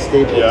much of those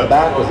staple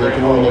tobaccos that you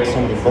can only make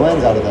so many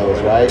blends out of those,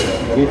 right?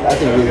 I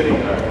think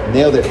we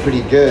nailed it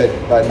pretty good,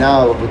 but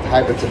now with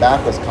hybrid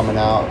tobaccos coming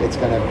out, it's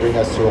going to bring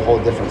us to a whole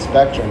different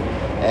spectrum.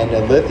 And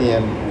the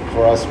Lithium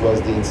for us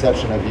was the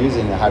inception of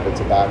using the hybrid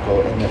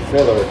tobacco in the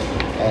filler.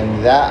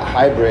 And that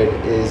hybrid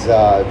is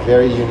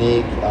very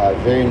unique,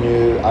 very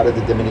new, out of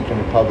the Dominican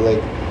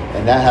Republic,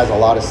 and that has a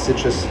lot of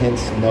citrus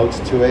hints, notes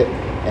to it,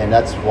 and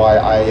that's why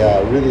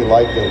I really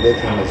like the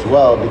Lithium as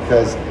well,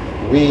 because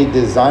we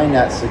designed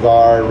that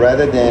cigar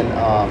rather than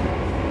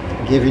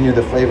giving you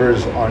the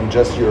flavors on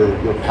just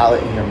your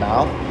palate in your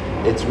mouth.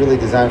 It's really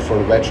designed for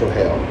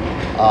retrohale.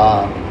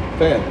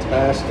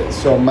 Fantastic.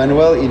 So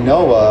Manuel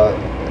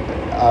Inoa,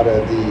 out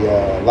of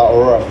the La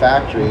Aurora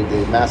factory,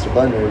 the master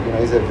blender,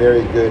 he's a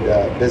very good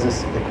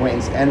business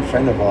acquaintance and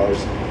friend of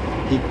ours.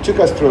 He took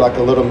us through like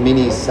a little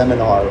mini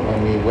seminar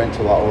when we went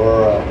to La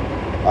Aurora,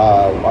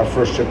 our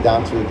first trip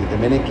down to the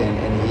Dominican,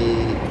 and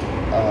he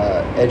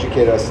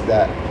educated us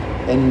that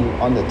And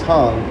on the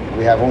tongue,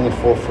 we have only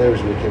 4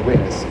 flavors we can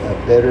witness: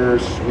 bitter,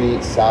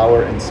 sweet,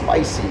 sour, and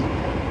spicy.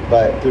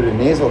 But through the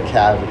nasal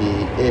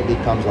cavity, it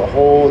becomes a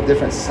whole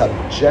different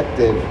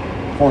subjective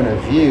point of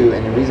view.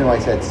 And the reason why I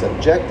said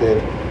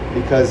subjective,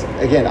 because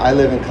again, I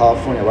live in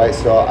California, right?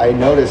 So I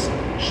notice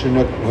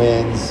Chinook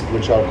winds,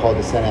 which are called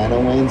the Santa Ana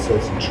winds. So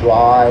it's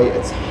dry,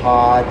 it's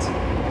hot,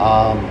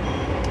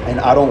 and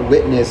I don't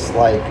witness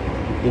like,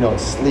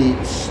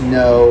 sleet,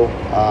 snow.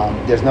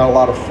 There's not a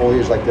lot of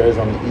foliage like there is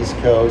on the East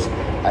Coast.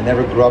 I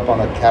never grew up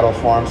on a cattle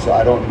farm, so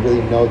I don't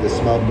really know the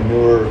smell of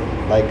manure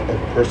like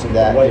a person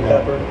that, White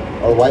pepper.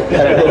 Or white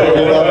pepper,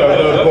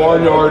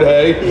 Barnyard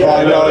hay.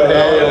 Barnyard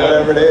hay or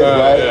whatever it is,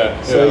 right?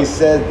 Yeah, So he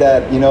said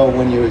that,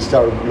 when you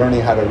start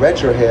learning how to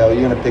retrohale,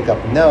 you're going to pick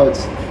up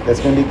notes that's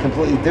going to be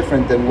completely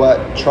different than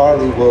what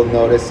Charlie will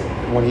notice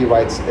when he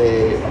writes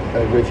a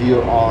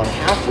review on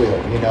Half Wheel,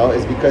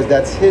 is because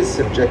that's his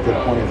subjective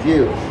point of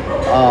view.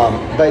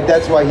 But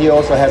that's why he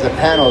also has a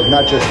panel of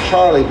not just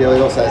Charlie, but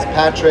he also has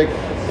Patrick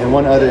and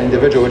one other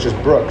individual, which is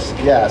Brooks.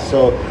 Yeah,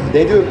 so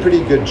they do a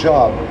pretty good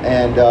job.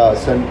 And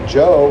so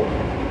Joe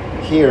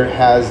here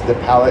has the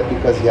palate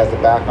because he has the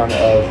background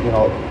of,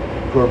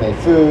 gourmet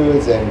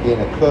foods and being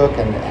a cook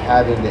and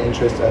having the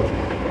interest of,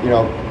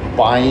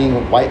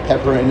 buying white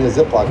pepper in a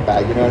Ziploc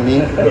bag, you know what I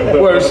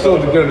mean? We're still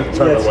going to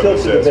determine what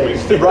this is. We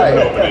still Right.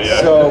 haven't opened it yet.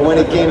 So when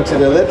it came to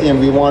the lithium,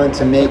 we wanted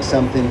to make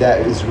something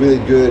that is really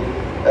good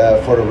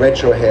for the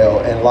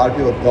retrohale, and a lot of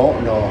people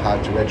don't know how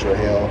to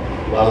retrohale,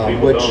 A lot of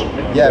people which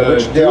don't.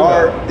 which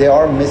they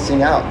are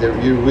missing out.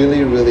 You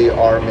really, really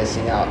are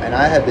missing out. And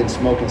I have been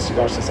smoking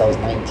cigars since I was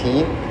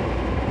 19.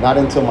 Not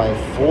until my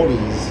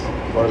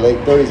 40s or late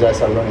 30s that I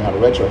started learning how to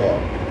retrohale.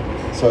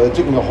 So it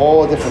took me a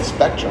whole different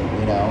spectrum,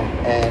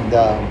 and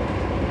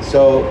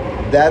so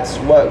that's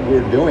what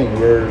we're doing.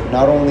 We're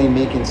not only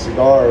making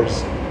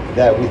cigars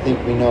that we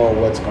think we know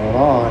what's going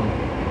on.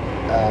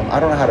 I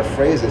don't know how to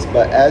phrase this,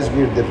 but as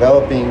we're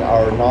developing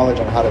our knowledge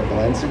on how to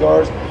blend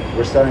cigars,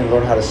 we're starting to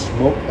learn how to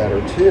smoke better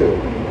too.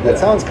 That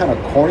sounds kind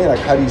of corny, like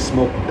how do you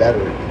smoke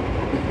better?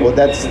 Well,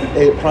 that's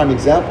a prime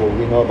example.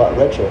 We know about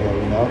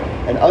retrohale,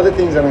 and other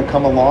things are going to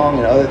come along,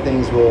 and other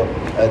things will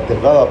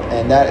develop,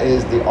 and that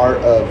is the art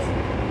of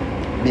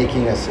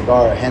making a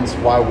cigar. Hence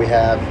why we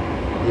have,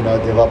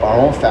 develop our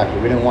own factory.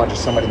 We didn't want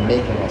just somebody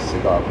making a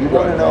cigar. We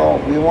want to know.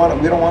 We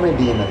don't want to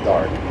be in the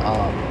dark.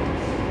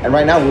 And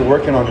right now we're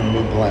working on a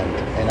new blend,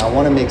 and I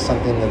want to make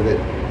something a little bit,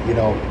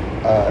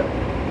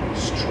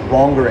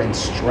 stronger in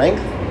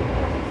strength.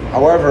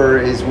 However,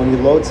 is when you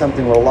load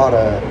something with a lot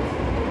of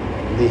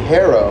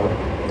Ligero,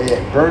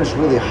 it burns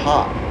really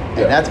hot,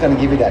 and that's going to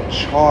give you that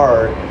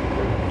char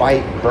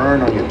bite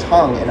burn on your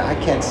tongue, and I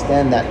can't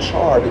stand that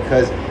char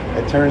because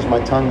it turns my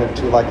tongue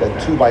into like a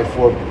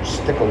 2x4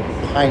 stick of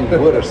pine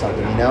wood or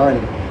something,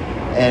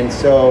 and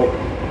so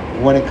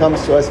when it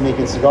comes to us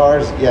making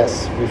cigars,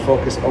 yes, we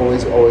focus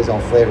always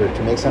on flavor.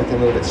 To make something a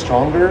little bit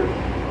stronger,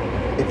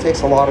 it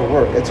takes a lot of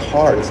work. It's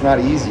hard, it's not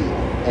easy,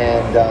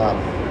 and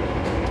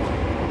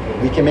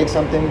we can make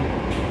something,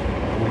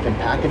 we can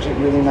package it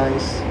really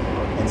nice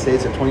and say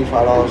it's a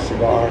 $25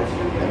 cigar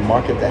and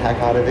market the heck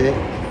out of it,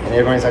 and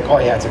everyone's like, oh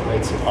yeah, it's a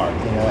great cigar.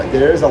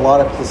 There is a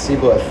lot of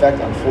placebo effect,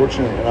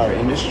 unfortunately, in our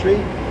industry,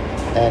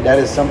 and that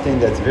is something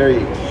that's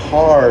very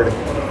hard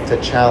to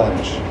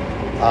challenge.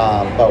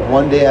 But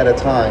one day at a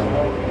time,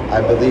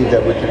 I believe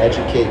that we can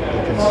educate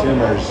the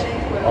consumers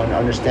on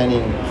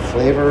understanding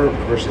flavor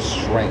versus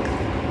strength.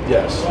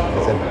 Yes.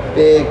 There's a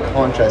big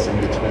contrast in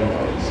between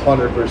those.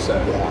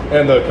 100%. Yeah.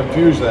 And the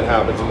confusion that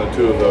happens in the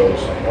two of those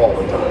all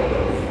the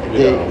time.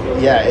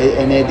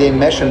 They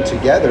mesh them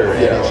together,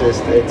 and it's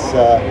just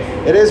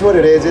it is what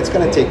it is. It's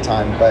going to take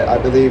time, but I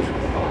believe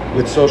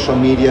with social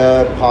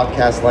media,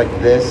 podcasts like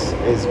this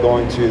is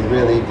going to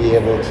really be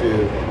able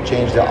to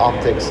change the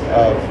optics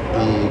of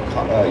the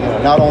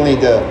not only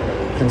the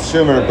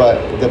consumer but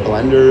the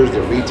blenders,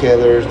 the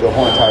retailers, the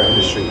whole entire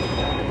industry.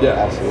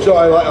 Yeah, absolutely. So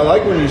I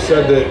like when you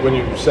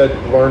said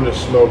learn to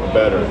smoke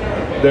better,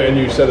 and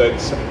you said that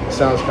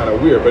sounds kind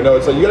of weird, but no,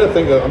 it's like you got to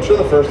think that I'm sure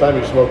the first time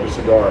you smoked a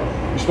cigar,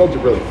 you smoked it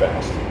really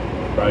fast,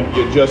 right?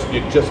 You just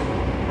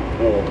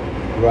pulled,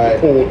 right,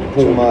 pulled,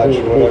 too much,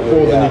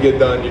 pulled, then you get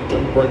done, you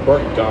burnt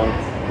your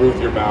tongue, breathe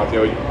your mouth.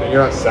 You're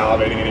not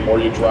salivating anymore.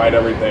 You dried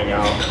everything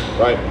out,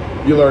 right?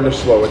 You learn to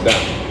slow it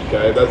down.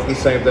 Okay, that's the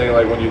same thing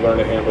like when you learn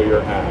to handle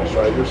your ash,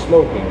 right? You're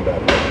smoking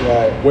better.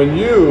 Right. When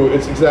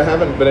I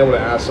haven't been able to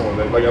ask someone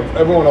that, like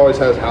everyone always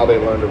has how they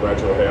learn to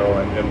retrohale,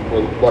 and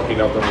we're lucky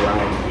enough that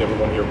around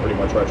everyone here pretty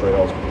much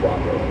retrohales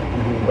properly,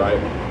 right?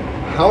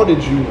 How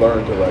did you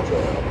learn to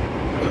retrohale?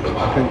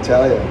 I couldn't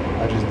tell you.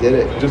 I just did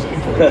it. Just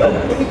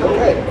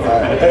okay.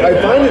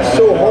 I find it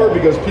so hard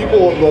because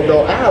people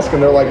they'll ask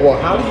and they're like,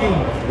 well, how do you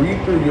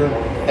breathe through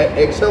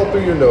exhale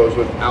through your nose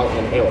without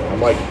inhaling?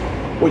 I'm like,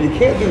 well, you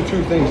can't do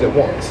two things at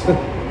once.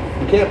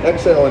 You can't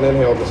exhale and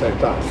inhale at the same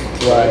time.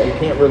 Right. You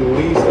can't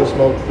release the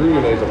smoke through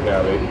your nasal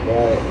cavity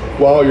Right.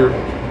 while you're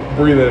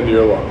breathing into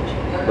your lungs,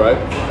 right?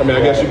 I mean,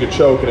 I guess you could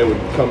choke and it would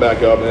come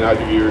back up and then out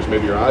your ears,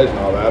 maybe your eyes and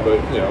all that, but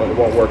it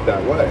won't work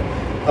that way.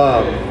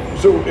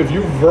 So if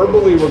you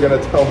verbally were going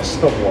to tell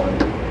someone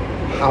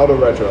how to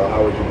retro,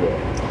 how would you do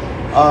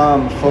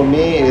it? For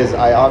me is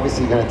I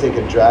obviously gonna take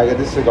a drag of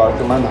the cigar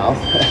through my mouth,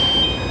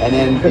 and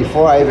then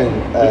before I even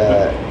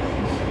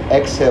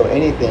exhale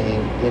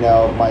anything, you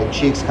know, my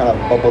cheeks kind of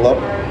bubble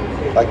up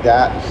like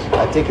that.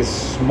 I take a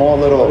small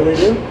little. What do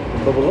they do?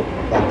 Bubble up?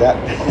 Like that.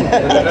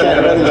 I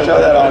can't really show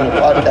that on the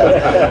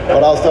podcast,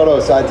 but I'll start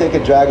over. So I take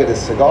a drag of the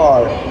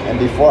cigar, and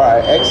before I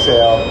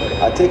exhale,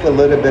 I take a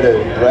little bit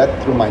of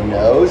breath through my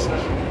nose,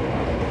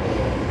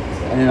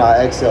 and then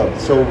I exhale.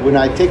 So when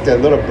I take the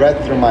little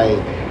breath through my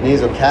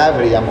nasal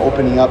cavity, I'm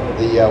opening up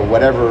the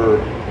whatever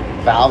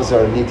valves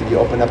are need to be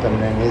opened up in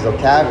the nasal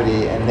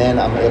cavity, and then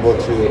I'm able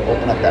to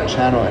open up that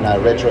channel, and I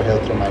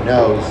retrohale through my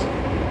nose,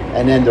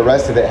 and then the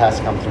rest of it has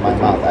to come through my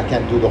mouth. I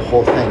can't do the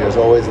whole thing. There's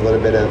always a little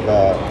bit of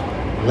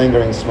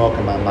lingering smoke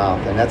in my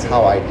mouth, and that's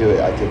how I do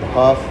it. I take a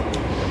puff,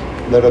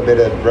 a little bit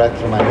of breath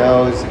through my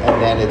nose,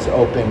 and then it's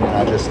open, and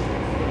I just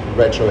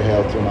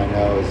retrohale through my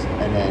nose,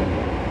 and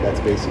then that's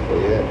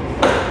basically it.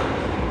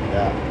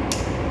 Yeah.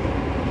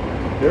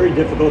 Very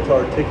difficult to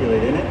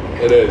articulate, isn't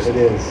it? It is. It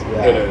is.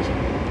 Yeah. It is.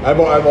 I've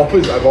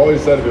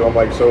always said to people, I'm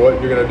like, so what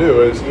you're gonna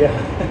do is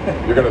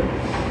you're gonna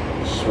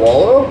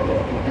swallow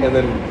and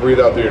then breathe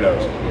out through your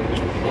nose.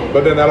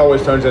 But then that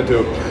always turns into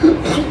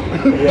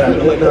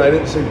I'm like, no, I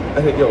didn't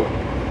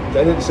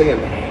say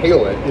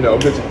inhale it, you know,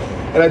 because,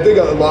 and I think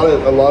a lot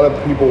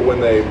of people when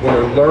they're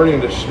learning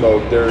to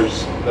smoke,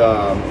 there's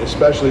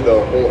especially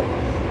the whole.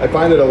 I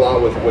find it a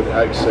lot with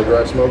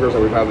ex-cigarette smokers,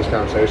 and we've had this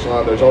conversation a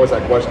lot. There's always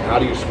that question: how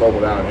do you smoke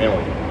without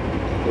inhaling?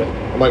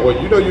 I'm like, well,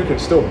 you know, you can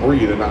still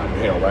breathe and not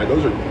inhale, right?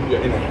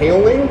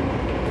 Inhaling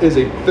is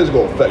a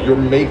physical effect. You're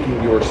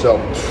making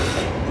yourself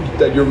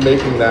you're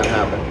making that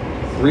happen.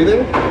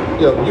 Breathing,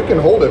 you know, you can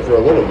hold it for a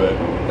little bit,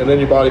 and then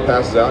your body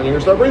passes out, and you're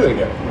gonna start breathing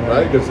again,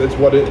 right? Because it's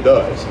what it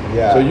does.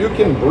 Yeah. So you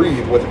can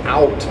breathe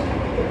without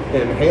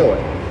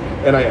inhaling,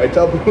 and I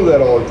tell people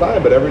that all the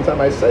time. But every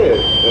time I say it,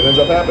 it ends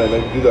up happening.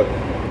 They do the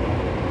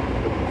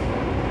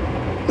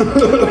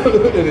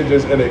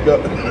and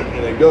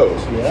it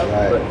goes.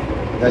 Yeah.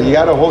 Right. Now you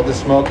got to hold the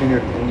smoke in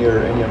your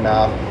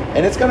mouth,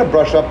 and it's going to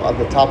brush up on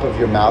the top of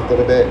your mouth a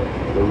little bit,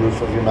 the roof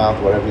of your mouth,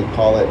 whatever you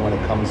call it, when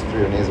it comes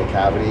through your nasal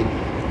cavity.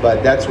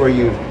 But that's where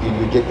you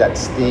get that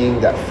sting,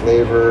 that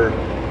flavor,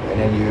 and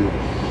then you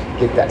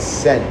get that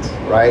scent,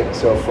 right?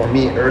 So for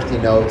me, earthy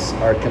notes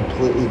are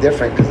completely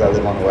different because I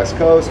live on the West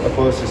Coast,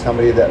 opposed to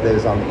somebody that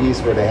lives on the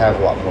East, where they have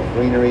a lot more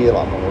greenery, a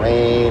lot more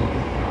rain.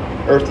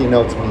 Earthy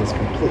notes means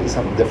completely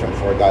something different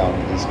for a guy on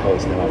the East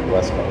Coast than on the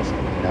West Coast,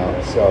 you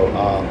know? So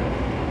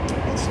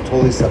it's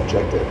totally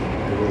subjective.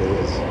 It really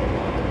is.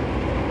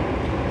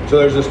 So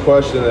there's this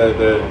question that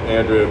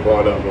Andrea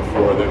brought up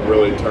before that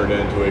really turned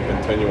into a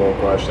continual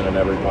question in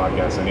every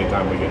podcast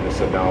anytime we get to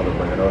sit down with a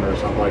brand owner or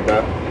something like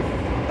that.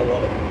 I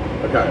love it.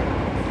 Okay.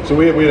 So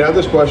we had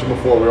this question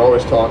before. We were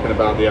always talking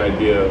about the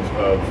idea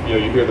of you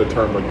know, you hear the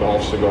term the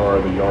golf cigar,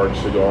 the yard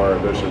cigar,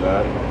 this or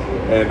that.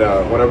 And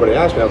when everybody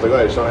asked me, I was like,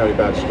 I just don't have any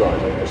bad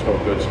cigars. I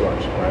smoke good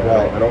cigars,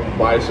 right? I don't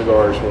buy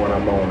cigars for when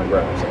I'm mowing the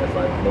grass. If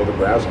I mow the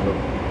grass, I'm going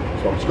to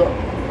smoke a cigar,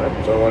 right?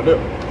 That's what I want to do.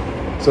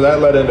 So that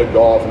led into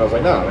golf, and I was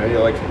like, no, man,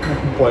 you're like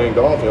playing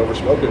golf, you over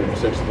smoking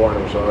 64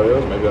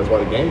 Rosarios. Maybe that's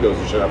why the game goes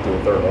to shit after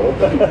the third hole.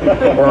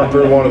 Burn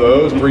through one of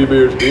those, 3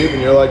 beers deep,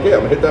 and you're like, yeah,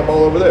 I'm gonna hit that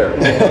ball over there.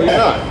 No, you're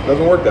not. It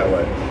doesn't work that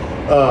way.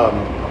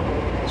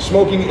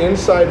 Smoking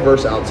inside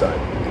versus outside.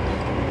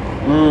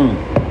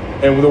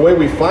 And the way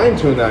we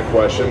fine-tuned that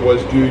question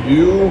was, do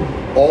you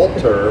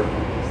alter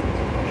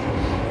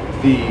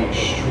the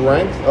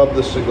strength of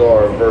the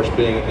cigar versus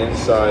being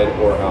inside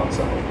or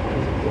outside?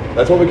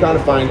 That's what we kind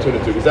of fine-tuned it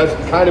to, because that's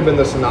kind of been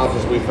the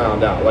synopsis we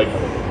found out. Like,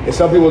 if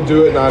some people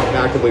do it not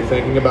actively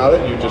thinking about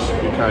it, you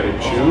kind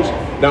of choose.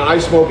 Now, I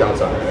smoke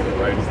outside,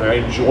 right? I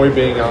enjoy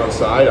being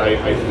outside.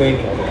 I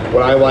think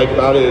what I like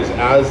about it is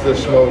as the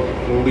smoke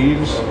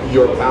leaves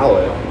your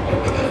palate,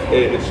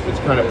 it's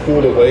kind of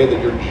pulled away,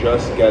 that you're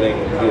just getting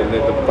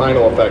the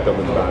final effect of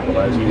the tobacco,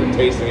 right? So you're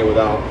tasting it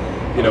without,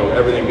 you know,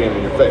 everything being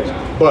in your face.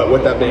 But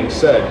with that being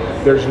said,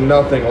 there's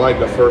nothing like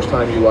the first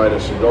time you light a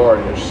cigar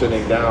and you're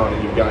sitting down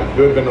and you've got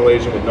good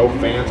ventilation with no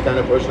fans kind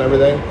of pushing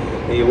everything,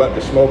 and you let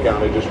the smoke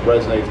out, it just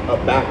resonates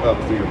back up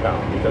through your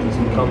palate because it's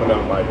coming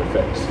up by your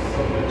face.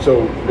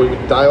 So what we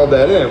dialed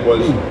that in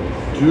was,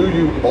 do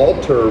you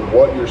alter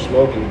what you're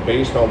smoking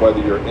based on whether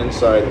you're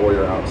inside or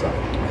you're outside?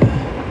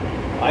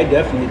 I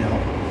definitely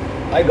don't.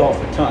 I golf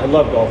a ton. I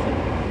love golfing.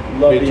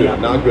 Love Me too.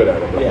 Not good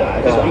at it. But yeah,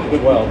 I suck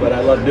as well, but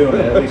I love doing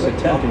it. At least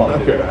attempting to not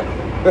do good it. at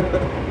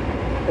it.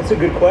 That's a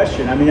good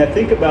question. I mean, I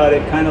think about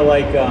it kind of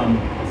like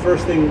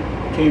first thing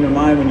came to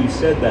mind when you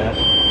said that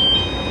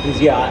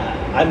is,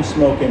 I'm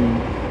smoking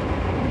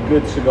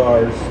good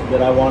cigars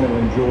that I want to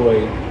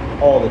enjoy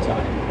all the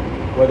time,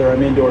 whether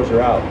I'm indoors or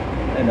out.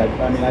 And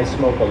I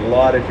smoke a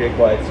lot of Jake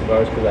Wyatt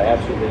cigars because I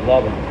absolutely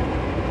love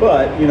them.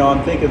 But, you know,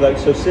 I'm thinking like,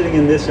 so sitting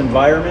in this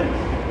environment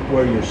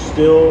where you're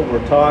still,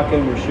 we're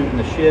talking, we're shooting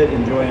the shit,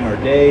 enjoying our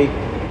day,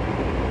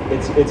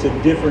 it's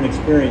a different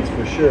experience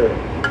for sure.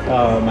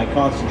 My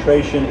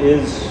concentration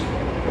is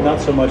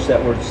not so much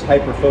that we're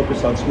hyper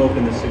focused on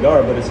smoking the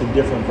cigar, but it's a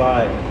different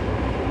vibe.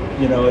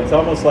 You know, it's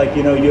almost like,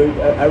 you know,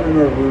 I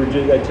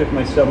remember I took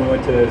my son, we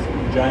went to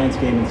a Giants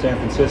game in San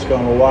Francisco,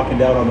 and we're walking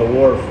down on the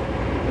wharf,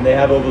 and they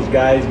have all those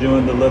guys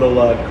doing the little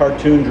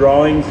cartoon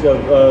drawings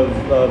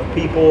of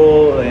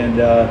people, and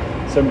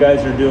some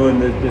guys are doing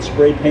the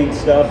spray paint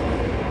stuff.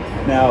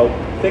 Now,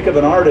 think of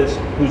an artist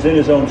who's in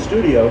his own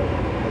studio,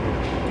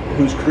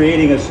 who's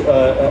creating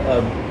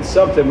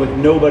something with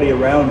nobody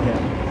around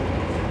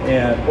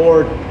him,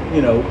 or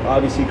you know,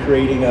 obviously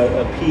creating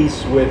a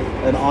piece with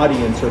an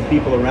audience or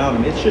people around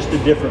him. It's just a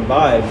different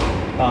vibe.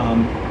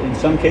 In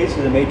some cases,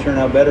 it may turn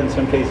out better. In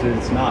some cases,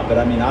 it's not. But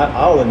I mean,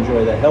 I'll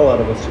enjoy the hell out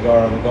of a cigar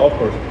on the golf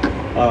course,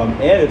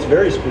 and it's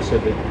very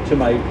specific to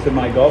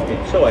my golf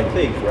game. So I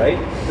think, right?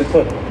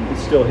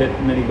 It's still hit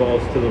many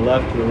balls to the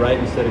left, to the right,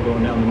 instead of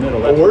going down the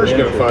middle. Well, we're just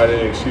going to find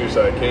any excuse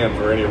I can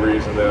for any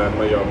reason that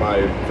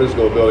my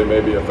physical ability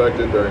may be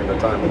affected during the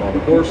time I'm on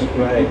the course.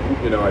 Right.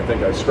 You know, I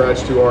think I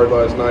scratched too hard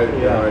last night.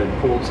 You know,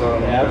 I pulled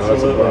some. Absolutely.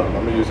 That's the problem.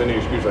 I'm going to use any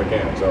excuse I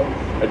can. So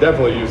I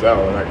definitely used that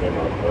when that came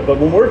up. But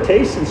when we're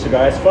tasting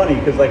cigars, it's funny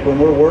because like when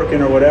we're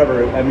working or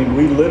whatever, I mean,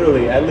 we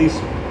literally, at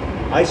least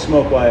I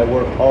smoke while I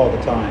work all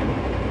the time.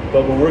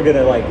 But when we're going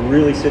to like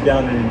really sit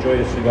down and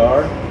enjoy a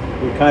cigar,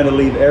 we kind of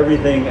leave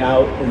everything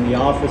out in the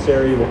office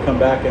area. We'll come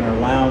back in our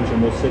lounge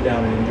and we'll sit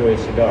down and enjoy a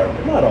cigar.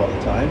 But not all the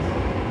time.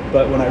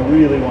 But when I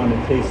really want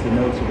to taste the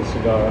notes of the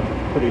cigar,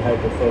 I'm pretty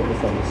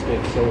hyper-focused on the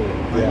stick solely.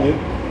 Aren't you?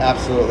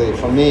 Absolutely.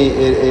 For me,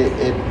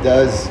 it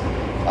does,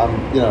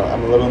 you know,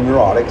 I'm a little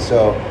neurotic,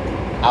 so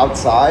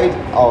outside,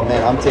 oh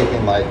man, I'm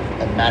taking like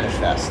a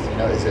manifest. You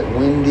know, is it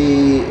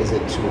windy? Is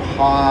it too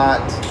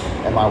hot?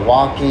 Am I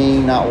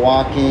walking, not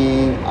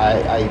walking?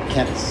 I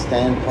can't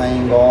stand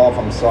playing golf.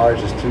 I'm sorry,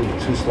 it's just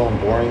too slow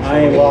and boring for I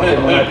ain't me.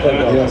 walking when I play golf. You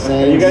know what I'm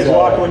saying? You guys So-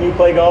 walk when you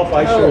play golf?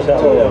 I sure as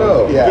hell no, don't.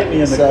 no. Yeah, Get me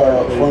in the so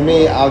car, please. for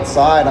me,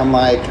 outside, I'm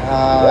like,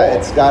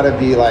 it's got to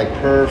be like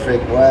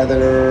perfect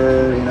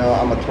weather. You know,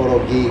 I'm a total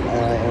geek.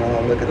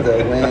 Look at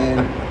the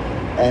wind.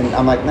 And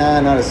I'm like, nah,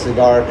 not a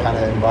cigar kind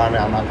of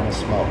environment. I'm not going to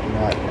smoke, you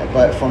know.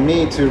 But for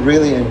me to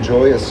really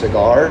enjoy a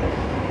cigar,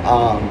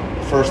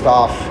 first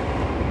off,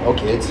 no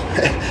kids.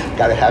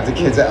 Got to have the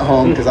kids at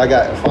home because I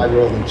got a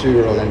 5-year-old and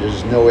 2-year-old, and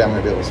there's no way I'm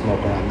going to be able to smoke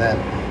around them.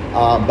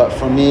 But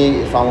for me,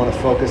 if I want to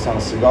focus on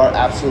a cigar,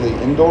 absolutely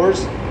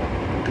indoors,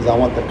 because I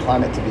want the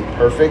climate to be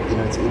perfect. You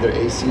know, it's either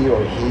AC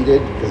or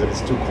heated, because if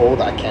it's too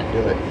cold, I can't do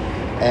it.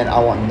 And I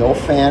want no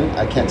fan.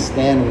 I can't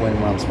stand wind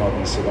when I'm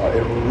smoking a cigar.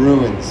 It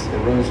ruins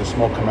the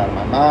smoke coming out of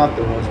my mouth.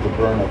 It ruins the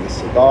burn of the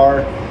cigar.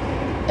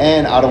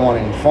 And I don't want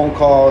any phone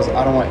calls.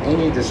 I don't want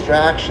any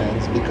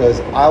distractions, because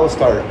I will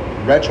start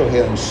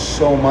retrohaling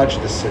so much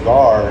the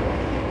cigar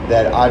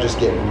that I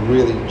just get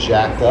really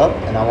jacked up,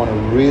 and I want a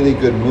really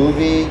good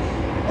movie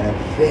and a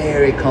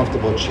very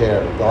comfortable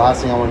chair. The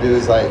last thing I want to do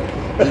is like,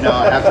 you know,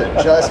 I have to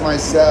adjust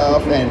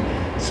myself. And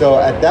so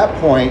at that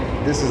point,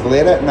 this is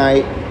late at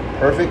night,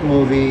 perfect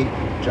movie,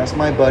 just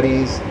my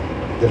buddies.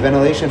 The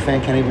ventilation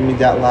fan can't even be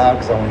that loud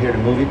because I want to hear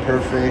the movie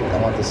perfect.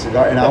 I want the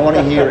cigar, and I want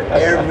to hear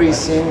every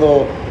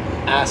single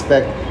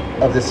aspect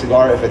of the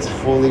cigar if it's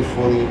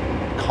fully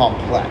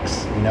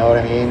complex. You know what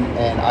I mean?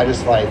 And I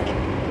just like,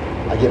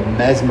 I get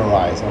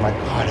mesmerized. I'm like,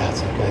 God,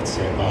 that's a good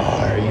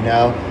cigar, you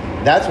know?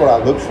 That's what I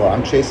look for.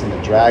 I'm chasing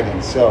the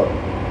dragon. So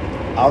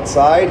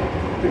outside,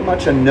 pretty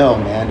much a no,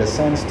 man. The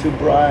sun's too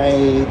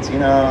bright, you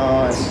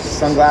know,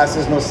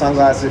 sunglasses, no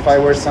sunglasses. If I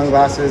wear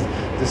sunglasses,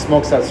 the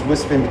smoke starts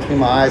wisping between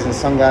my eyes, and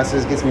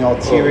sunglasses gets me all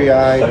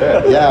teary-eyed.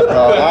 Yeah,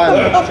 bro,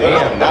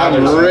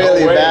 I'm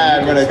really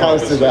bad when it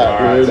comes to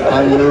that, dude.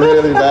 I'm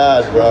really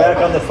bad, bro. We're back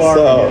on the farm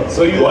again.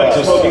 So you like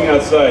smoking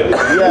outside?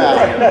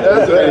 Yeah.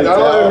 That's it.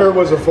 All I heard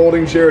was a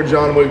folding chair,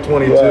 John Wick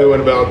 22,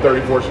 and about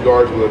 34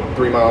 cigars with a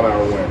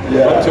 3-mile-an-hour wind.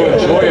 Yeah. To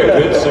enjoy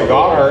a good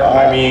cigar,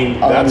 I mean,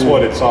 that's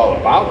what it's all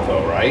about,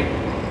 though, right?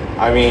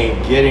 I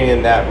mean, getting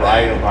in that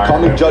right environment, Call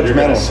me you're going to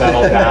judgmental.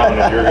 settle down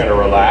and you're going to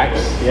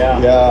relax Yeah.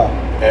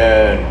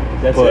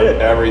 and That's put it.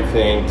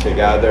 everything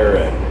together.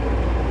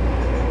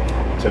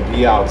 And to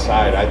be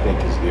outside, I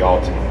think, is the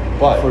ultimate.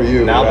 But For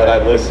you, now right?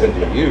 that I listen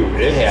to you,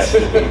 it has to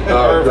be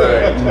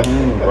perfect,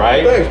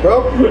 right? Thanks,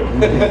 bro.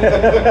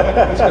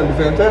 It's going to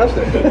be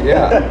fantastic.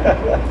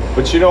 Yeah.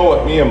 But you know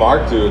what me and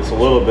Mark do? It's a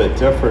little bit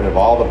different of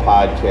all the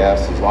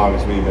podcasts, as long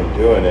as we've been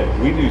doing it.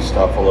 We do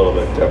stuff a little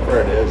bit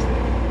different. Is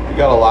we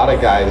got a lot of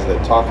guys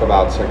that talk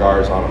about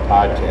cigars on a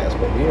podcast,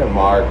 but me and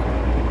Mark,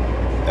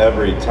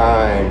 every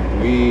time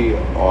we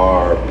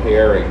are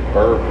pairing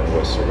bourbon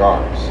with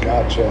cigars.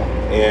 Gotcha.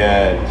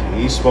 And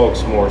he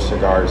smokes more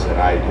cigars than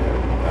I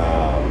do.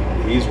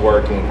 He's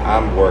working,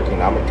 I'm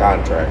working, I'm a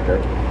contractor.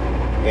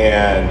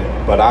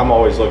 But I'm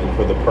always looking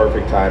for the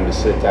perfect time to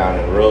sit down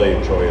and really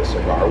enjoy a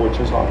cigar, which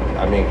is hard.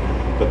 I mean,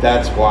 but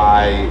that's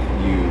why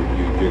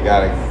you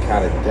gotta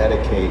kind of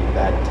dedicate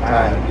that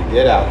time to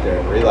get out there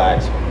and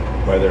relax,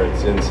 whether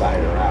it's inside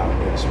or out,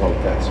 and smoke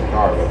that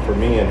cigar. But for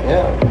me and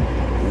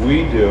him,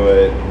 we do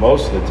it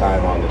most of the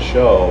time on the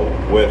show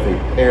with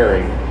a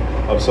pairing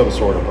of some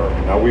sort of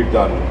bourbon. Now, we've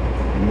done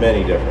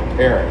many different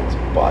pairings,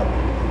 but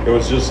It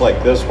was just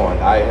like this one.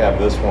 I have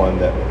this one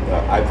that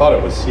I thought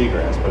it was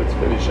seagrass, but it's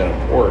finished in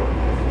a port.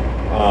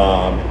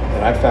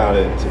 And I found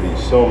it to be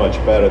so much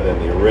better than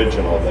the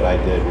original that I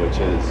did, which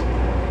is,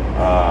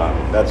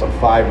 that's a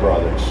Five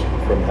Brothers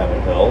from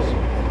Heaven Hills.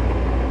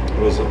 It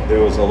was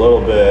a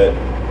little bit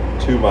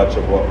too much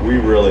of what we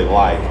really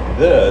like.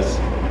 This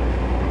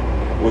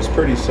was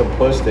pretty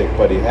simplistic,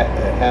 but it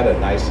had a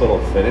nice little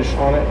finish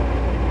on it.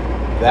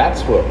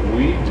 That's what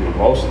we do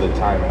most of the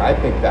time, and I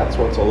think that's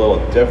what's a little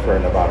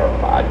different about our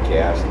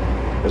podcast,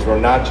 is we're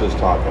not just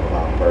talking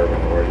about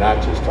bourbon, we're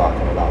not just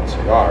talking about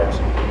cigars.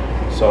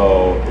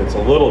 So it's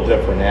a little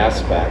different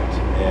aspect,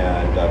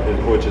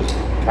 and which is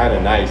kind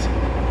of nice.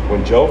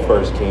 When Joe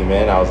first came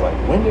in, I was like,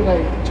 when did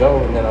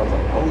Joe? And then I was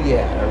like, oh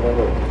yeah, I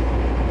remember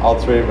all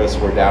three of us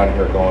were down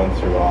here going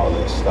through all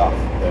this stuff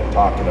and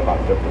talking about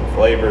different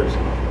flavors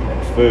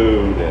and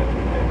food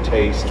and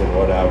taste and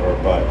whatever,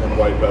 but... And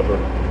white pepper.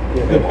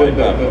 And white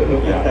pepper,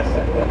 yeah.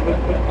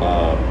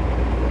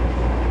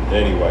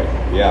 Anyway,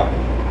 yeah.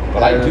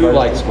 But I do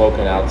like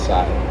smoking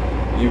outside.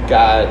 You've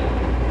got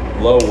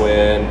low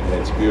wind and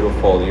it's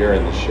beautiful. You're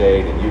in the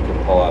shade and you can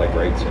pull out a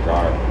great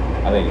cigar.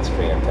 I think it's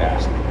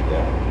fantastic.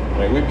 Yeah. I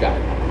mean, we've got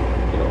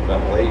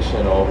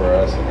ventilation over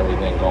us and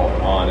everything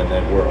going on, and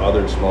then where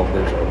other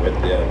smokers are with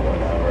you and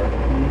whatever.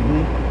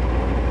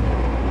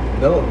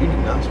 No, you do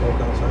not smoke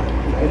outside.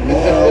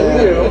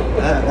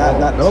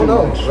 Not No, too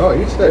no, much. no.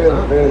 You stay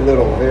Very, very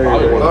little. Very,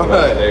 Probably very one of little. the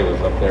best today was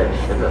up there at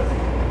Sugar.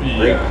 Creek.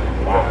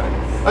 Yeah.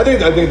 Wow. I think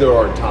there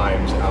are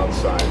times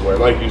outside where,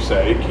 like you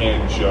said, it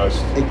can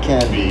just It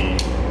can be.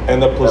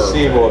 And the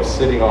placebo of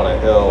sitting on a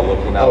hill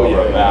looking out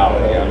over a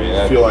valley. I mean, you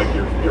that's, feel like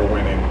you're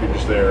winning. You're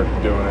just there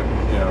doing it.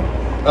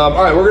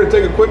 All right, we're gonna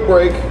take a quick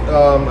break.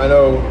 I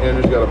know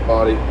Andrew's got a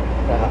potty,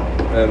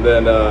 and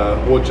then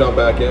we'll jump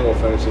back in. We'll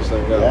finish this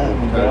thing up. Yeah,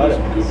 We'll kind of do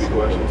some goofy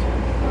questions.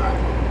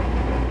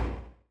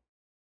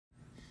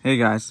 Hey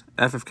guys,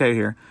 FFK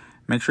here.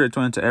 Make sure to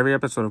tune into every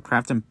episode of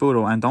Craft and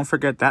Poodle, and don't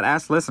forget that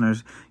as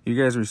listeners, you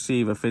guys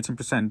receive a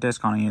 15%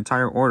 discount on your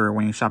entire order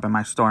when you shop at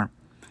my store.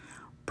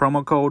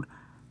 Promo code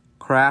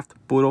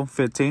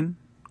CraftPoodle15.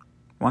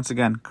 Once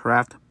again,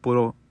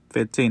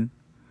 CraftPoodle15.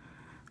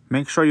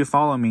 Make sure you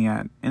follow me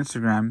at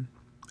Instagram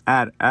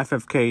at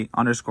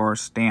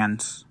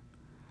FFK_stands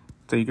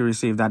so you can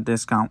receive that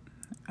discount.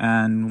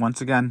 And once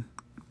again,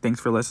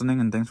 thanks for listening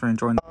and thanks for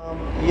enjoying.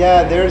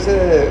 Yeah, there's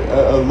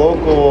a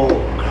local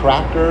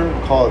cracker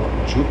called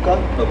Juca.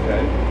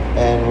 Okay.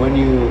 And when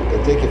you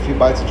take a few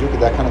bites of Juca,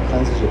 that kind of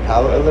cleanses your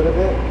palate a little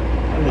bit.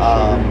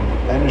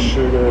 And the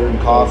sugar and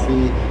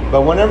coffee.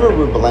 But whenever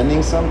we're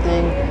blending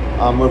something,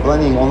 we're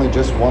blending only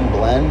just one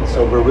blend.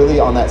 So we're really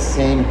on that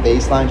same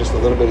baseline, just a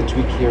little bit of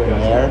tweak here and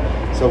there.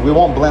 So we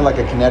won't blend like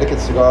a Connecticut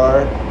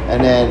cigar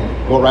and then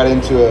go right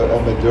into a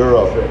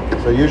Maduro.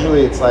 So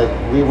usually it's like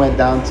we went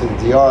down to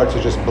DR to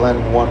just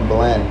blend one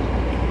blend.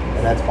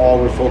 And that's all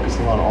we're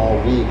focusing on all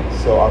week.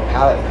 So our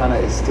palate kind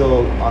of is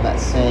still on that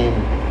same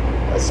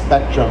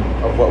spectrum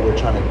of what we're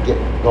trying to get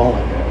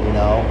going,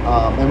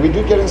 and we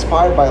do get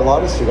inspired by a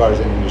lot of cigars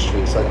in the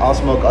industry. So like I'll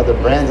smoke other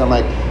brands. I'm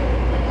like,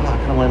 I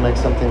kind of want to make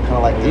something kind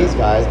of like these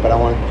guys, but I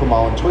want to put my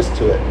own twist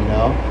to it,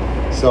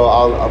 So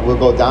we'll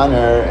go down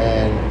there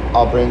and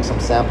I'll bring some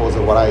samples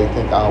of what I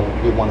think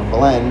we want to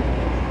blend,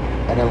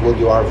 and then we'll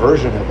do our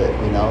version of it.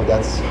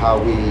 That's how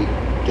we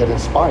get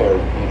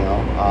inspired.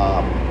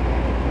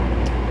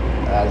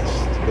 That's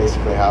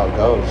basically how it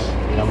goes.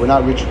 We're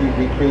not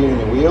recreating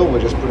the wheel.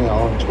 We're just putting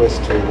our own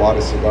twist to a lot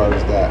of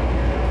cigars that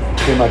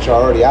pretty much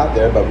are already out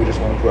there, but we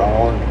just want to put our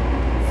own.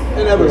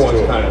 And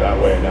everyone's kind of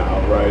that way now,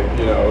 right?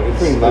 It's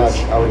Pretty much,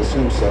 I would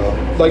assume so.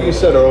 Like you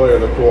said earlier,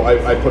 the cool.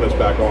 I put us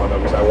back on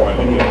because I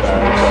wanted to get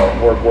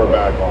back, so we're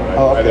back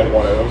on. I didn't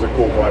want to. That was a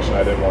cool question.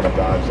 I didn't want to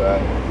dodge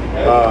that.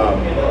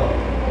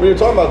 We were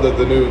talking about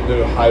the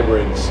new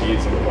hybrid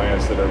seeds and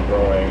plants that are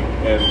growing,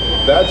 and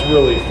that's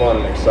really fun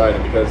and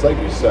exciting because, like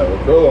you said,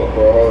 with Grillo and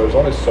Corojo, there's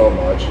only so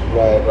much.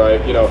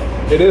 Right.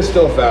 It is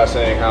still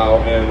fascinating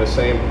how in the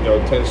same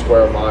 10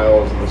 square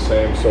miles, the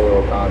same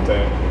soil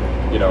content,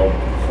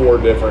 4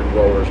 different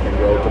growers can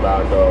grow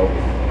tobacco,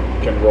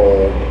 can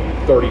roll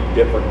 30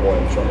 different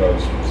ones from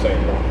those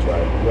same ones.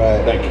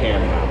 Right. That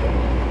can happen.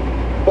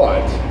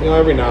 But,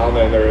 every now and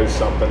then there is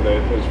something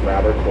that is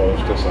rather close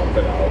to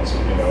something else,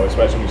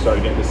 especially when you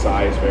start getting to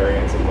size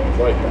variants and things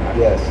like that.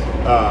 Yes.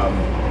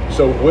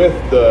 So with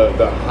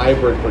the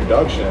hybrid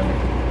production,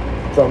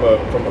 from a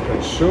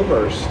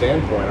consumer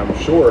standpoint, I'm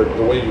sure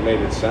the way you made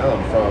it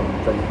sound from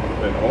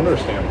an owner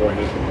standpoint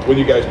is with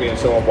you guys being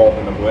so involved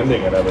in the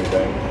blending and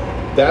everything,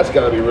 that's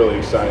got to be really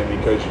exciting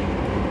because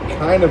you're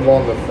kind of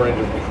on the fringe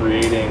of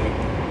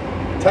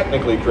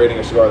technically creating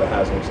a cigar that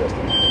hasn't existed.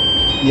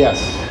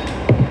 Yes,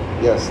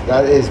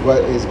 that is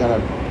what is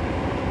going to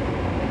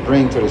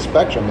bring to the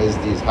spectrum is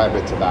these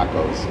hybrid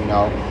tobaccos,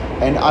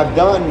 And I've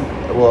done,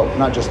 well,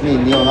 not just me,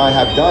 Neil and I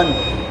have done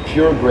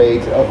pure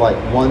grades of like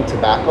one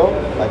tobacco.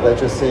 Like let's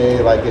just say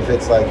like if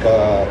it's like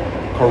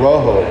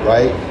Corojo,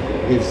 right?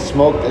 we've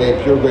smoked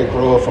a pure grade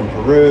Corojo from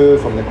Peru,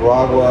 from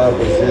Nicaragua,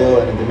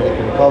 Brazil, and the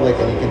Dominican Republic,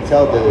 and you can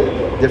tell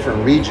the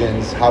different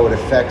regions how it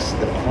affects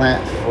the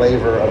plant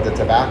flavor of the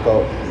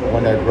tobacco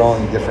when they're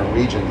grown in different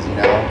regions, you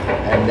know,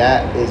 and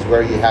that is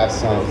where you have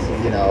some,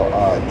 you know,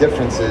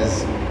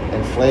 differences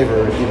in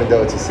flavor, even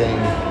though it's the same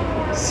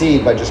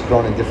seed, but just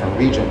grown in different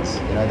regions.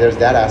 You know, there's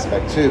that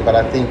aspect too, but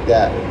I think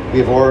that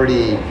we've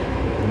already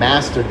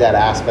mastered that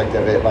aspect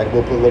of it. Like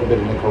we'll put a little bit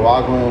of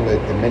Nicaraguan with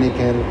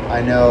Dominican.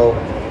 I know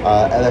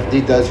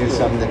LFD does use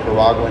some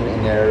Nicaraguan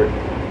in their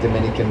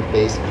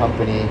Dominican-based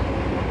company,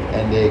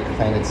 and they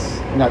claim it's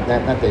not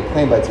they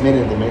claim, but it's made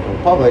in the Dominican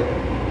Republic.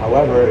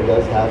 However, it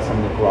does have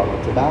some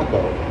Nicaraguan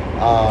tobacco.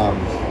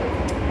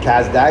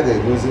 Cas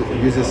Dagle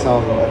uses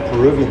some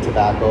Peruvian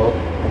tobacco,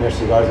 and their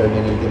cigars are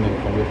made in the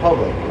Dominican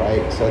Republic,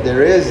 right? So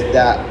there is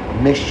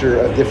that mixture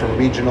of different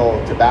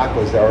regional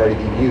tobaccos that are already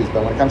being used.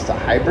 But when it comes to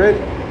hybrid,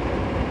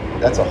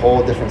 that's a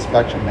whole different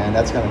spectrum, man.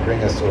 That's going to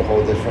bring us to a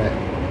whole different.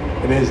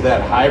 And is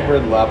that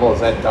hybrid level, is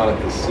that done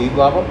at the seed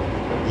level?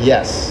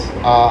 Yes.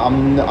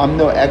 I'm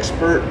no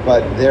expert,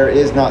 but there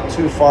is not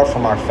too far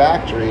from our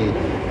factory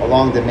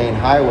along the main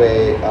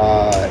highway,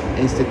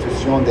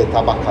 Institución de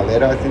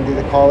Tabacalera, I think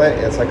they call it.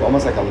 It's like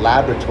almost like a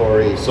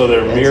laboratory. So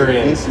they're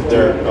mirroring the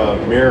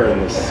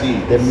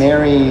seeds. They're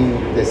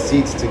marrying the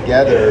seeds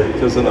together.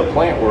 Because in the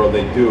plant world,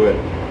 they do it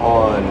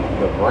on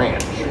the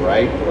branch,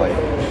 right? Like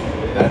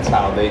that's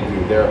how they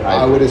do their hybrid.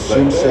 I would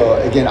assume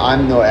so. Again,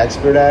 I'm no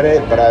expert at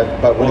it,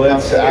 but when it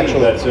comes to actual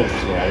that's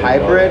interesting.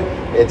 hybrid,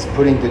 it's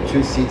putting the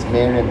two seeds,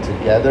 marrying them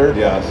together.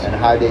 Yes. And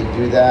how they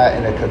do that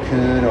in a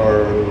cocoon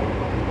or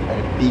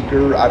a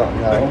beaker, I don't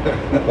know.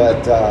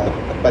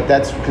 but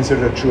that's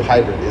considered a true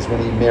hybrid, is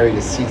when you marry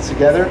the seeds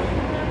together,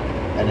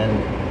 and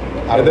then.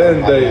 I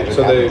know you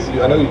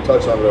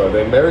touched on it earlier.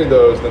 They marry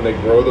those, then they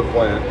grow the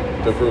plant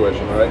to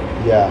fruition, right?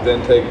 Yeah.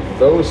 Then take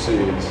those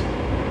seeds,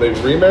 they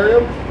remarry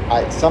them.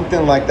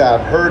 Something like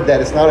that. I've heard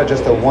that it's not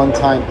just a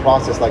one-time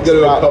process, like you go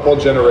to a couple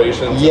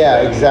generations.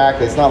 Yeah,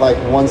 exactly. It's not like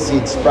one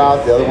seed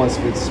sprouts, the other one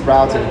seed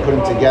sprouts, and you put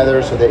them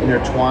together so they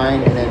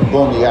intertwine, and then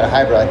boom, you got a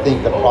hybrid. I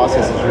think the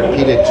process is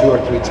repeated 2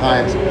 or 3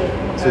 times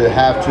to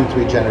have 2,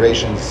 3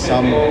 generations.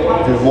 Some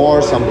do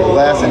more, some do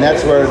less, and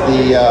that's where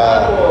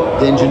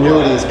the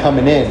ingenuity is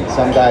coming in.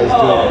 Some guys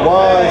do it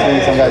once,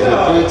 maybe some guys do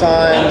it 3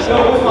 times.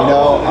 You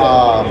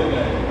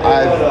know.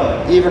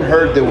 I've even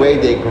heard the way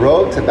they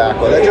grow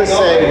tobacco. Let's just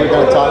say we're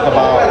going to talk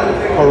about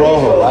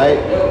Corojo, right?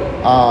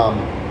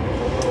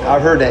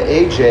 I've heard that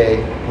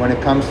AJ, when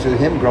it comes to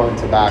him growing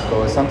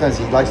tobacco, sometimes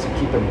he likes to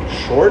keep them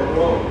short,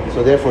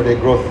 so therefore they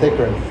grow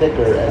thicker and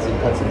thicker as he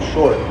cuts them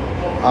short.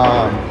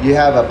 You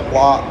have a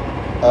plot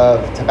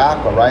of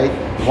tobacco, right?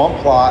 One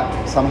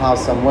plot, somehow,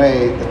 some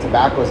way, the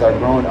tobaccos are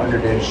growing under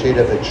the shade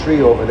of the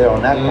tree over there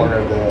on that corner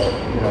of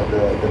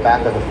the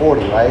back of the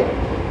 40, right?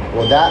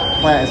 Well, that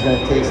plant is going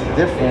to taste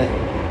different.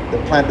 The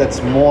plant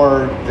that's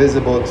more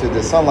visible to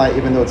the sunlight,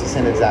 even though it's the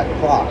same exact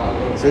plot.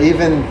 So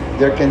even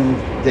they're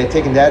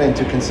taking that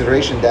into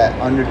consideration, that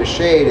under the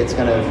shade it's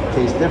going to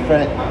taste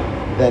different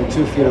than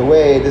 2 feet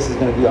away. This is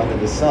going to be under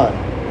the sun.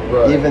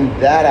 Right. Even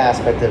that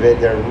aspect of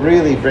it, they're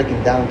really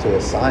breaking down to a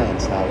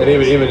science now. And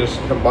even just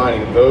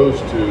combining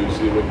those two,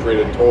 so you would create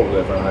a total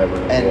different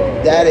hybrid.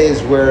 And that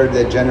is where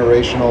the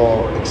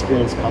generational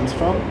experience comes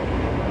from.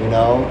 You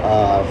know,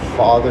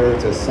 father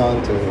to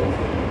son to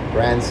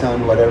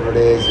grandson, whatever it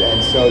is.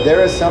 And so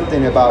there is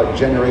something about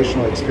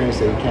generational experience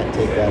that you can't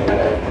take that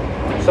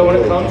away. So when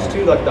it comes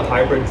to like the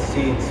hybrid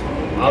seeds,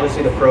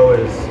 obviously the pro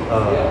is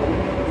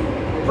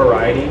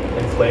variety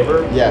and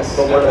flavor. Yes.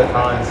 But what are the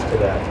cons to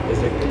that? Is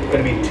it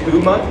going to be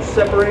too much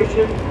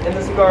separation in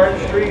the cigar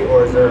industry,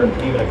 or is there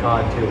even a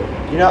con to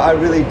it? You know, I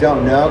really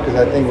don't know, because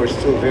I think we're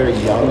still very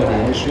young in the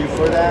industry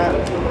for that.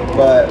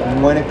 But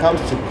when it comes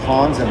to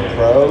cons and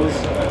pros,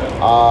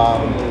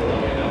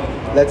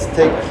 let's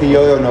take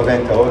Criollo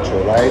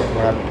 98, right?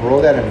 When I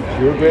roll that in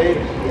pure grade,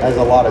 it has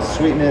a lot of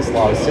sweetness, a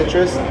lot of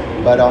citrus,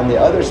 but on the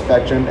other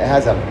spectrum, it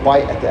has a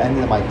bite at the end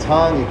of my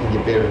tongue. It can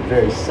get very,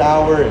 very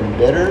sour and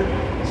bitter.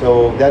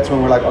 So that's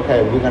when we're like,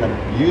 okay, we're gonna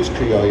use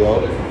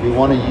Criollo. We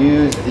wanna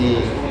use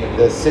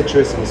the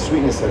citrus and the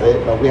sweetness of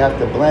it, but we have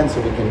to blend so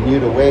we can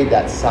mute away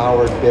that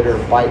sour, bitter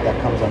bite that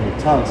comes on your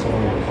tongue. So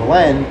when we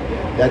blend,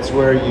 that's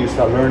where you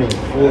start learning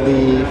full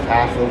leaf,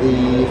 half a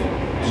leaf,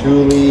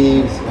 2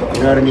 leaves,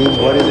 you know what I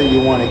mean? What is it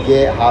you want to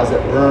get? How's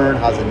it burn?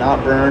 How's it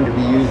not burn? Do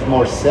we use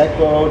more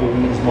seco? Do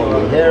we use more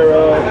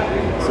ligero?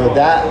 So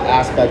that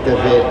aspect of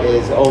it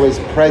is always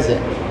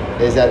present,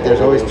 is that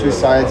there's always 2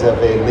 sides of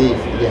a leaf.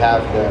 You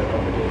have the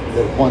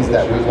ones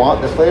that we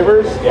want, the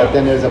flavors, but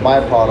then there's a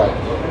byproduct.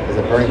 Is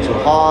it burning too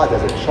hot?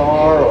 Does it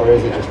char? Or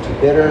is it just too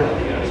bitter?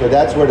 So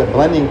that's where the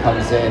blending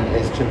comes in,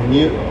 is to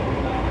mute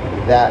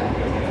that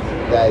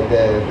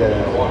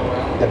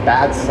the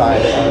bad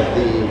side of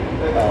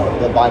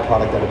the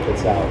byproduct that it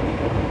puts out.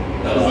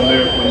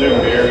 When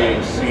they're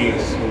marrying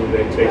seeds, when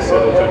they take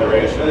several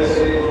generations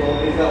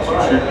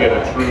to get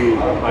a true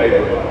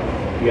hybrid,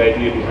 the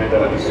idea behind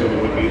that, I'm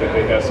assuming, would be that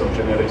they have some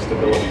genetic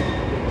stability.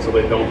 so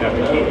they don't have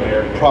to keep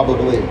marrying.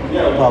 Probably.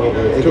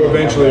 To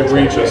eventually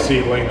reach a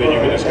seedling that you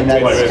can just And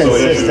that's continue. So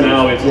it's consistent.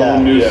 now it's Yeah. a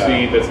whole new Yeah.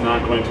 seed that's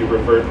not going to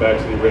revert back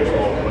to the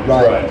original. When it's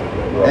Right.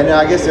 right. And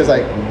I guess there's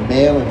like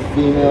male and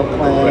female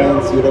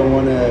plants. You don't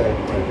want to,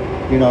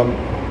 you know,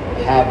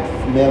 have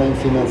male and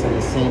females in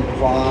the same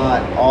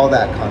plot, all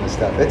that kind of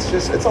stuff.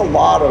 It's a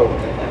lot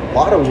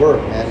of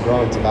work, man,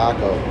 growing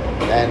tobacco.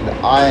 And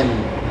I'm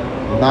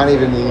not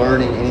even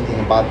learning anything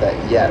about that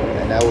yet.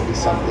 And that will be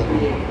something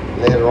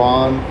later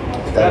on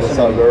that we'll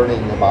start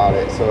learning about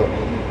it. So,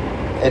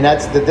 and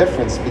that's the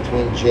difference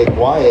between Jake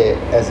Wyatt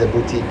as a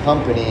boutique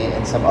company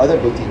and some other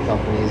boutique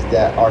companies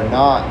that are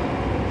not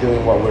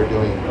doing what we're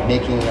doing,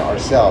 making it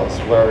ourselves,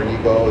 where you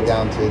go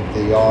down to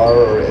DR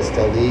or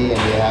Esteli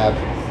and you have,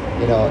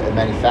 you know, a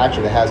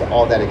manufacturer that has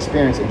all that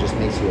experience and just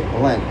makes you a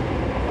blend.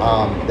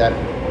 That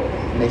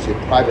makes you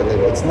a private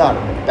label. It's not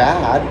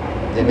bad.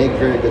 They make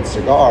very good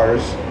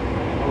cigars,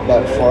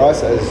 but for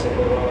us as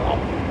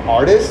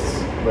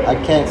artists, I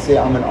can't say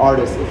I'm an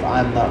artist if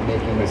I'm not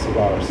making the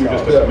cigars. You're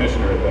just a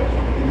commissioner at that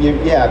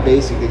point. Yeah,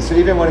 basically. So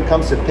even when it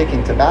comes to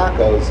picking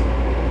tobaccos,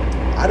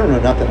 I don't know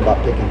nothing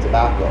about picking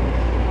tobacco.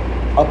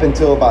 Up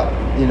until about,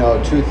 you know,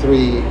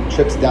 2-3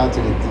 trips down to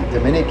the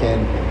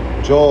Dominican,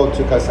 Joel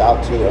took us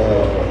out to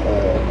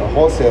a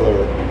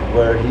wholesaler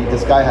where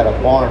this guy had a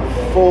barn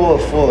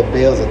full of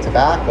bales of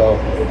tobacco,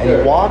 and he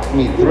walked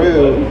me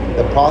through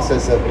the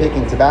process of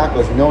picking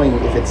tobaccos, knowing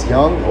if it's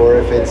young or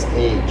if it's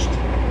aged,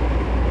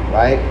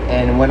 right?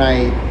 And when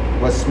I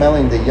was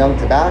smelling the young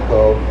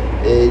tobacco,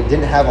 it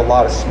didn't have a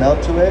lot of smell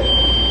to it.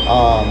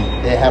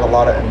 It had a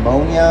lot of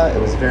ammonia. It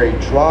was very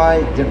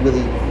dry. Didn't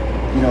really,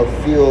 you know,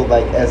 feel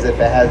like as if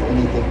it has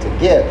anything to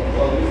give.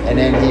 And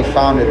then he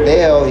found a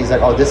bale. He's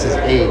like, oh, this is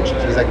aged.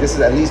 He's like, this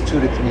is at least 2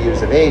 to 3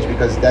 years of age,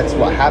 because that's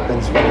what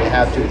happens when you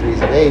have 2 to 3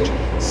 years of age.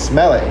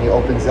 Smell it. And he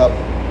opens up,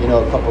 you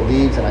know, a couple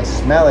leaves, and I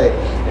smell it.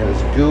 And it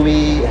was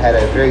gooey. It had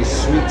a very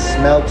sweet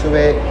smell to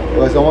it. It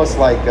was almost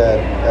like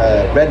a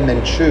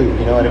Redmond chew.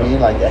 You know what I mean?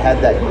 Like it had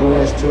that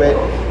gooiness to it.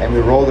 And we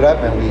rolled it up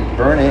and we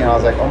burned it. And I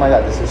was like, oh my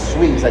God, this is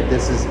sweet. He's like,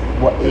 this is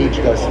what age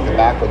does to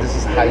tobacco. This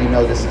is how you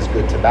know this is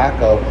good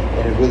tobacco.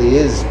 And it really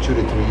is 2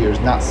 to 3 years,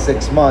 not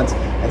 6 months.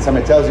 And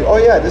somebody tells you, oh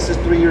yeah, this is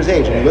 3 years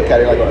age. And you look at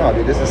it like, no,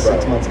 dude, this is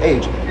 6 months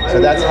age. So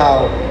that's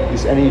how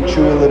and you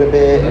chew a little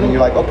bit, and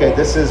you're like, okay,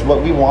 this is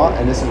what we want,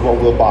 and this is what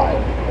we'll buy.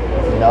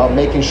 You know,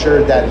 making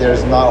sure that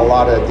there's not a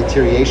lot of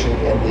deterioration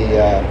in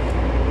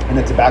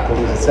the tobacco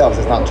leaves itself.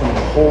 There's not too many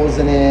holes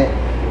in it.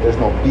 There's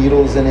no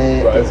beetles in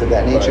it, things of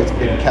that nature. It's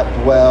been kept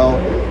well.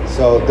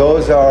 So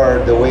those are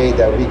the way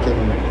that we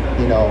can,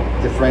 you know,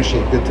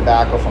 differentiate good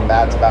tobacco from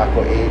bad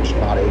tobacco, aged,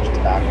 not aged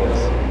tobaccos.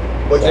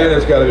 And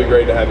it's got to be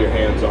great to have your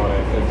hands on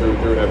it and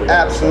through everything.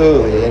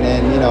 Absolutely, and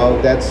then, you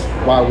know, that's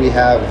why we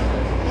have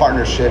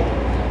partnership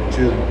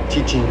to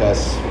teaching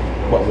us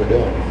what we're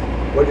doing.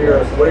 What are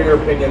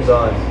your opinions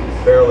on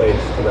barrel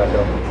aged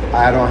tobacco?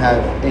 I don't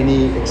have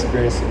any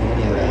experience in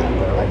any of that.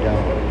 I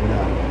don't.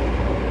 No.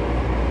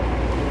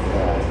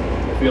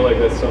 I feel like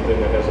that's something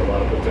that has a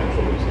lot of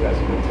potential that just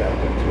hasn't been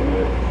tapped into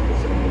yet.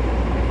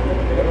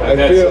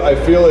 I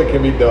feel it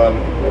can be done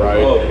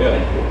right. Oh yeah.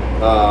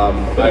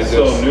 But it's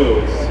so new.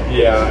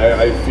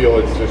 I feel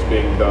it's just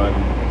being done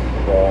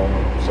wrong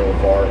so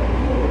far.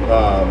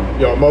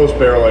 You know, most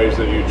barrel aged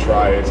that you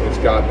try, it's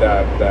got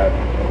that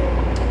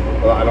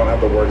well, I don't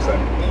have the words, that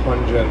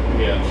pungent,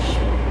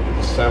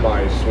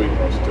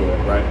 semi-sweetness to it,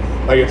 right?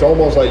 Like it's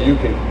almost like you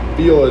can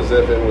feel as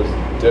if it was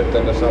dipped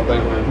into something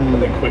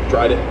and they quick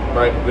dried it,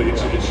 right?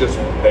 It's just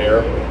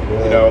there.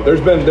 You know,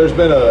 there's been the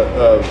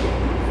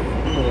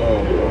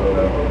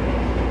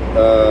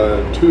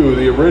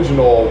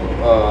original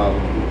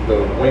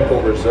the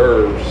Winkle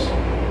Reserves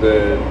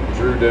that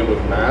Drew did with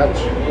Match.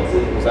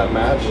 Was that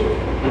Match?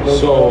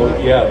 So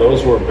yeah,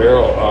 those were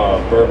barrel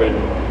bourbon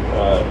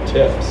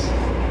tips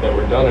that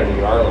were done in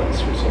New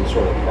Orleans through some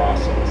sort of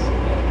process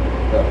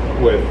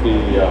with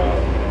the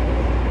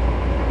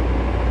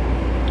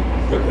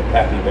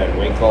Pappy Van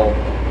Winkle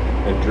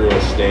and Drew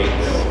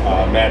Estates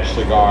Match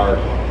Cigar.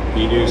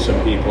 He knew some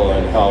people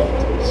and helped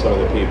some of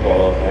the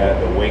people at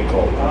the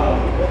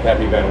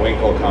Pappy Van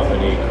Winkle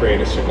company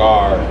create a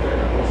cigar.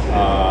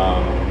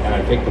 And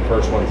I think the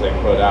first ones they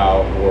put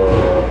out were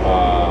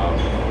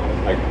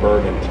like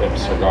bourbon tip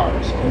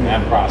cigars, and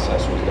that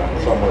process was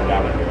done somewhere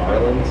down in New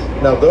Orleans.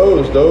 Now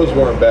those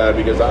weren't bad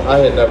because I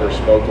had never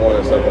smoked one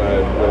and stuff, and I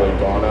had really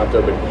gone out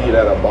there, but he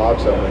had a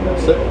box of them and been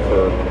sitting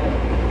for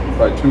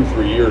probably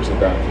 2-3 years at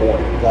that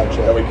point.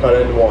 Gotcha. And we cut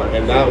into one,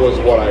 and that was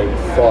what I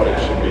thought it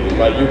should be.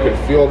 Like you could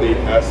feel the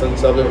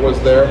essence of it was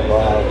there.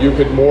 Wow. You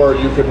could more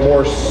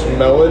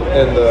smell it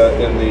in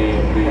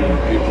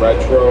the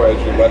retro as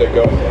you let it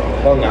go.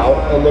 Hung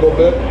out a little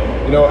bit,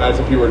 you know, as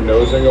if you were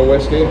nosing a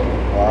whiskey.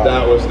 Wow.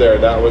 That was there.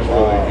 That was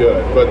really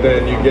good. But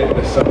then you get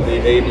into some of the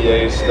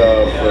ABA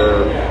stuff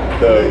or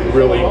the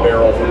really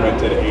barrel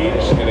fermented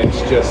aged, and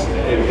it's just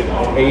it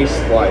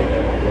taste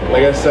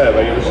like I said,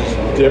 like it was just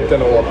dipped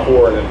in a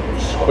liqueur and then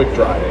just quick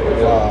dried.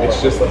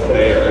 It's just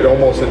there. It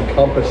almost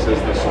encompasses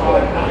the cigar.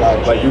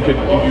 Like you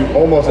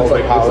almost, it's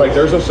like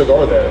there's a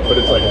cigar there, but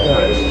it's like, yeah,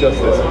 it's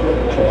just this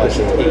taste.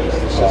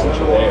 It's just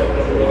there,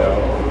 you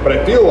know. But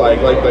I feel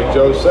like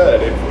Joe said,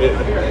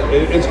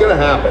 it's going to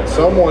happen.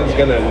 Someone's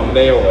going to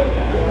nail it.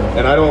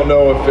 And I don't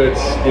know if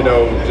it's, you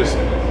know, just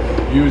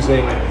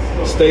using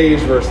stage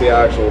versus the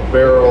actual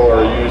barrel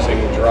or using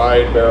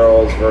dried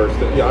barrels versus,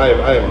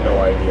 I have no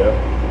idea.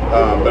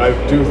 But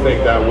I do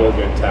think that will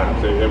get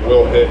tapped. It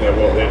will hit, and it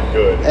will hit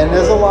good. And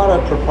there's a lot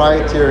of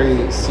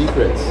proprietary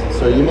secrets.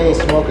 So you may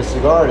smoke a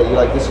cigar that you're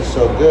like, this is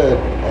so good,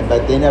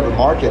 but they never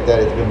market that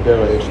it's been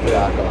barrel aged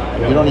tobacco.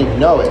 And you don't even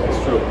know it.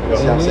 It's true. You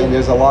see what I'm saying?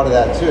 There's a lot of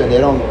that too, and they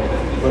don't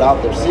put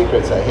out their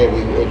secrets that, hey,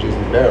 we age these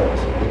in barrels,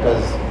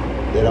 because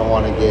they don't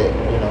want to get,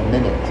 you know,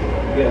 mimicked.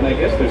 Yeah, and I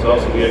guess there's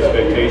also the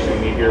expectation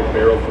when you hear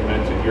barrel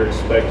fermented, you're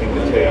expecting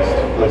the taste.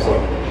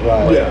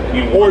 Right.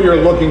 Yeah. Or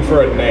you're looking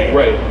for a name.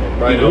 Right.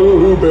 Right. You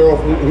know?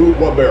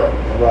 What barrel?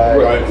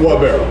 Right. What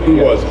barrel? Who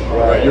was it?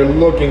 Right. You're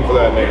looking for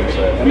that name.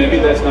 And maybe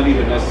that's not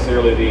even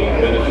necessarily the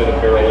benefit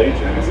of barrel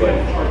aging. It's like,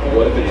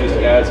 what if it just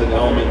adds an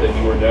element that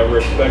you were never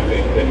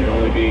expecting that can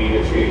only be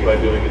achieved by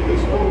doing it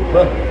this way?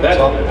 Right.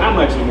 I'm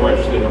actually more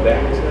interested in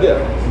that.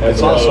 Yeah.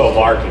 It's also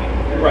marketing.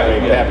 Right. I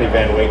mean, Pappy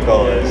Van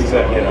Winkle is,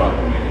 you know,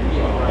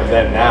 and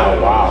then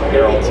now, wow,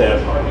 barrel tip,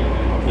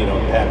 you know,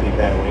 Pappy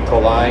Van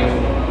Winkle line,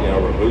 you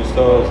know,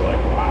 Robustos, like,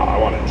 wow, I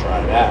want to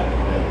try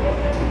that.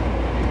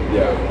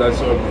 Yeah,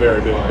 that's a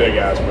very big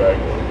aspect.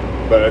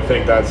 But I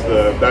think that's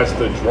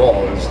the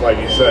draw. It's like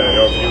you said, you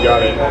know, if you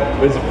got it,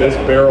 this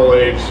barrel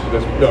aged,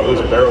 this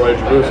barrel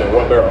aged Robusto.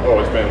 What barrel? Oh,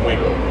 it's Van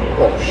Winkle.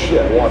 Oh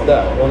shit, I want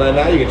that. Well,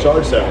 now you can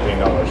charge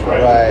 $17,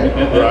 right?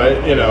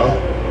 Right. You know,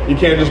 you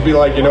can't just be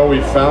like, you know,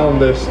 we found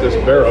this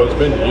barrel. It's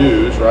been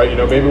used, right? You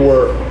know, maybe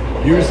we're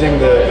using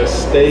the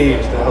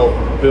stage to help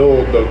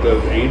build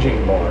the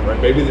aging barn,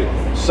 right? Maybe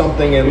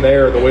something in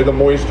there, the way the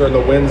moisture and the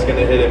wind's going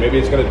to hit it, maybe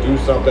it's going to do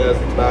something as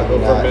the tobacco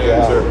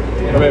ferments, or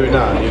maybe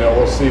not. You know,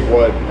 we'll see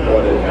what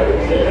it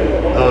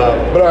is.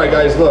 But all right,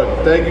 guys, look,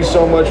 thank you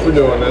so much for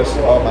doing this.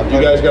 You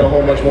guys got a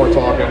whole bunch more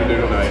talking to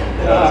do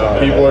tonight.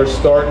 People are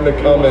starting to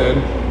come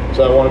in,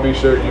 so I want to be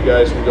sure you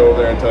guys can go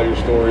over there and tell your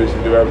stories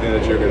and do everything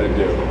that you're going to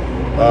do.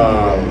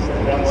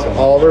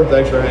 Oliver,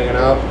 thanks for hanging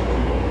out.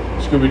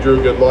 Scooby Drew,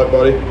 good luck,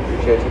 buddy.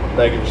 Appreciate you.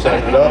 Thank you for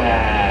setting it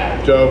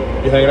up. Joe,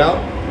 you hanging out?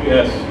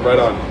 Yes. Right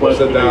on. We'll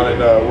sit down and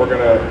we're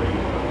gonna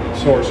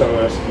snort some of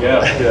this.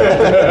 Yeah.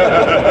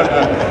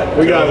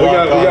 we got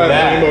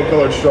rainbow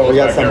colored straws. We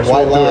got back some there, so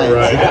white we'll do it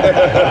lines.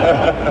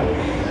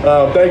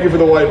 right. Thank you for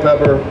the white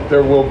pepper.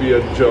 There will be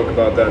a joke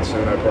about that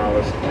soon, I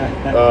promise.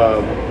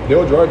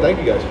 Neil, Gerard, thank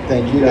you guys.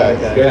 Thank you guys.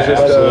 You guys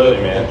just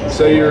absolutely, man.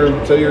 say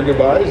your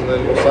goodbyes and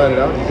then we'll sign it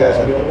out. You guys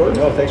can be on work.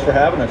 No, thanks for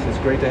having us. It's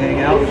great to hang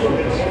out,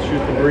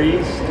 shoot the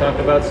breeze, talk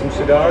about some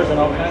cigars and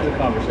all kinds of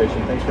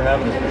conversation. Thanks for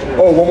having us. For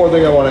sure. Oh, one more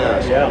thing I want to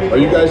ask. Yeah. Are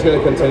you guys going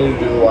to continue to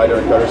do the lighter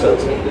and cutter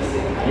sets?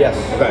 Yes.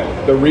 Okay.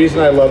 The reason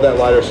I love that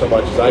lighter so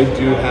much is I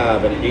do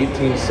have an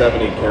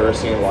 1870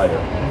 kerosene lighter.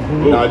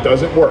 Now it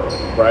doesn't work,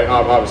 right?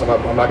 Obviously,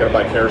 I'm not going to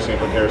buy kerosene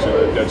for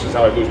kerosene. That's just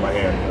how I lose my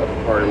hand.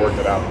 I've already worked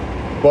it out.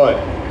 But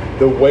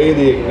the way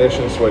the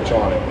ignition switch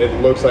on it,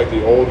 it looks like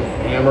the old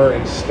hammer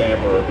and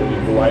stamper when you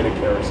light a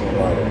kerosene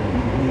lighter.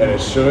 And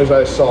as soon as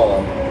I saw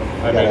them,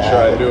 I made sure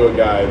I knew a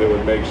guy that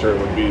would make sure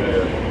it would be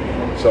here,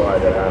 so I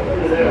could have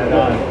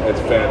it.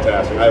 It's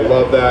fantastic. I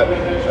love that.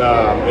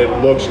 It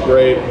looks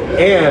great,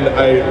 and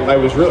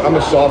I'm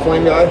a soft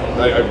flame guy.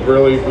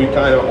 We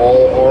kind of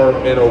all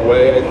are in a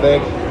way. I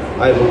think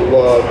I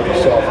love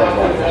soft flame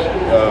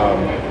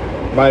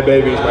lighters. My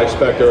baby's my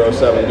Spectre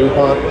 07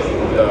 DuPont.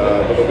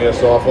 It'll be a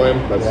soft flame.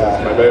 That's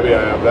my baby.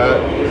 I have that.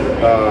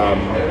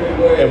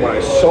 And when I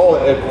saw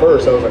it at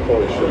first, I was like,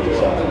 holy shit, it's a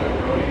soft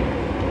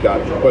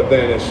flame. But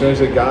then as soon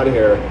as it got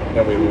here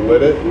and we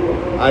lit it,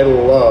 I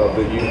love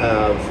that you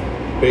have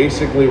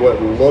basically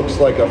what looks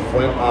like a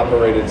flint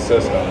operated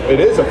system. It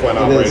is a flint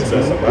operated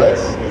system, right?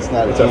 Yes,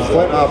 it's a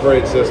flint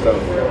operated system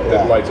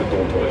that lights a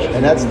dual torch.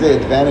 And that's the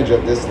advantage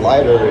of this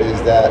lighter,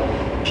 is that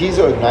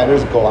piezo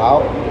igniters go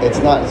out. It's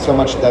not so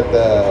much that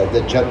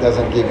the jet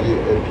doesn't give you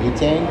a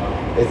butane,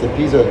 it's the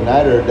piezo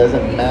igniter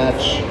doesn't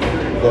match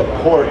the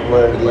port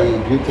where the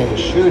butane is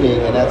shooting,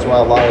 and that's why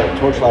a lot of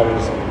torch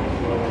lighters,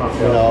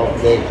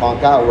 they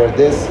conk out, where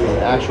this is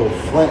an actual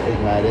flint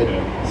ignited,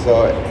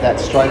 so that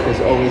stripe is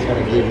always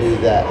going to give you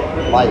that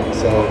light,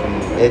 so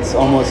it's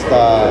almost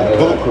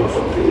bulletproof.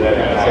 You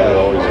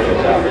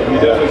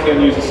definitely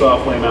can't use a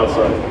soft flame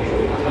outside.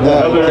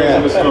 No, you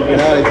can't. You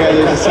can't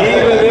use a soft flame.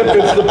 Even if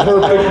it's the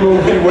perfect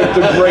movie with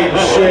the great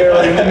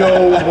sharing,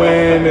 no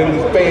wind and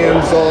the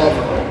fans off,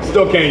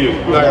 still can't use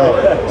it. Not gonna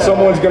work.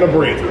 Someone's gonna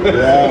breathe.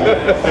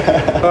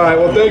 Yeah. All right.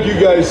 Well, thank you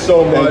guys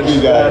so much. Thank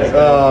you guys.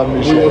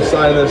 We will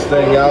sign this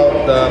thing out.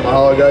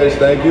 Mahalo, guys.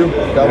 Thank you.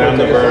 And I'm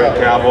the Bourbon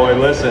Cowboy.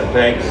 Listen,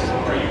 thanks.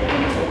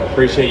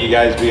 Appreciate you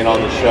guys being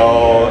on the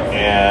show.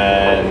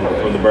 And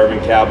from the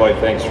Bourbon Cowboy,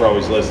 thanks for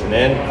always listening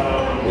in.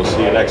 We'll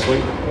see you next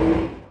week.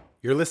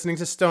 You're listening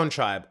to Stone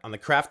Tribe on the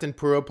Craft and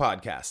Puro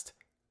podcast.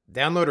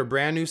 Download our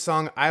brand new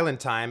song Island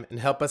Time and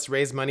help us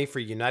raise money for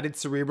United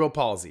Cerebral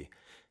Palsy.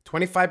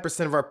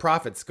 25% of our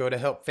profits go to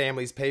help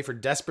families pay for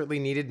desperately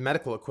needed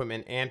medical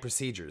equipment and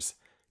procedures.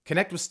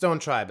 Connect with Stone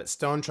Tribe at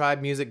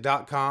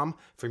stonetribemusic.com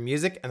for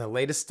music and the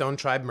latest Stone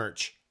Tribe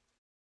merch.